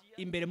wa nyuma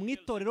imbere mu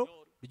itorero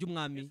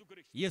ry'umwami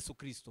Yesu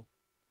Kristo.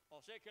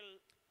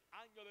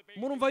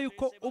 Murumva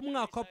yuko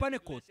umwaka wa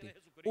Pentekote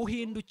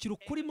uhindukira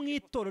ukuri mu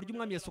itorero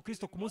ry'umwami Yesu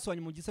Kristo ku munsi wa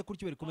nyuma mu gisekuru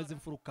cy'ubere komeza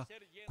imfuruka,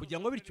 kugira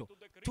ngo bityo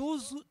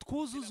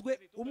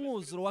twuzuzwe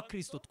umwuzuro wa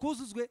Kristo,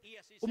 twuzuzwe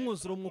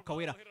umwuzuro w'umwuka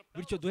wera,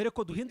 bityo duhere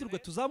ko duhindurwe,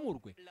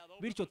 tuzamurwe,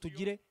 bityo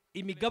tugire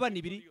imigabane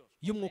 2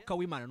 y'umwuka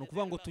w'Imana. Ni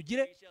ukuvuga ngo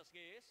tugire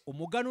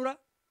umuganura.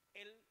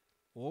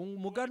 Uwo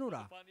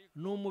muganura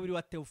ni umubiri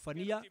wa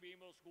teofaniya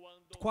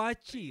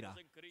twakira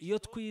iyo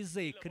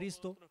twizeye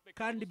Kristo,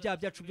 kandi ibyaha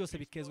byacu byose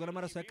bikezwa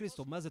n'amaraso ya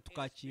Kristo, maze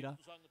tukakira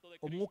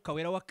umwuka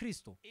wera wa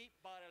Kristo.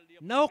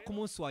 Naho ku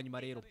munsi wa nyuma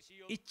rero,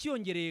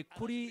 ikiyongereye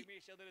kuri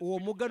uwo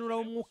muganura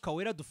w'umwuka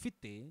wera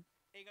dufite,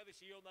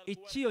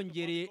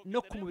 ikiyongereye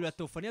no ku mubiri wa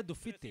teofaniya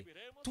dufite,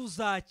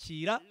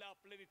 tuzakira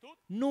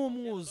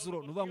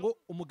n'umwuzuro, ni ukuvuga ngo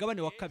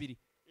umugabane wa kabiri,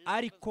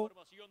 ariko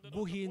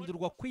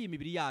guhindurwa kw'iyi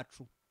mibiri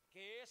yacu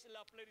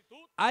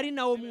ari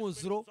nawo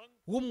mwuzuro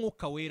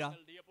w'umwuka wera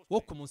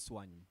wo ku munsi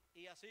wa nyuma.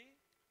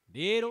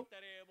 Rero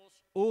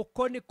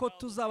uko niko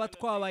tuzaba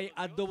twabaye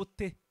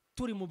adobute,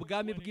 turi mu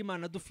bwami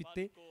bw'Imana,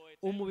 dufite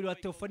umubiri wa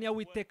teofaniya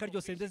w'iteka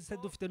ryose, ndetse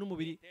dufite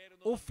n'umubiri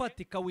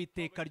ufatika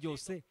w'iteka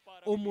ryose,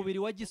 umubiri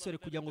wa gisore,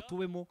 kugira ngo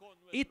tubemo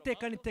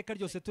iteka n'iteka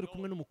ryose turi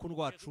kumwe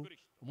n'umukundwa wacu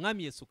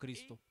umwami Yesu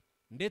Kristo,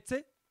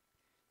 ndetse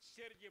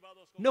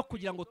no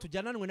kugira ngo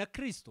tujyananwe na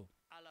Kristo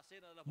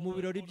mu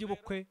birori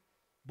by'ubukwe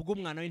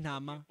bw'umwana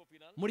w'intama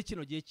muri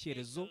kino gihe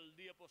cy'iherezo,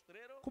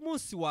 ku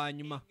munsi wa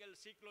nyuma,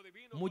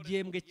 mu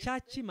gihembwe cya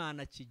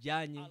Kimana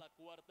kijyanye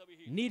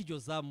n'iryo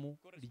zamu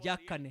rya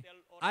kane,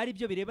 ari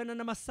byo birebana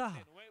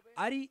n'amasaha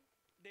ari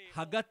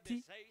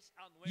hagati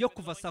yo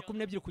kuva saa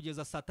 12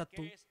 kugeza saa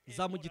 3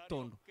 za mu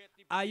gitondo.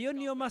 Ayo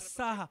niyo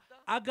masaha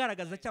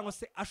agaragaza cyangwa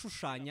se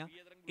ashushanya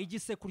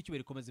igisekuru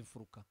cy'ibere komeza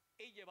imfuruka.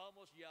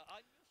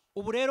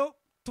 Ubu rero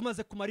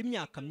tumaze kumara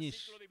imyaka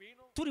myinshi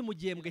turi mu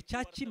gihembwe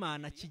cya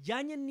Kimana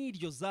kijyanye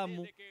n'iryo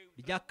zamu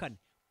rya kane.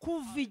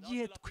 Kuva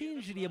igihe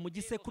twinjiriye mu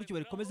gisekuru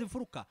cy'ibere komeza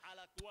imfuruka,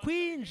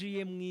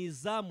 twinjiye mu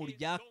izamu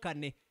rya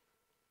kane,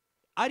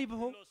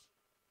 aribwo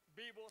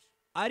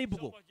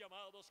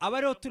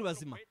abariho turi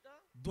bazima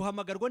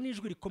duhamagarwa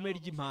n'ijwi rikomeye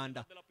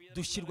ry'impanda,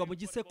 dushyirwa mu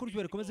gisekuru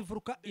cy'ibere komeza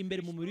imfuruka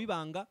imbere mu mubiri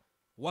w'ibanga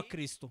wa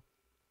Kristo.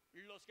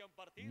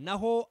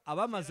 Naho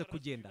abamaze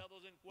kugenda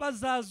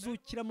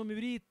bazazukira mu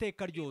mibiri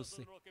y'iteka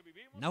ryose,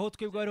 naho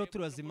twebwe abariho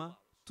turi bazima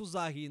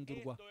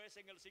tuzahindurwa.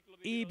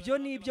 Ibyo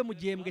ni ibyo mu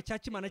gihembwe cya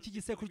Kimana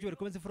cy'igisekuru cy'ibere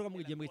komeza imfuruka, mu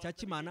gihembwe cya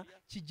Kimana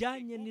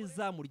kijyanye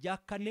n'izamu rya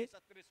kane,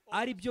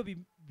 ari byo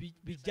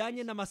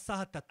bijyanye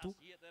n'amasaha 3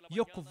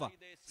 yo kuva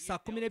saa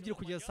 12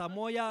 kugeza saa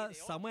 1,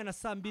 saa 1 na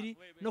saa 2,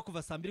 no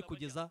kuva saa 2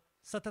 kugeza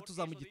saa 3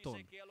 za mu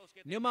gitondo.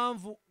 Niyo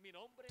mpamvu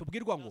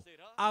tubwirwa ngo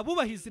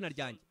abubaha izina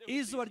ryanjye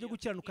izuba ryo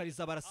gukiranuka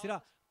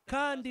rizabarasira,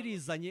 kandi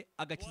rizanye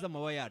agakiza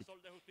amababa yaryo.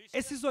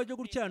 Ese izuba ryo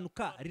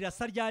gukiranuka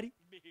rirasa ryari?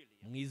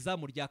 Mu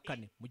izamu rya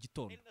kane mu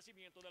gitondo.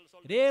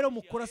 Rero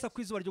mu kurasa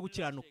kw'izuba ryo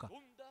gukiranuka,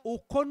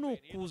 uko ni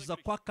ukuza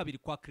kwa kabiri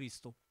kwa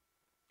Kristo.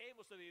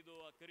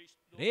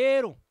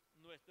 Rero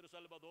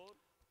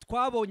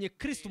twabonye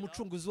Kristo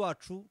umucunguzi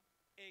wacu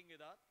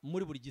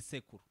muri buri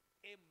gisekuru,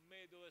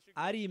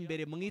 ari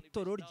imbere mu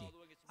itorero rye,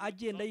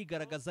 agenda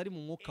yigaragaza ari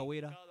mu mwuka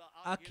wera,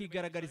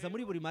 akigaragariza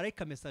muri buri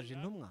marayika mesaje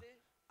ntumwa.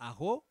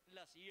 Aho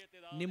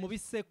ni mu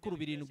bisekuru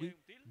 7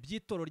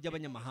 by'itorero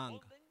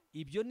ry'abanyamahanga.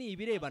 Ibyo ni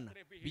ibirebana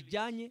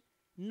bijyanye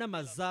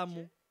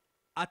n'amazamu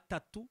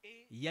 3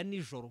 ya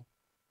nijoro.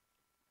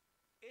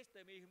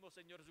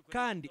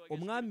 Kandi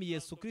umwami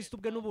Yesu Kristo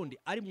ubwe n'ubundi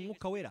ari mu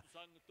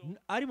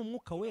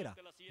mwuka wera,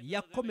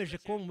 yakomeje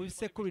kuba mu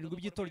bisekuru 7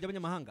 by'itorero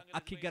ry'abanyamahanga,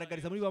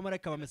 akigaragariza muri ba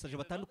marayika ba mesaje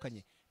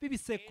batandukanye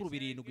b'ibisekuru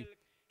 7.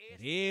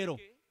 Rero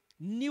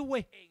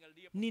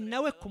ni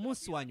nawe ku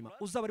munsi wa nyuma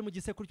uzaba ari mu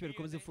gisekuru cy'ibere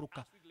komeza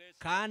imfuruka,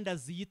 kandi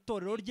aziye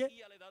itorero rye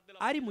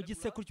ari mu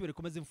gisekuru cy'ibere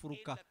komeza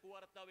imfuruka,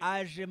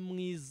 aje mu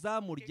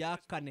izamu rya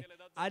kane,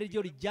 ari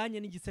ryo rijyanye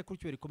n'igisekuru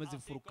cy'ibere komeza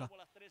imfuruka.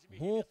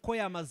 Nk'uko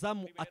ya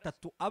mazamu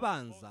 3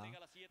 abanza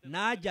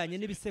najyanye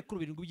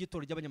n'ibisekuru 7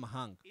 by'itorero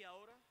ry'abanyamahanga.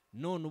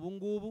 None ubu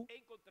ngubu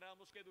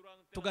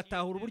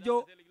tugatahura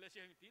uburyo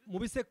mu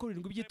bisekuru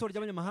 7 by'itorero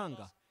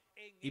ry'abanyamahanga,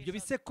 ibyo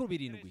bisekuru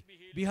 7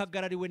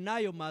 bihagarariwe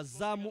n'ayo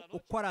mazamu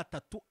uko ari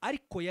 3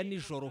 ariko ya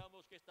nijoro.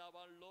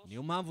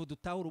 Niyo mpamvu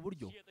dutahura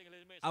uburyo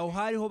aho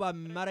hariho ba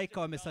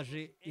marayika ba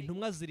mesaje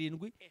intumwa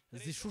 7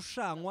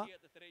 zishushanywa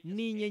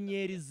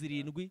n'inyenyeri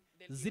 7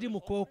 ziri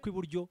mu kuboko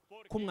kw'iburyo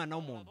k'umwana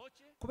w'umuntu,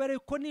 kubera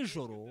yuko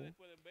nijoro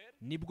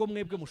nibwo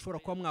mwebwe mushobora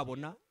kuba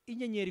mwabona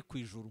inyenyeri ku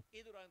ijuru.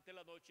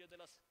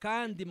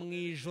 Kandi mu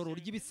ijoro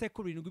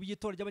ry'ibisekuru 7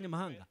 by'itorero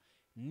ry'abanyamahanga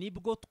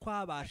nibwo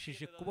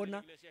twabashije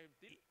kubona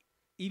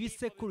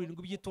ibisekuru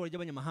 7 by'itorero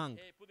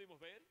ry'abanyamahanga,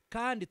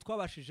 kandi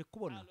twabashije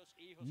kubona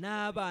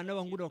n'abana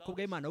b'abahungu n'abakobwa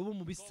b'Imana bo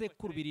mu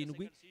bisekuru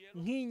 7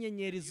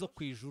 nk'inyenyeri zo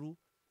ku ijuru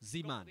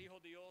z'Imana.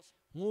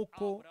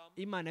 Nk'uko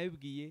Imana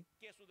yabibwiye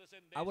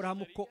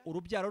Aburahamu ko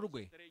urubyaro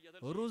rwe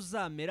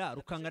ruzamera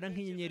rukangana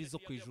nk'inyenyeri zo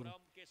ku ijuru.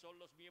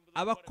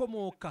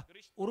 Abakomoka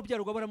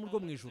urubyaro rw'Aburahamu rwo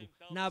mu ijuru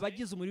ni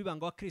abagize umubiri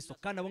w'ibanga wa Kristo,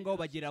 kandi abo ngabo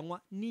bagereranywa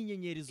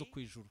n'inyenyeri zo ku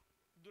ijuru.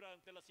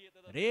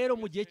 Rero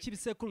mu gihe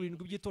cy'ibisekuru 7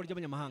 by'itorero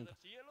ry'abanyamahanga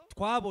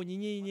twabonye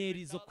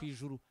inyenyeri zo ku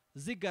ijuru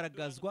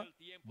zigaragazwa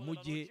mu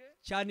gihe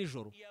cya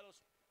nijoro,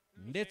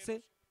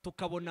 ndetse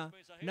tukabona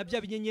na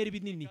bya binyenyeri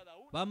binini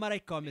ba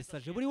marayika wa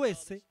mesaje, buri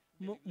wese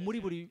muri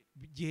buri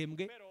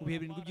gihembwe mu bihe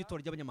 7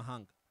 by'itorero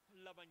ry'abanyamahanga.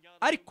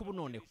 Ariko ubu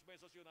noneho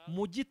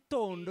mu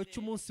gitondo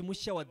cy'umunsi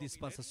mushya wa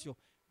dispensation,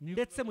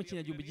 ndetse mu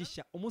kinyagihumbi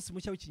gishya, umunsi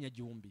mushya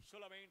w'ikinyagihumbi,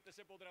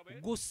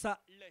 gusa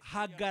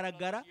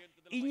hagaragara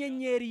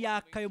inyenyeri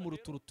yaka yo mu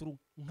ruturuturu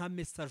nka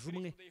mesaje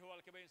umwe.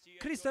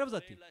 Kristo yaravuze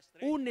ati,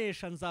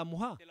 unesha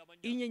nzamuha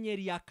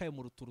inyenyeri yaka yo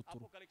mu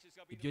ruturuturu.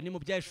 Ibyo ni mu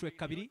Byahishuwe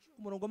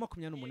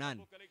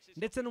 2:28,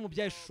 ndetse no mu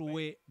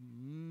Byahishuwe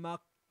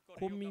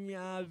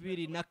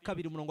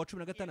 22 umurongo wa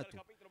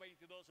 16,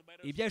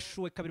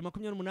 ibyahishuwe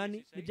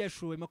 2:28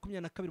 n'ibyahishuwe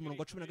 22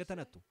 umurongo wa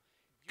 16.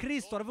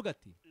 Kristo aravuga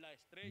ati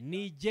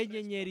ni jye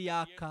nyenyeri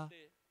yaka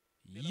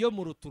yo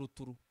mu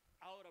ruturuturu.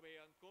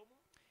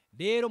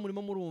 Rero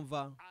murimo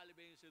murumva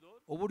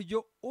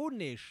uburyo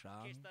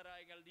unesha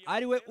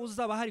ari we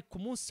uzaba hari ku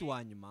munsi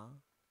wa nyuma,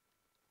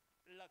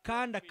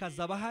 kandi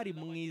akazaba hari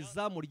mu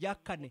izamu rya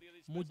 4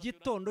 mu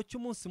gitondo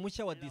cy'umunsi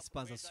mushya wa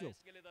dispensation.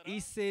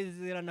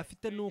 Isezerano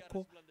afite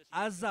nuko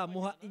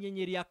azamuha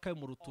inyenyeri yaka yo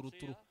mu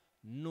ruturuturu.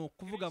 Ni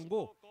ukuvuga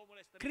ngo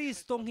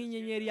Kristo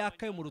nk'inyenyeri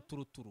yaka yo mu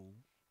ruturuturu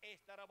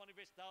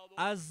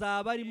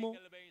azaba arimo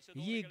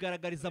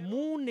yigaragariza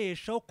mu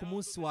unesha wo ku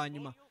munsi wa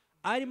nyuma,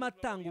 arimo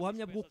atanga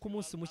ubuhamya bw'uko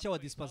umunsi mushya wa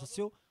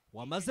dispensation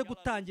wamaze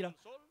gutangira,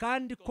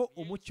 kandi ko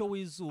umucyo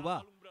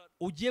w'izuba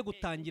ugiye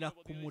gutangira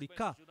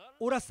kumurika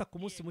urasa ku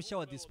munsi mushya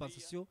wa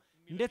dispensation,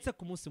 ndetse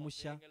ku munsi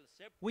mushya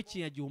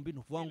w'ikinyagihumbi, ni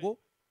ukuvuga ngo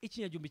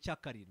ikinyagihumbi cya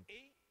 7.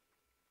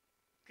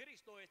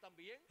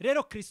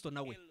 Rero Kristo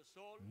nawe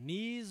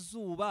ni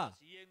izuba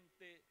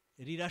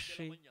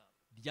rirashe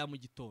rya mu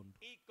gitondo,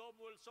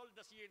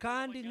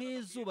 kandi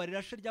nk'izuba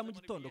rirashe rya mu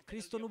gitondo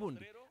Kristo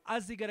n'ubundi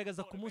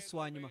azigaragaza ku munsi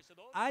wa nyuma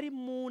ari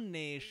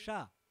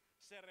munesha,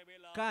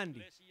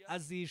 kandi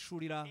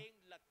azishurira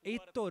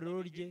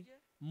itorero rye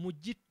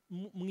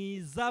mu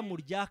izamu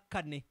rya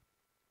 4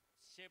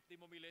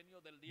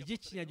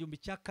 ry'ikinyagihumbi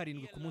cya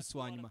 7 ku munsi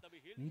wa nyuma,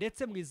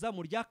 ndetse mu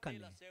izamu rya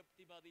 4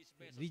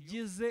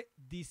 rigize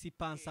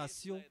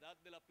dispensation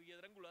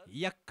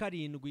ya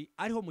 7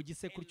 ariho mu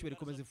gisekuru cy'ubere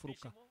komeza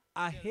imfuruka,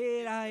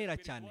 ahera hera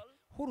cyane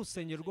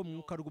h'urusengero rwo mu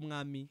mwuka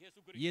rw'umwami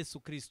Yesu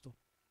Kristo.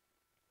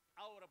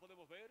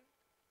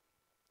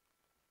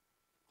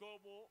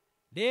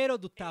 Rero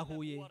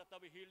dutahuye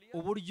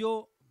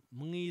uburyo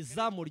mu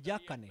izamu rya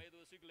 4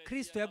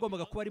 Kristo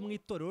yagombaga kuba ari mu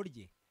itorero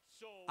rye,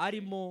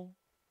 arimo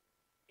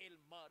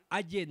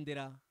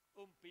agendera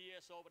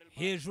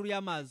hejuru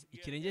y'amazi,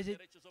 ikirenge cye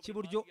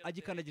cy'iburyo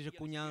agikandagije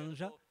ku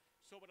nyanja,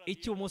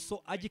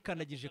 icy'ibumoso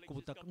agikandagije ku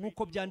butaka,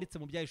 nk'uko byanditse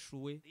mu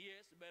byahishuwe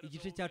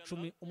igice cya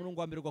 10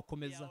 umurongo wa 1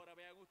 ugakomeza.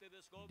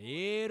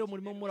 Rero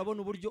murimo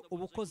murabona uburyo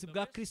ubukozi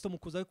bwa Kristo mu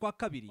kuza kwa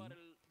 2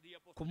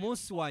 ku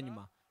munsi wa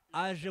nyuma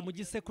aje mu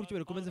gisekuru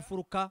cy'ubere komeza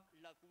imfuruka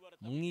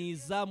mu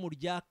izamu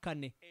rya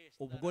 4.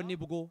 Ubwo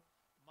nibwo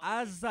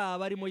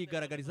azaba arimo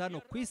yigaragariza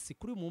hano ku isi,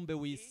 kuri mumbe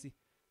w'isi,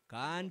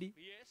 kandi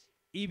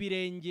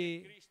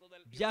ibirenge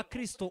bya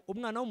Kristo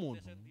umwana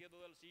w'umuntu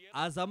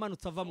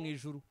azamanutse ava mu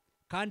ijuru,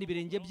 kandi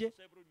ibirenge bye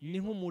ni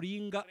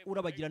nk'umuringa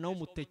urabagirana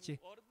w'umuteke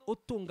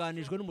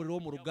utunganijwe n'umuriro wo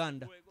mu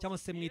ruganda cyangwa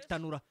se mu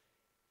itanura.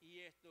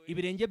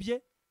 Ibirenge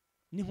bye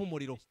ni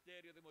nk'umuriro,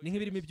 ni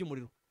nk'ibirimi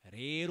by'umuriro.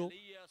 Rero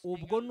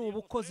ubwo ni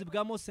ubukozi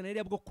bwa Mose na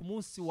Eliya bwo ku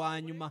munsi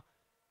wa nyuma,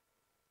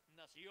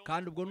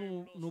 kandi ubwo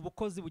ni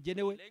ubukozi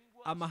bugenewe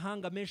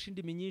amahanga menshi,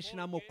 indimi nyinshi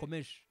n'amoko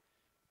menshi,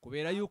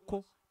 kubera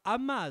yuko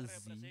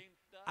amazi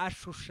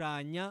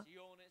ashushanya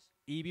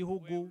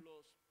ibihugu,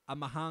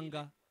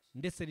 amahanga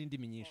ndetse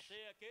n'indimi nyinshi.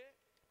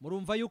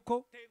 Murumva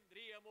yuko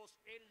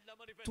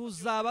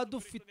tuzaba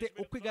dufite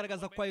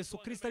ukwigaragaza kwa Yesu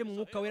Kristo ari mu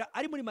mwuka wera,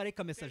 ari muri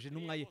marayika mesaje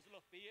intumwa ye,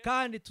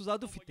 kandi tuzaba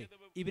dufite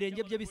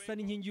ibirenge bye bisa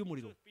n'inkingi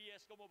y'umuriro,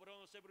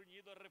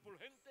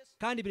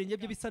 kandi ibirenge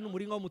bye bisa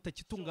n'umuringa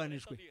w'umutaki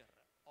utunganijwe,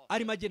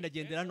 arimo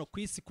agendera hano ku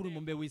isi kuri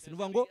mumbe w'isi. Ni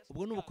ukuvuga ngo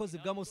ubwo ni ubukozi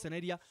bwa Mose na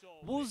Eliya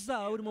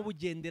buzaba burimo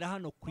bugendera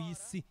hano ku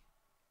isi,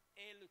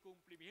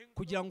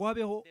 kugira ngo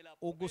habeho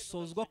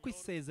ugusozwa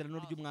kw'isezerano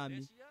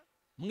ry'umwami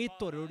mu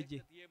itorero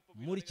rye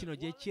muri kino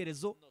gihe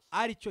cy'erezo,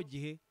 ari cyo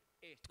gihe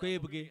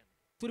twebwe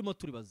turimo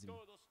turi bazima.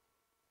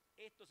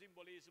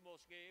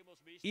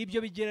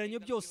 Ibyo bigereranyo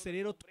byose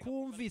rero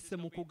twumvise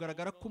mu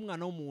kugaragara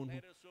k'umwana w'umuntu,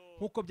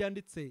 nk'uko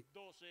byanditse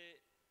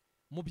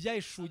mu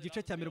byahishuwe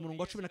igice cya 1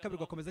 umurongo wa 12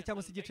 ugakomeza,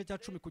 cyangwa se igice cya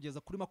 10 kugeza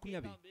kuri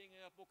 20,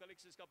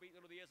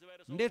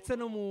 ndetse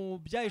no mu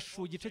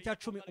byahishuwe igice cya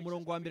 10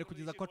 umurongo wa 1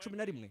 kugeza kwa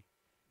 11,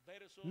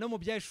 no mu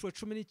byahishuwe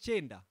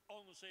 19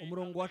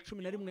 umurongo wa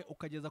 11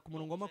 ukageza ku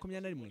murongo wa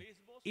 21.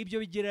 Ibyo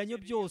bigereranyo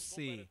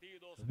byose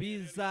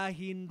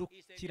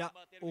bizahindukira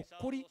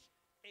ukuri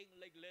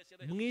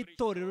mu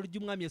itorero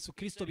ry'umwami Yesu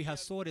Kristo,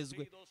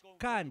 bihasorezwe,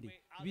 kandi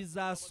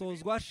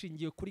bizasozwa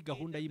hashingiwe kuri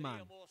gahunda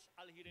y'Imana.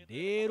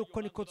 Rero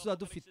uko niko tuzaba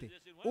dufite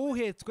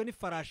uhetswe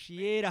n'ifarashi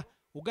yera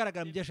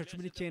ugaragara mu byasha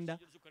 19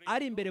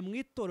 ari imbere mu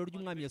itorero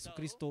ry'umwami Yesu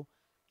Kristo,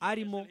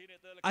 arimo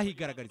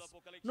ahigaragariza.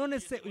 None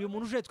se uyu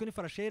muntu uhetswe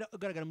n'ifarashi yera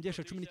ugaragara mu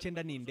byasha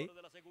 19 ninde?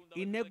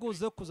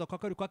 Integuzo yo kuza kwa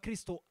 2 kwa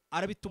Kristo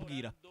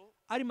arabitubwira,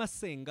 arimo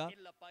asenga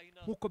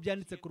nk'uko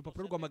byanditse ku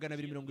rupapuro rwa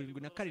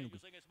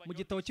 277 mu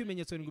gitabo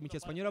cy'ibimenyetso 7 mu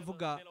cyesipanyoli.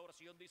 Avuga,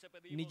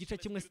 ni igice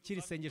kimwe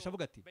cy'iri sengesho,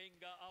 avuga ati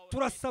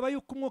turasaba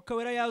yuko umwuka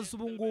wera yaza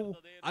ubu ngubu,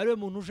 ariwe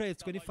muntu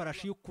ujahetswe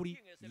n'ifarashi y'ukuri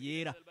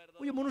yera.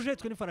 Uyu muntu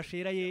ujahetswe n'ifarashi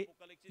yera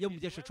yo mu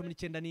byasha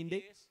 19 ninde?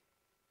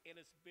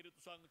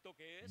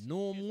 Ni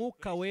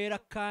umwuka wera,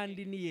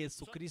 kandi ni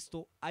Yesu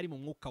Kristo ari mu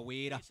mwuka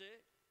wera.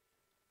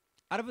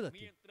 Aravuga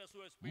ati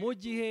mu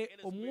gihe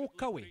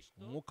umwuka we,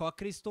 umwuka wa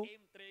Kristo,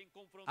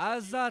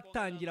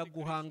 azatangira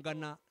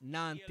guhangana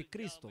na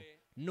Antikristo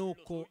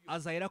nuko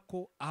azahera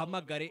ko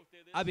ahamagare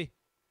abe.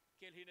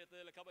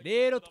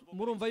 Rero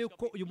murumva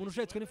yuko uyu muntu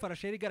ushetswe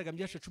n'ifarashi yari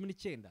igaragambye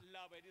 19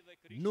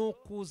 ni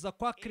ukuza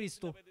kwa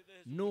Kristo,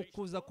 ni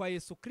ukuza kwa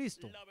Yesu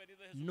Kristo,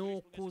 ni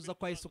ukuza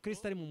kwa Yesu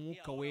Kristo ari mu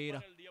mwuka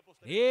wera.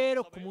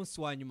 Rero ku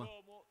munsi wa nyuma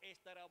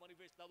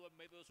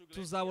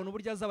tuzabona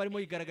uburyo azaba arimo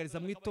yigaragariza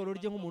mu itorero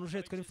rye nk'umuntu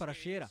ushetswe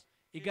n'ifarashi yera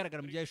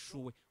igaragara mu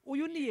byashuwe.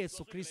 Uyu ni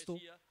Yesu Kristo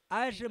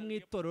aje mu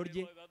itorero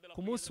rye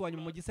ku munsi wa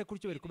nyuma mu gisekuru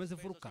cyo rikomeze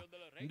imfuruka,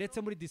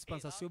 ndetse muri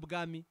dispensation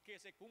y'ubwami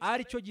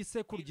ari cyo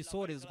gisekuru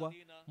gisorezwa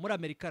muri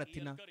Amerika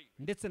Latina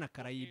ndetse na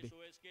Karayibe.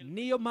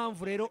 Niyo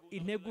mpamvu rero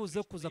integuza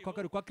yo kuza kwa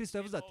kabiri kwa Kristo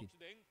yavuze ati,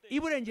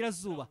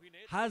 iburengerazuba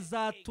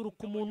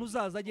hazaturuka umuntu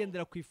uzaza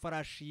agendera ku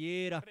ifarashi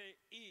yera,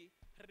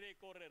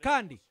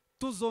 kandi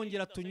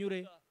tuzongera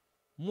tunyure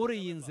muri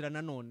iyi nzira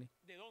nanone.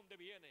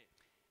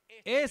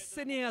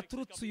 Ese niyo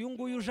yaturutse uyu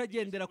nguyu uje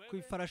agendera ku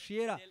ifarashi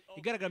yera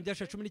igaragara mu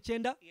byasha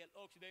 19?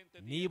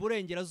 Ni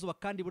iburengerazuba,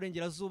 kandi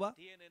iburengerazuba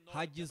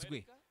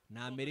hagizwe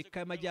na Amerika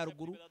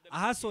y'Amajyaruguru,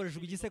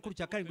 ahasorejwe igisekuru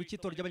cya karindwi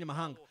cy'itorero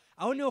ry'abanyamahanga.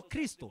 Aho niho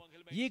Kristo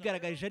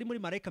yigaragarije ari muri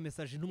marayika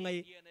mesaje intumwa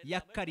ye ya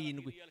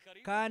karindwi,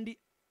 kandi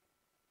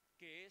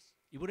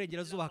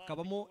iburengerazuba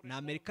hakabamo na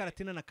Amerika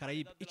Latina na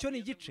Karayibe. Icyo ni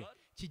igice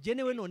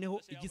kigenewe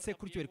noneho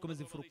igisekuru cyo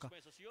rikomeza imfuruka,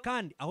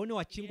 kandi aho niho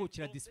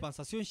hakingukira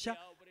dispensation nshya,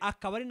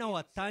 akaba ari naho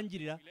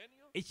hatangirira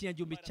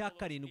ikinyagihumbi cya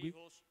karindwi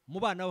mu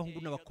bana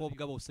b'abahungu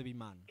n'abakobwa bose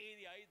b'Imana.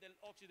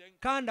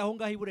 Kandi aho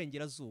ngaho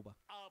iburengerazuba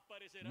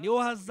niho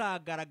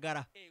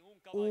hazagaragara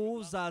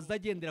uzaza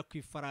agendera ku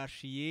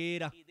ifarashi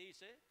yera,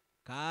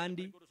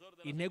 kandi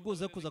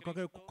integuza yo kuza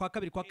kwa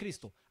kabiri kwa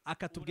Kristo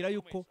akatubwira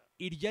yuko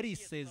iryo ari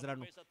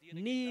isezerano.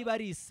 Niba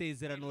ari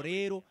isezerano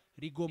rero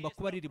rigomba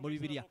kuba riri muri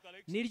Bibiliya.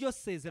 Niryo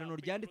sezerano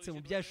ryanditse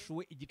mu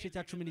byashuwe igice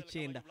cya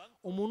 19,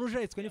 umuntu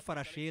ujeretswe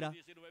n'ifarashi yera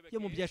yo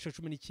mu byashuwe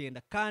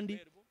 19. Kandi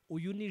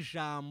uyu ni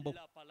jambo,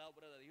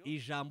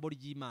 ijambo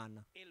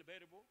ry'Imana,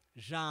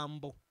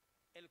 jambo,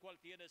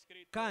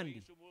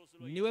 kandi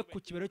niwe ku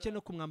kibero cye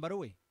no ku mwambaro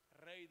we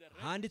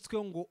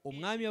handitsweho ngo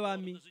umwami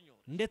w'abami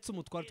ndetse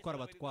umutware utwara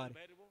abatware.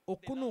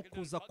 Uku ni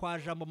ukuza kwa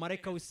jambo,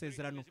 marayika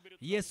w'isezerano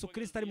Yesu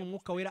Kristo ari mu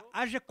mwuka wera,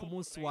 aje ku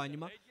munsi wa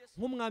nyuma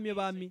nk'umwami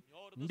w'abami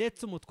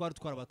ndetse umutware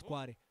utwara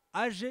abatware.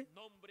 Aje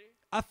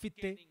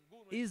afite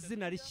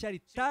izina rishya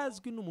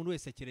ritazwi n'umuntu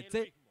wese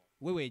keretse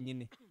we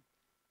wenyine.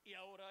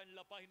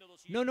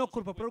 Noneho ku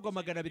rupapuro rwa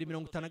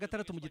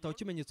 256 mu gitabo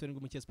cy'ibimenyetso 7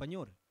 mu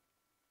cyesipanyoli,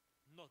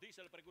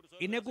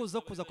 integuza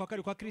zo kuza kwa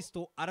kabiri kwa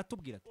Kristo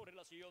aratubwira ati,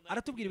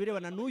 aratubwira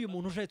ibirebana n'uyu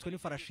muntu ujeretswe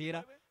n'ifarashi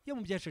yera yo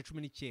mu byashuwe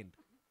 19.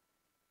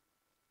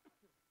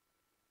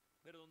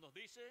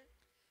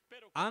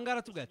 Ahangaha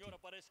aratubwira ati,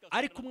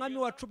 ariko umwami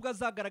wacu ubwo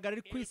azagaragara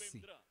ari ku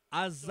isi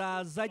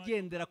azaza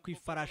agendera ku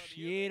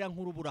ifarashi yera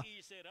nk'urubura,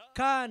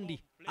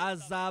 kandi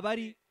azaba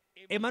ari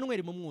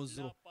Emmanuel mu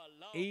mwuzuro.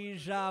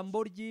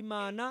 Ijambo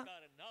ry'Imana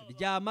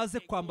ryamaze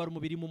kwambara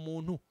umubiri mu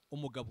muntu,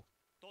 umugabo.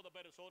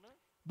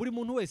 Buri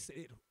muntu wese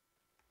rero,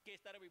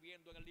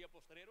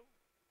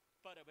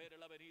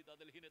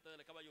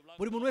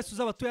 buri muntu wese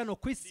uzaba atuye hano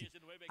ku isi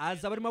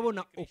azaba arimo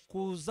abona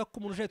ukuza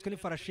k'umuntu ujeretswe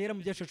n'ifarashi yera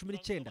mu byashuwe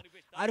 19,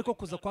 ariko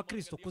kuza kwa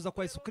Kristo, kuza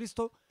kwa Yesu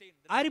Kristo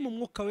ari mu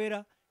mwuka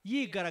wera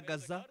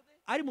yigaragaza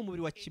ari mu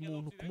mubiri wa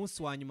kimuntu ku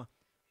munsi wa nyuma.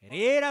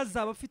 Rero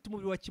azaba afite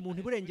umubiri wa kimuntu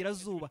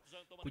iburengerazuba,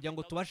 kugira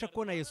ngo tubashe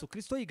kubona Yesu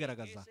Kristo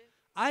yigaragaza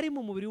ari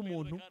mu mubiri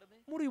w'umuntu,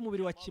 muri uyu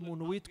mubiri wa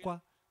kimuntu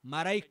witwa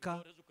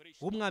marayika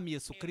w'umwami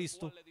Yesu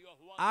Kristo,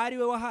 ari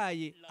we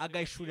wahaye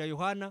agahishurira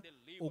Yohana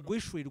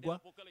uguhishurirwa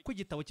ku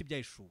gitabo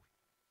cy'ibyahishuwe.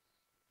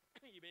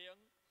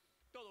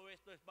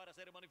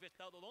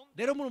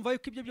 Rero murumva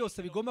yuko ibyo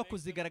byose bigomba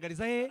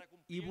kuzigaragariza he?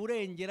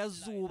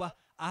 Iburengerazuba,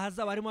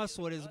 ahazaba harimo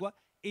hasorezwa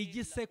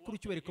igisekuru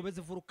cyo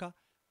rikomeza imfuruka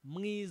mu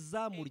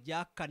Izamurwa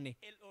rya 4,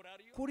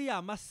 kuri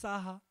ya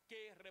masaha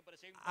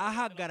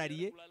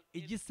ahagarariye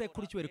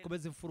igisekuru cyo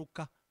rikomeza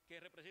imfuruka.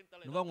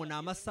 Nuvuga ngo ni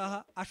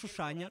amasaha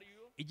ashushanya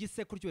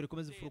igisekuru cyo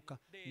rikomeza imfuruka.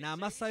 Ni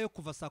amasaha yo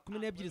kuva saa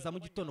 12 za mu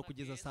gitondo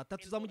kugeza saa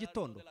 3 za mu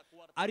gitondo,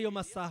 ariyo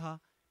masaha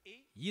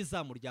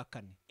y'Izamurwa rya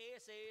 4.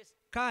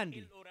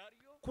 Kandi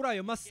kuri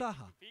ayo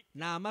masaha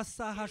ni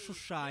amasaha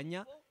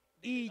ashushanya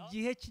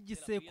igihe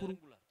cy'igisekuru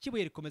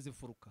cy'ibuye rikomeza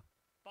imfuruka,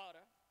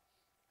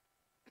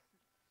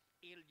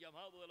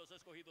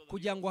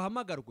 kugira ngo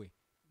hamagarwe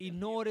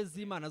intore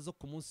z'Imana zo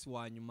ku munsi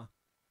wa nyuma.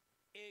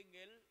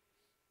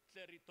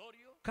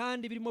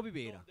 Kandi birimo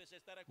bibera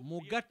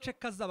mu gace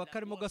kazaba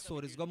karimo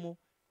gasorezwamo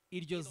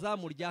iryo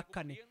Zamurwa rya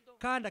 4,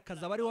 kandi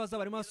akazaba ariho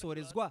hazaba harimo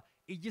hasorezwa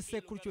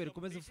igisekuru cyo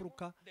rikomeza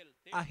imfuruka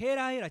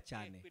ahera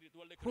cyane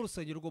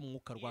nk'urusengero rwo mu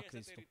mwuka rwa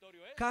Kristo.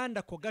 Kandi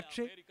ako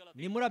gace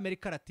ni muri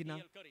Amerika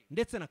Latina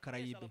ndetse na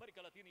Karayibe.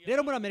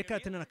 Rero muri Amerika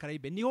Latina na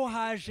Karayibe niho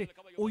haje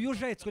uyu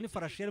ujeretswe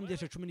n'ifarashi yera mu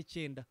byashuwe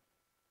 19.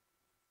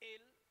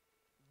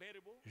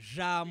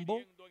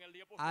 Jambo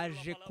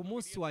aje ku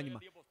munsi wa nyuma.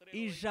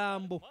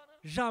 Ijambo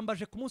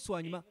aje ku munsi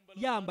wa nyuma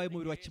yambaye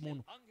umubiri wa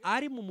kimuntu,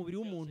 ari mu mubiri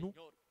w'umuntu,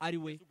 ari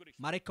we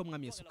marayika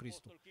w'umwami Yesu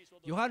Kristo.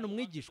 Yohana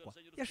umwigishwa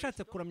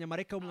yashatse kuramya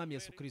marayika w'umwami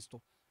Yesu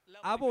Kristo,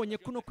 abonye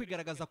kuno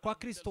kwigaragaza kwa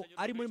Kristo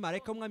ari muri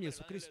marayika w'umwami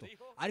Yesu Kristo,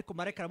 ariko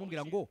marayika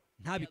aramubwira ngo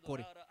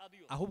ntabikore,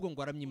 ahubwo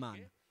ngo aramye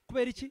Imana.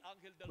 Kubera iki?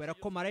 Kubera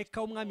ko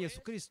marayika w'umwami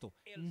Yesu Kristo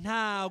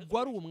ntabwo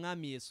ari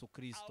umwami Yesu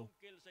Kristo.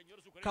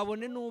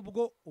 Kabone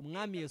n'ubwo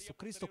umwami Yesu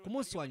Kristo ku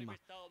munsi wa nyuma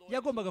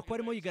yagombaga kuba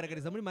arimo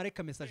yigaragariza muri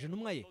marayika mesaje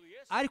intumwa ye,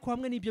 ariko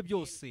hamwe n'ibyo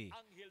byose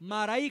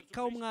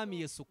marayika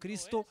w'umwami Yesu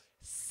Kristo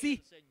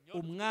si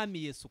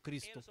umwami Yesu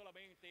Kristo.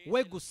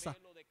 We gusa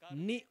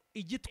ni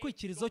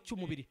igitwikirizo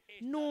cy'umubiri,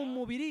 ni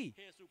umubiri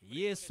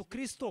Yesu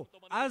Kristo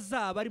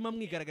azaba arimo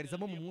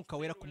amwigaragarizamo mu mwuka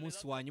wera ku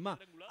munsi wa nyuma,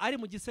 ari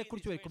mu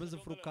gisekuru cy'uwera gikomeza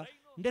imfuruka,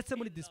 ndetse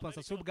muri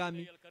dispensation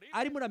y'ubwami,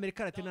 ari muri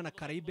Amerika Latina na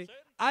Karayibe,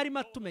 arimo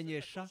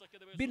atumenyesha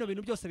bino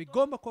bintu byose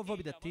bigomba kuvaho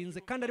bidatinze,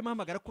 kandi arimo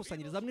ahamagara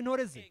akusanyiriza hamwe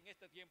intore ze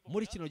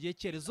muri kino gihe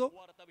cyerezo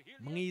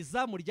mu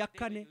izamu rya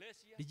 4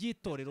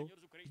 ry'itorero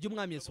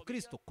ry'umwami Yesu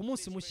Kristo, ku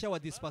munsi mushya wa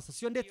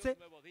dispensation ndetse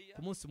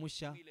ku munsi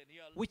mushya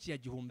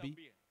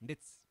w'ikinyagihumbi.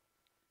 Ndetse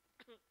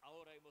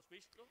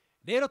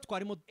rero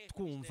twarimo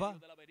twumva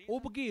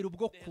ubwiru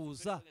bwo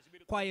kuza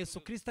kwa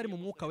Yesu Kristo ari mu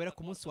mwuka wera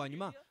ku munsi wa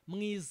nyuma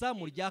mu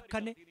izamu rya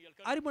 4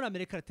 ari muri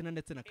Amerika Latina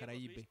ndetse na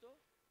Karayibe.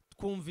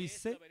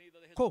 Twumvise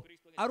ko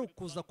ari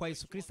ukuza kwa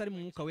Yesu Kristo ari mu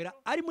mwuka wera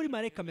ari muri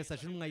marayika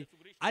mesaje intumwa ye,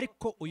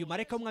 ariko uyu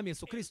marayika w'umwami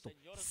Yesu Kristo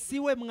si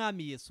we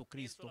mwami Yesu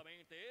Kristo,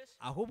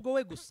 ahubwo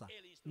we gusa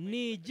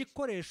ni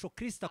igikoresho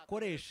Kristo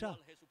akoresha,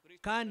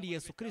 kandi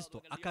Yesu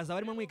Kristo akazaba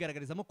arimo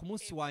amwigaragarizamo ku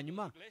munsi wa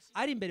nyuma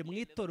ari imbere mu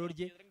itorero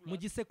rye mu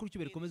gisekuru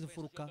cy'uwera gikomeza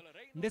imfuruka,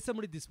 ndetse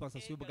muri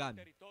dispensation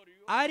y'ubwami,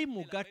 ari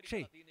mu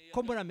gace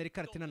ko muri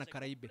Amerika Latina na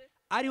Karayibe,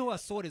 ariho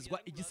hasorezwa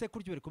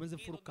igisekuru cy'uwera gikomeza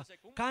imfuruka,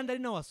 kandi ari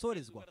naho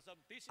hasorezwa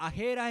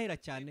ahera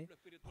cyane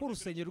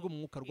h'urusengero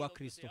rw'umwuka rwa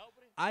Kristo,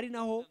 ari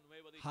naho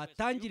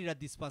hatangirira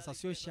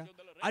dispensation nshya,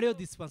 ariyo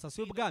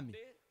dispensation y'ubwami,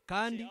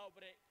 kandi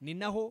ni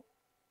naho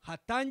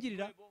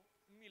hatangirira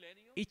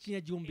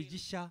ikinyagihumbi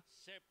gishya,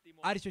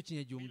 aricyo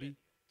kinyagihumbi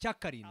cya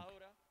 7.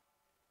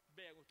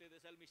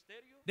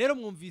 Rero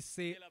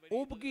mwumvise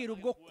ubwiru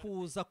bwo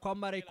kuza kwa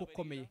marayika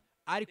ukomeye,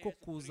 ariko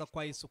kuza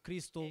kwa Yesu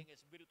Kristo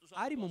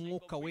ari mu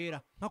mwuka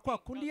wera, nka kwa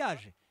kundi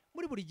yaje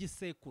muri buri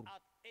gisekuru,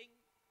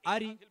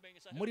 ari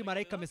muri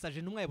marayika mesaje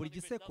intumwa ya buri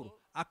gisekuru,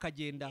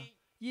 akagenda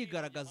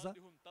yigaragaza,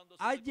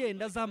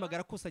 agenda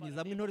azahamagara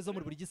akusanyiriza hamwe intore zo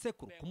muri buri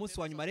gisekuru. Ku munsi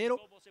wa nyuma rero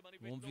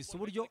mwumvise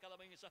uburyo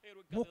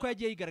nk'uko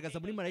yagiye yigaragaza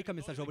muri marayika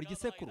mesaje wa buri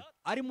gisekuru,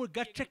 ari mu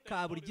gace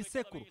ka buri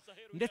gisekuru,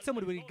 ndetse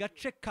muri buri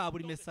gace ka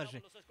buri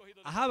mesaje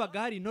ahabaga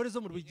hari intore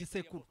zo muri buri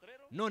gisekuru.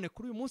 None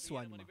kuri uyu munsi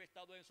wa nyuma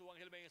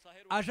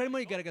aje arimo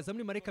yigaragaza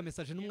muri marayika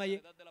mesaje intumwa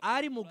ye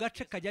ari mu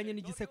gace kajyanye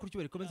n'igisekuru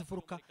cy'uwera gikomeza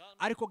imfuruka,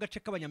 ariko gace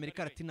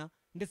k'abanyamerika Latina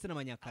ndetse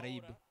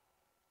n'abanyakarayibe.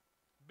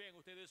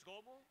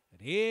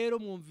 Rero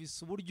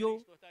mwumvise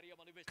uburyo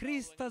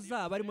Kristo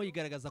azaba arimo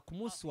yigaragaza ku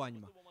munsi wa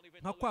nyuma,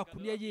 nka kwa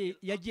kundi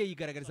yagiye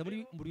yigaragariza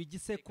muri buri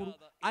gisekuru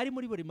ari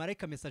muri buri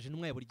marayika mesaje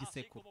intumwa ya buri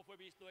gisekuru.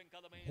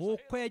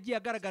 Nk'uko yagiye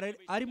agaragara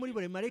ari muri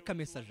buri marayika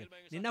mesaje,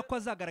 ni nako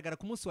azagaragara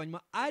ku munsi wa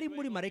nyuma ari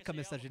muri marayika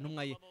mesaje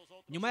intumwa ye.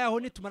 Nyuma yaho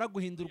nitumara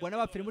guhindurwa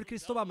n'abapfiri muri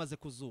Kristo bamaze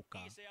kuzuka,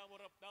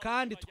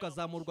 kandi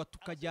tukazamurwa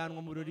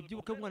tukajyanwa mu birori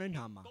by'ubukwe bw'umwana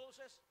w'intama,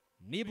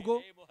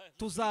 nibwo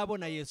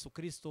tuzabona Yesu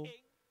Kristo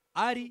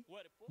ari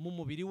mu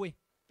mubiri we.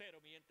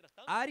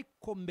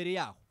 Ariko mbere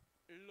yaho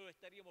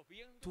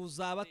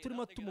tuzaba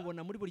turimo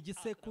tumubona muri buri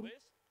gisekuru,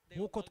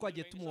 nk'uko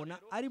twagiye tumubona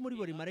ari muri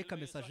buri marayika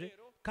mesaje,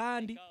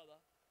 kandi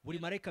buri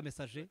marayika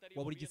mesaje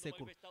wa buri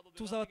gisekuru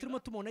tuzaba turimo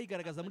tumubona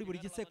yigaragaza muri buri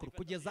gisekuru,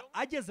 kugeza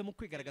ageze mu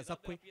kwigaragaza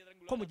kwe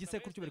ko mu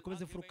gisekuru cy'uwera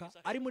gikomeza imfuruka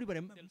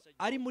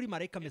ari muri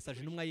marayika mesaje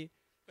intumwa ye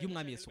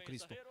y'umwami Yesu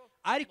Kristo.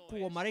 Ariko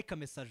uwo marayika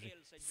mesaje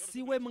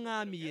si we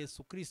mwami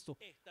Yesu Kristo,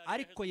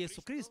 ariko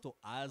Yesu Kristo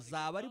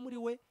azaba ari muri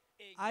we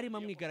arimo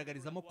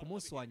amwigaragarizamo ku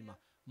munsi wa nyuma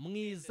mu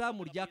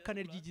izamu rya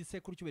 4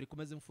 ry'igisekuru cy'uwera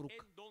gikomeza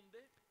imfuruka,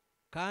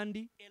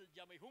 kandi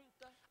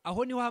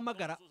aho niho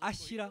ahamagara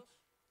ashyira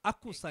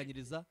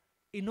akusanyiriza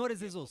intore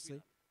ze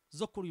zose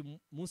zo kuri uyu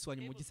munsi wa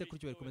nyuma mu gisekuru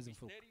cy'uwera gikomeza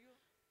imfuruka.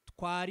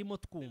 Twarimo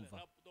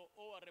twumva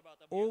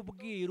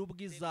ubwiru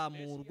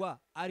bw'izamurwa,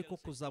 ariko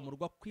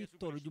kuzamurwa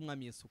kw'itorero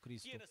ry'umwami Yesu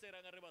Kristo.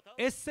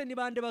 Ese ni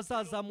bande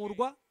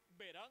bazazamurwa?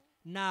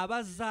 Ni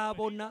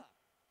abazabona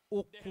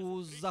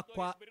ukuza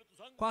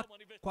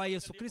kwa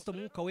Yesu Kristo mu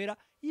mwuka wera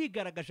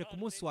yigaragaje ku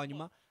munsi wa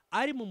nyuma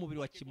ari mu mubiri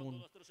wa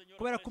kimuntu,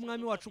 kubera ko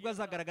umwami wacu ubwo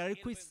azagaragara ari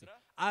ku isi,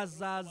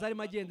 azaza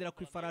arimo agendera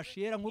ku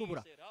ifarashi yera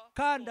nk'urubura,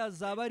 kandi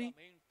azaba ari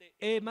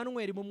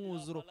Emanueli mu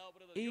mwuzuro.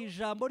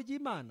 Ijambo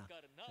ry'Imana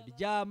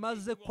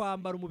ryamaze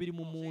kwambara umubiri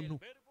mu muntu,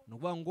 ni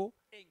ukuvuga ngo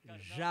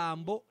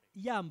jambo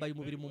yambaye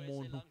umubiri mu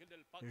muntu.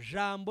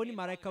 Jambo ni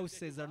marayika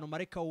w'isezerano,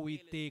 marayika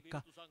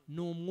w'Uwiteka, ni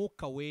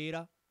umwuka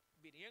wera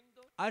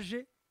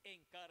aje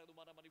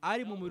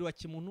ari mu mubiri wa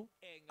kimuntu,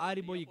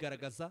 arimo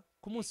yigaragaza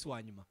ku munsi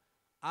wa nyuma,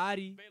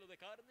 ari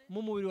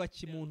mu mubiri wa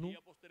kimuntu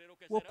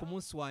wo ku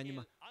munsi wa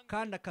nyuma,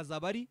 kandi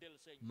akazaba ari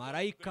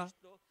marayika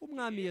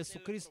w'umwami Yesu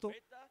Kristo,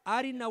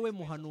 ari nawe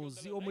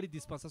muhanuzi wo muri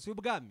dispensation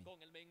y'ubwami,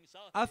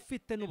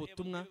 afite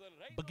n'ubutumwa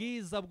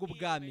bwiza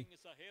bw'ubwami,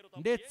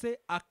 ndetse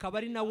akaba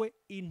ari nawe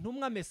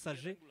intumwa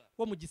mesaje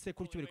wo mu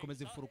gisekuru cy'uwera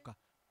gikomeza imfuruka.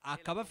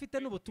 akaba afite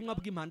n'ubutumwa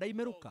bw'impanda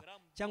y'imperuka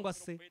cyangwa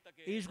se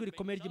ijwi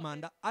rikomeye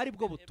ry'impanda ari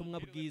bwo butumwa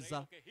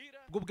bwiza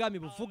bw'ubwami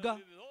buvuga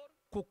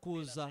ku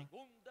kuza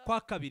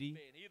kwa kabiri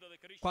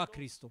kwa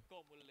Kristo.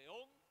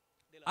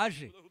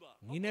 Aje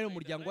nk'intare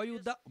y'umuryango wa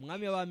Yuda,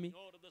 umwami w'abami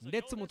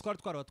ndetse umutware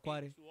utwara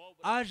abatware,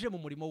 aje mu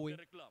murimo we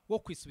wo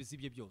kwisubiza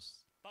ibye byose.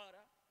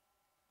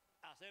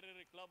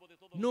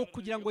 Ni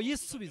ukugira ngo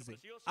yisubize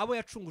abo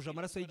yacunguje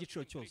amaraso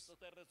y'igiciro cyose,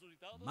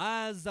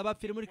 maze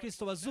abapfira muri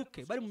Kristo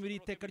bazuke bari mu mibiri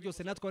y'iteka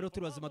ryose, natwe rero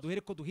turi bazima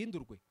duhere ko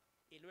duhindurwe.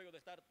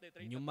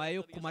 Nyuma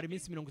yo kumara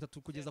iminsi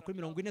 30 kugeza kuri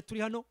 40 turi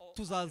hano,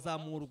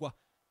 tuzazamurwa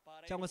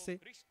cyangwa se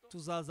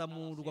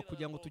tuzazamurwa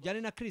kugira ngo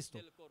tujyane na Kristo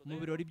mu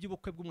birori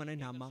by'ubukwe bw'umwana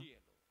w'intama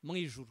mu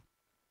ijuru.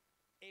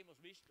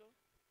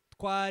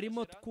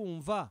 Twarimo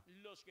twumva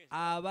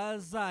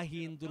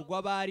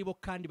abazahindurwa bari bo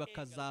kandi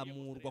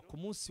bakazamurwa ku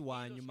munsi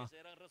wa nyuma,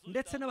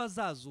 ndetse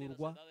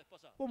n'abazazurwa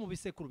bo mu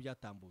bisekuru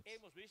byatambutse.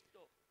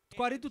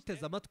 Twari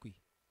duteze amatwi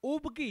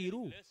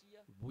ubwiru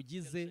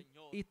bugize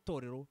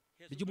itorero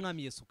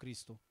ry'umwami Yesu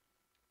Kristo,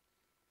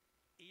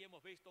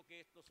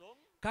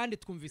 kandi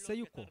twumvise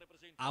yuko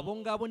abo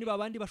ngabo ni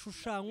babandi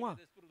bashushanywa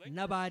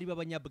n'abari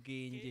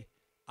b'abanyabwenge.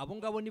 Abo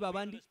ngabo ni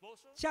babandi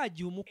cya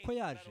gihe umukwe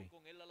yaje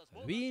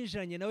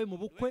binjiranye nawe mu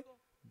bukwe,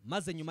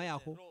 maze nyuma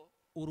yaho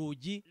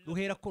urugi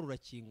ruhera ko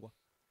rurakingwa.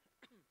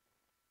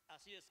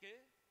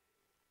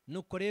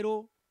 Nuko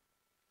rero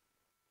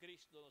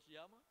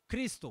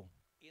Kristo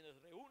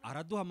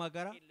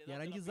araduhamagara,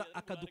 yarangiza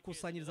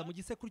akadukusanyiriza mu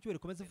gisekuru cy'ubere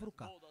komeze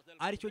furuka,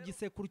 aricyo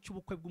gisekuru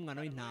cy'ubukwe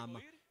bw'umwana w'intama,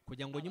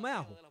 kugira ngo nyuma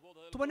yaho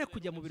tubone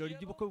kujya mu birori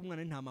by'ubukwe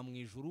bw'umwana w'intama mu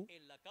ijuru,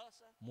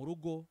 mu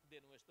rugo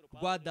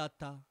rwa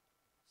data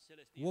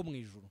wo mu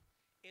ijuru.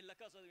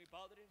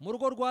 Mu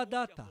rugo rwa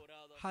data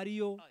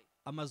hariyo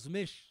amazu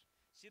menshi.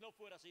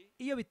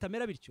 Iyo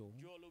bitamera bityo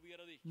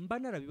mba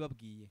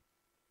narabibabwiye.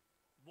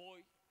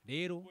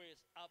 Rero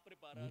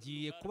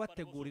ngiye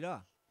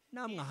kubategurira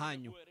namwe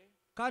ahanyu,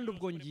 kandi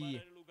ubwo ngiye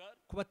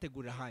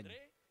kubategurira ahanyu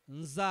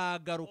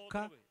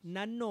nzagaruka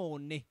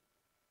nanone,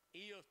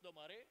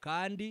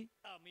 kandi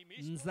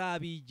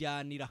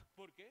nzabijyanira.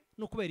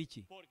 Ni ukubera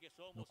iki?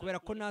 Ni ukubera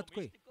ko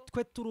natwe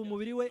turi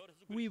umubiri we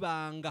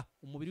w'ibanga,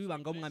 umubiri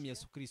w'ibanga w'umwami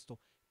Yesu Kristo.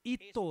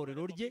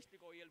 Itorero rye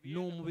ni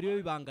umubiri we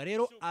w'ibanga.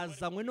 Rero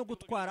azanywe no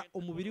gutwara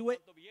umubiri we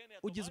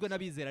ugizwe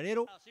n'abizera.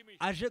 Rero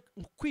aje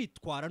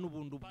kwitwara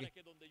n'ubuntu bwe,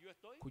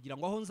 kugira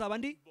ngo aho nzaba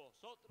ndi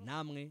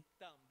namwe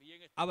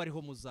abe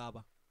ariho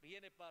muzaba.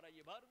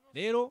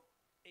 Rero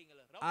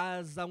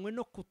azanywe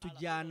no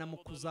kutujyana mu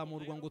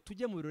kuzamurwa ngo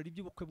tujye mu birori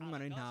by'ubukwe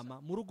bw'umwana w'intama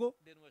mu rugo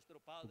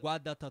rwa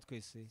data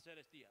twese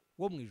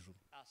wo mu ijuru.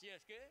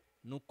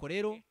 Nuko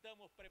rero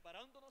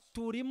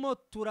turimo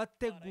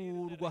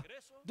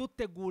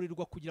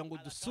dutegurirwa kugira ngo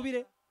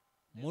dusubire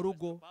mu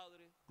rugo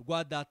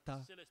rwa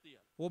data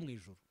wo mu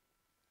ijuru.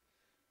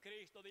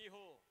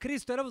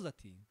 Kristo yaravuze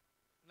ati,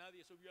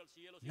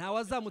 nta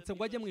wazamutse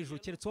ngo ajye mu ijuru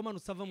keretse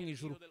uwamanutse ava mu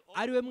ijuru,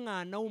 ari we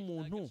mwana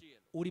w'umuntu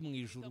uri mu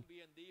ijuru.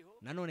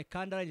 Nanone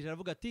kandi arangije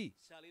aravuga ati,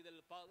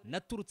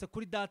 naturutse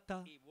kuri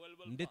data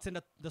ndetse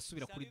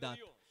ndasubira kuri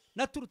data.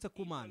 Naturutse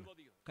ku Mana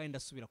kandi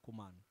ndasubira ku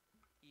Mana.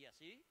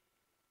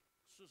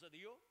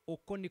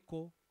 Uko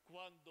niko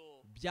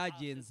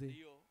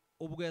byagenze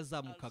ubwo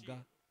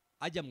yazamukaga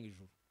ajya mu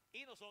ijuru.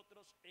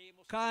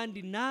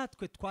 Kandi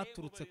natwe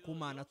twaturutse ku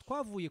Mana,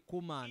 twavuye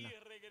ku Mana,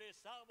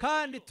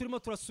 kandi turimo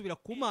turasubira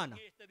ku Mana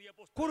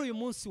kuri uyu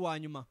munsi wa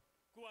nyuma,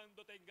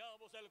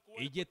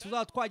 igihe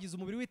tuzaba twagize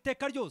umubiri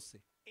w'iteka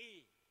ryose.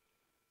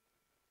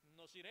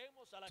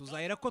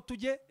 Tuzahera ko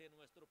tujye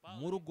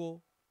mu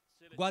rugo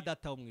rwa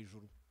data wo mu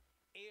ijuru.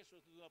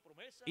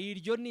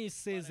 Iryo ni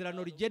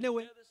isezerano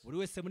rigenewe buri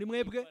wese muri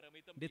mwebwe,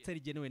 ndetse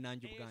rigenewe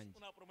nanjye ubwanjye.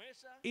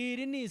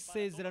 Iri ni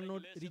isezerano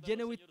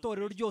rigenewe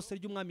itorero ryose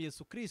ry'umwami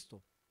Yesu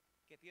Kristo.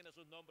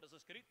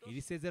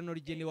 Iri sezerano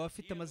rigenewe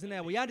abafite amazina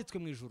yabo yanditswe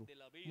mu ijuru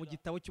mu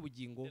gitabo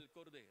cy'ubugingo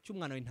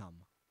cy'umwana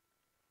w'intama.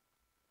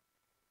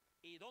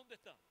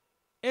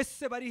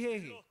 Ese bari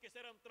hehe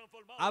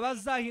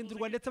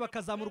abazahindurwa ndetse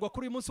bakazamurwa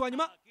kuri uyu munsi wa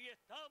nyuma?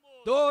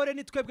 Dore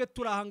ni twebwe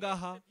turi aha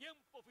ngaha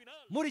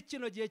muri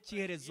kino gihe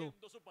cy'iherezo,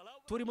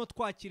 turimo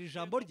twakira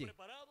ijambo rye,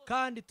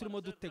 kandi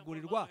turimo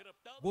dutegurirwa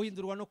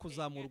guhindurwa no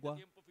kuzamurwa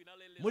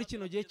muri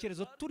kino gihe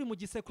cy'iherezo. Turi mu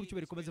gisekuru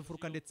cy'ubere komeze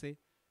furuka, ndetse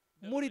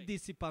muri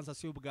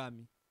disipansasiyo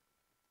y'ubwami.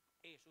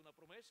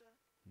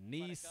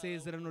 Ni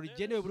isezerano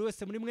rigenewe buri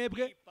wese muri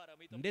mwebwe,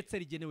 ndetse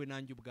rigenewe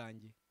nanjye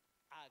ubwanjye.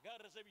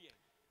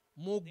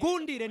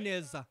 Mugundire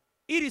neza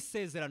iri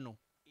sezerano,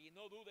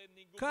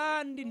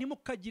 kandi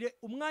ntimukagire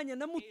umwanya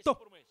na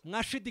muto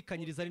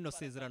mwashidikanyiriza rino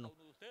sezerano,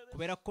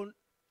 kubera ko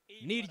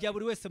ni irya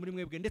buri wese muri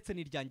mwebwe ndetse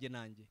n'iryanjye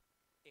nanjye.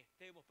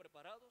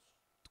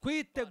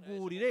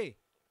 Twitegurire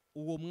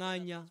uwo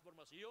mwanya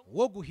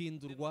wo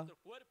guhindurwa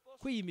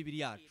kw'iyi mibiri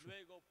yacu.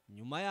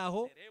 Nyuma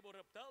yaho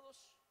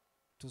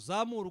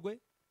tuzamurwe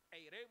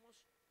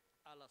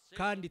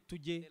kandi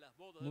tujye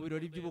mu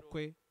birori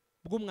by'ubukwe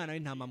bw'umwana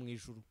w'intama mu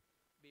ijuru.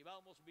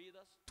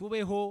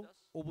 Tubeho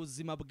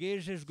ubuzima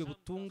bwejejwe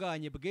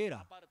butunganye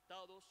bwera,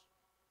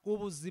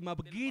 ubuzima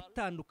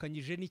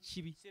bwitandukanyije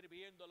n'ikibi,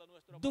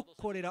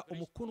 dukorera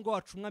umukundwa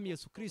wacu umwami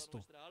Yesu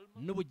Kristo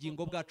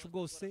n'ubugingo bwacu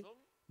bwose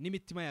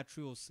n'imitima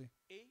yacu yose,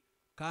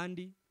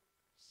 kandi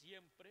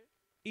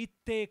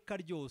iteka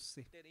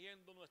ryose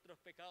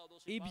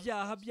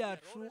ibyaha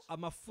byacu,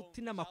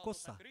 amafuti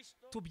n'amakosa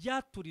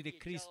tubyaturire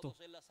Kristo,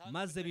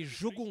 maze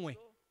bijugunywe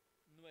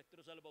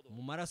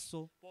mu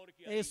maraso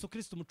ya Yesu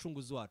Kristo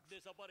umucunguzi wacu,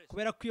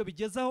 kubera ko iyo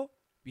bigezeho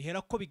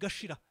bihera ko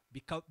bigashira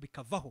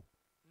bikavaho,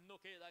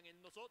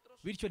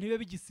 bityo ntibibe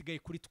bigisigaye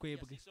kuri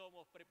twebwe,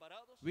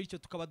 bityo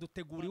tukaba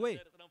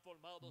duteguriwe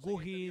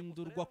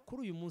guhindurwa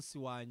kuri uyu munsi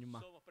wa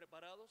nyuma,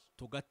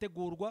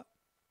 tugategurwa,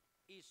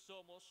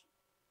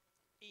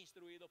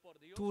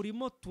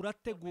 turimo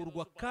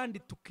turategurwa kandi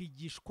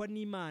tukigishwa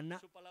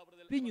n'Imana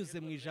binyuze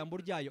mu ijambo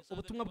ryayo,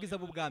 ubutumwa bwiza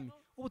bw'ubwami,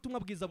 ubutumwa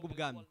bwiza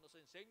bw'ubwami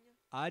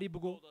ari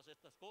bwo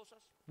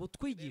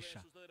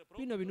butwigisha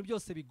bino bintu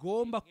byose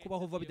bigomba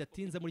kubaho vuba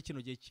bidatinze muri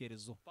kino gihe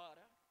cyerezo,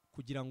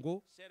 kugira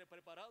ngo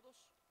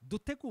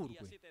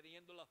dutegurwe,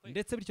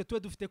 ndetse bityo tube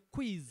dufite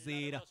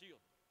kwizera,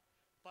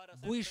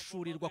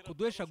 guhishurirwa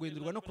kuduhesha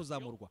guhindurwa no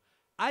kuzamurwa,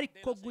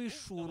 ariko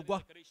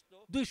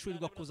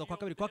duhishurirwa kuza kwa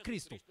kabiri kwa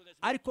Kristo,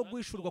 ariko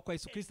guhishurwa kwa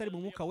Yesu Kristo ari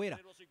mu mwuka wera,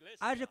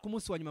 aje ku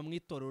munsi wa nyuma mu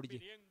itorero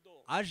rye,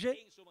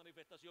 aje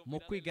mu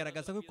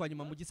kwigaragaza kwe kwa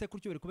nyuma mu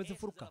gisekuru cy'uburi komeza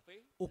imfuruka.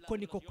 Uko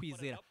niko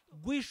kwizera,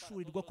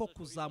 guhishurirwa ko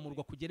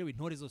kuzamurwa kugenewe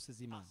intore zose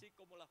z'Imana,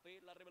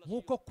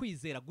 nk'uko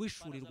kwizera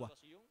guhishurirwa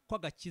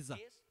kw'agakiza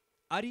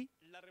ari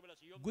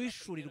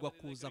guhishurirwa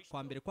kuza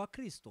kwa mbere kwa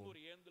Kristo,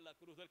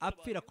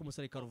 apfira ku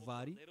musaraba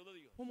Karuvari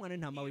nk'umwana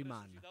w'intama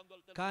w'Imana,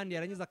 kandi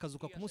yarangiza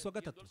akazuka ku munsi wa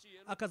gatatu,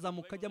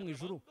 akazamuka ajya mu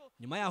ijuru,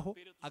 nyuma yaho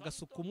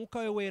agasuka umwuka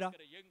we wera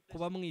ku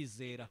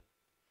bamwizera.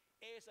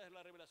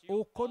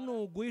 Uko ni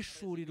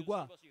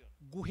uguhishurirwa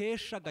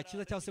guhesha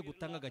agakiza cyangwa se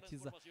gutanga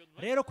agakiza.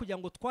 Rero kugira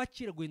ngo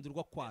twakire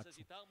guhindurwa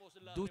kwacu,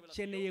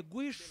 dukeneye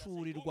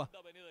guhishurirwa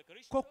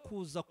ko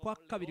kuza kwa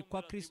kabiri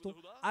kwa Kristo,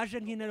 aje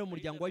nk'intare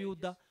y'umuryango wa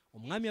Yuda,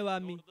 umwami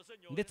w'abami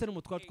ndetse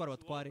n'umutware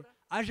w'abatware,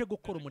 aje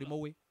gukora umurimo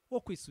we wo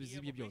kwisubiza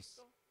ibyo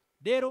byose.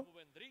 Rero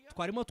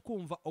twarimo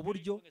twumva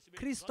uburyo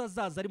Kristo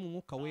azaza ari mu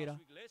mwuka wera,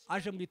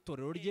 aje mu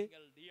itorero rye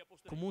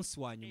ku munsi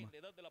wa nyuma,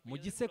 mu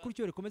gisekuru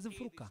cy'uburi komeza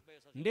imfuruka,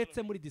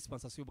 ndetse muri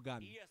dispensation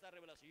y'ubwami.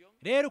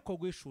 Rero uko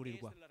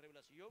guhishurirwa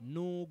ni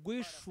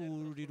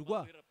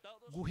uguhishurirwa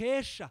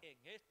guhesha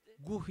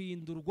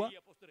guhindurwa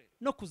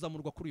no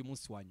kuzamurwa kuri uyu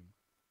munsi wa nyuma.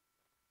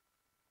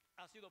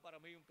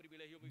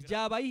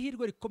 Byabaye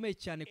ihirwe rikomeye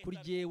cyane kuri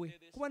jyewe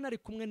kuba nari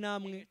kumwe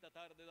namwe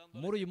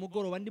muri uyu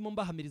mugoroba, ndimo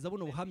mbahamiriza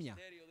buno buhamya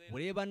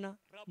burebana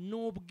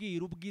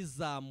n'ubwiru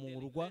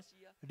bw'izamurwa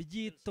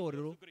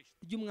ry'itorero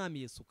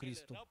ry'umwami Yesu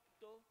Kristo.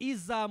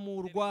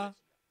 Izamurwa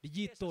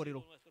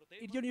ry'itorero,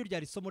 iryo niryo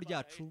ryari isomo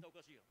ryacu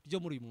ryo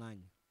muri uyu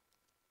mwanya.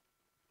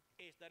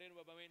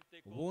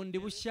 Ubundi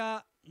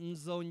bushya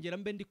nzongera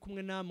mbe ndi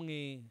kumwe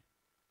namwe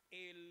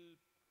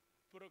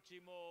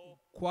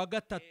kuwa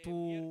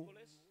gatatu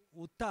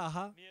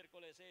utaha.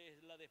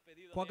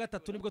 Kuwa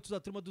gatatu nibwo tuzaba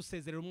turimo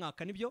dusezerera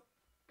umwaka, nibyo,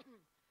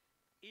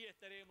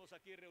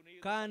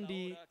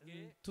 kandi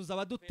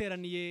tuzaba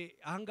duteraniye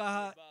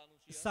ahangaha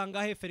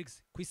isangahe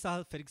Felix, ku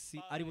isaha Felix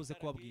ari buze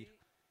kubabwira,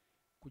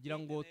 kugira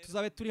ngo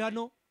tuzabe turi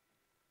hano.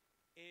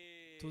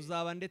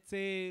 Tuzaba ndetse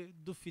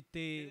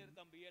dufite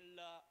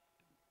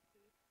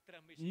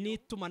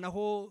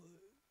n'itumanaho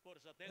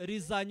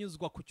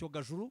rizanyuzwa ku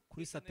cyogajuru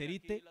kuri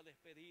satelite,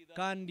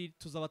 kandi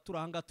tuzaba turi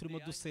ahangaha turimo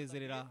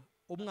dusezerera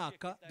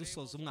umwaka,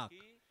 dusoza umwaka.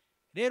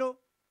 Rero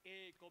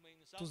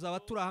tuzaba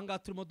turi ahangaha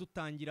turimo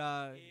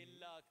dutangira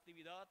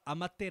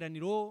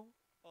amateraniro,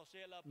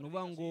 ni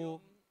ukuvuga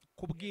ngo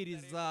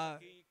kubwiriza,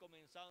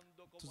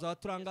 tuzaba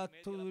turi ahangaha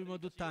turimo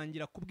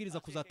dutangira kubwiriza,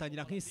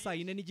 kuzatangira nk'isaa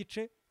 4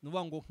 n'igice, ni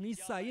ukuvuga ngo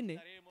nk'isaa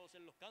 4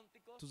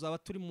 tuzaba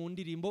turi mu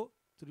ndirimbo,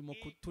 turimo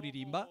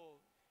turirimba,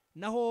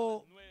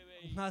 naho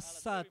nka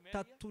saa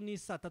 3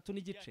 n'isaa 3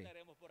 n'igice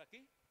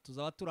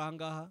tuzaba turi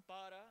ahangaha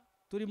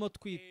turimo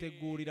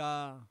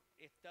twitegurira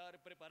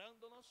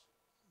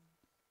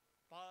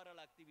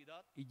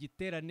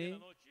igiterane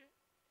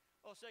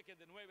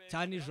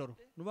cya nijoro,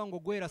 ni ukuvuga ngo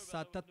guhera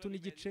saa 3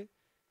 n'igice,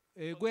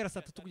 guhera saa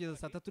 3 kugeza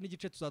saa 3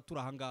 n'igice tuzaba turi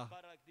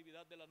ahangaha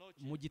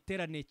mu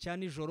giterane cya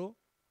nijoro.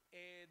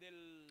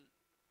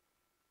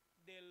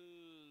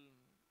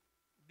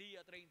 Ni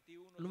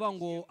ukuvuga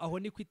ngo aho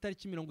ni ku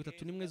itariki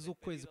 31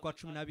 z'ukwezi kwa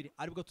 12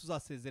 aribwo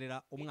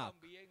tuzasezerera umwaka,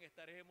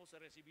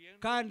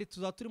 kandi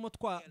tuzaba turimo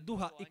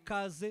duha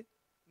ikaze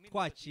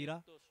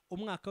twakira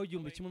umwaka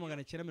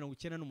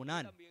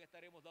w'1998,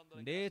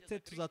 ndetse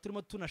tuzaba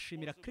turimo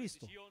tunashimira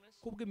Kristo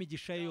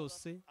kubw'imigisha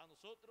yose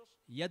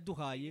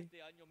yaduhaye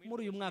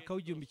muri uyu mwaka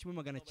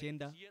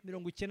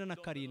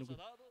w'1997,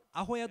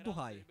 aho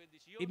yaduhaye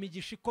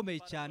imigisha ikomeye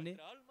cyane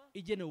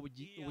igenewe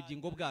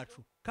ubugingo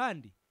bwacu,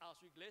 kandi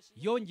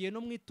yongeye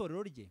no mu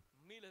itorero rye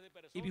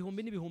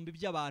ibihumbi n'ibihumbi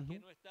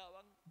by'abantu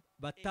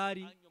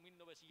batari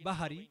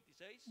bahari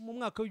mu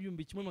mwaka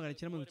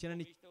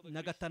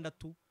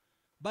w'1996,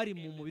 bari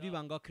mu mubiri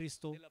w'ibanga wa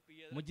Kristo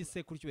mu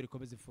gisekuru cy'ibere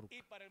rikomeza imfuruka.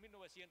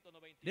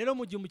 Rero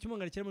mu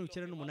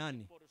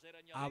 1998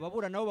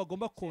 ababura nabo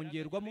bagomba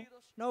kongerwamo,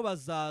 nabo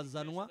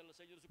bazazanwa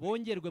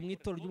bongerwe mu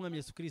itorero ry'Umwami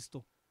Yesu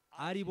Kristo,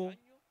 ari bo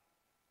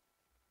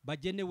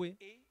bagenewe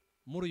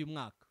muri uyu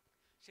mwaka.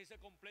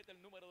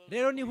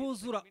 Rero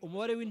nihuzura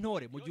umubare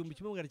w'intore mu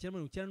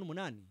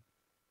 1998,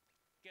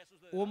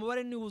 uwo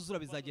mubare niwuzura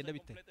bizagenda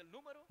bite?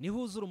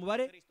 Nihuzura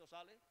umubare,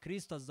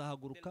 Kristo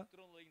azahaguruka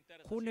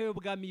ku ntebe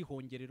y'ubwami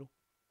y'ihongerero,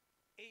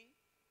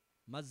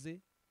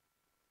 maze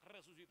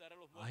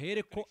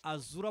ahere ko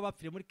azura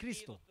abapfiriye muri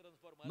Kristo,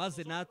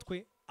 maze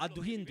natwe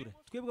aduhindure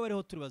twebwe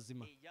bariho turi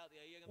bazima.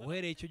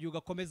 Uhereye icyo gihe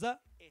ugakomeza,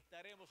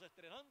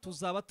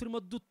 tuzaba turimo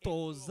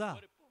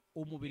dutoza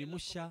umubiri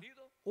mushya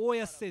uwo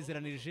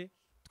yasezeranirije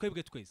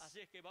twebwe twese.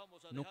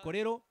 Nuko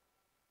rero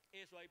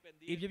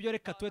ibyo byo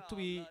reka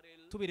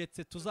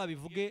tubiretse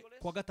tuzabivuge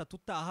kuwa gatatu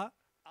utaha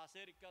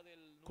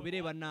ku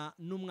birebana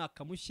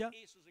n'umwaka mushya,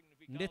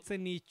 ndetse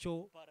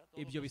n'icyo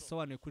ibyo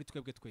bisobanuye kuri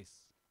twebwe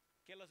twese.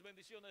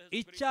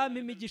 Icyama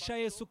imigisha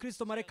Yesu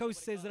Kristo marayika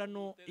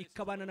w'isezerano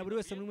ikabana na buri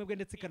wese muri mwebwe,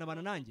 ndetse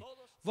ikanabana nanjye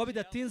vuba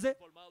bidatinze,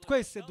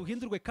 twese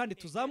duhindurwe kandi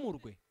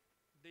tuzamurwe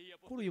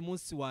kuri uyu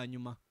munsi wa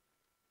nyuma,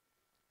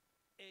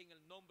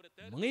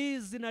 mu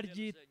izina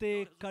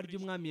ry'iteka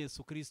ry'Umwami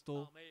Yesu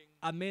Kristo.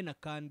 Amen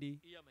kandi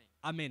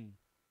amen.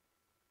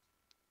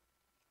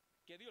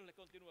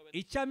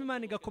 Icyama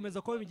Imana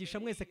igakomeza kubabigisha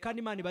mwese, kandi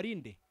Imana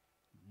ibarinde.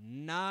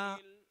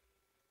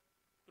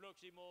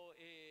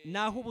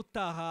 Naho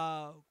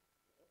ubutaha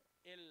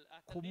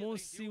ku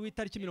munsi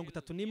w'itariki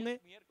 31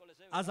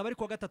 azaba ari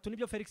kuwa gatatu,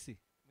 nibyo Felix?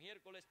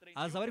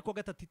 Azaba ari kuwa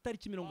gatatu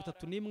itariki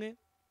 31,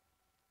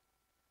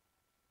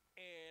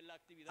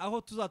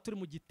 aho tuzaba turi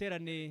mu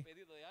giterane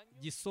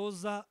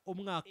gisoza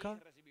umwaka,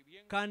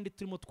 kandi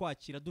turimo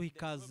twakira duha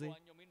ikaze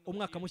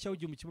umwaka mushya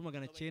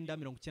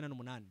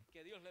w'1998.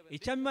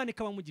 Icyama Imana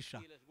ikaba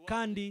mugisha,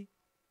 kandi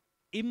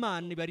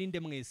Imana ibarinde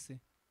mwese.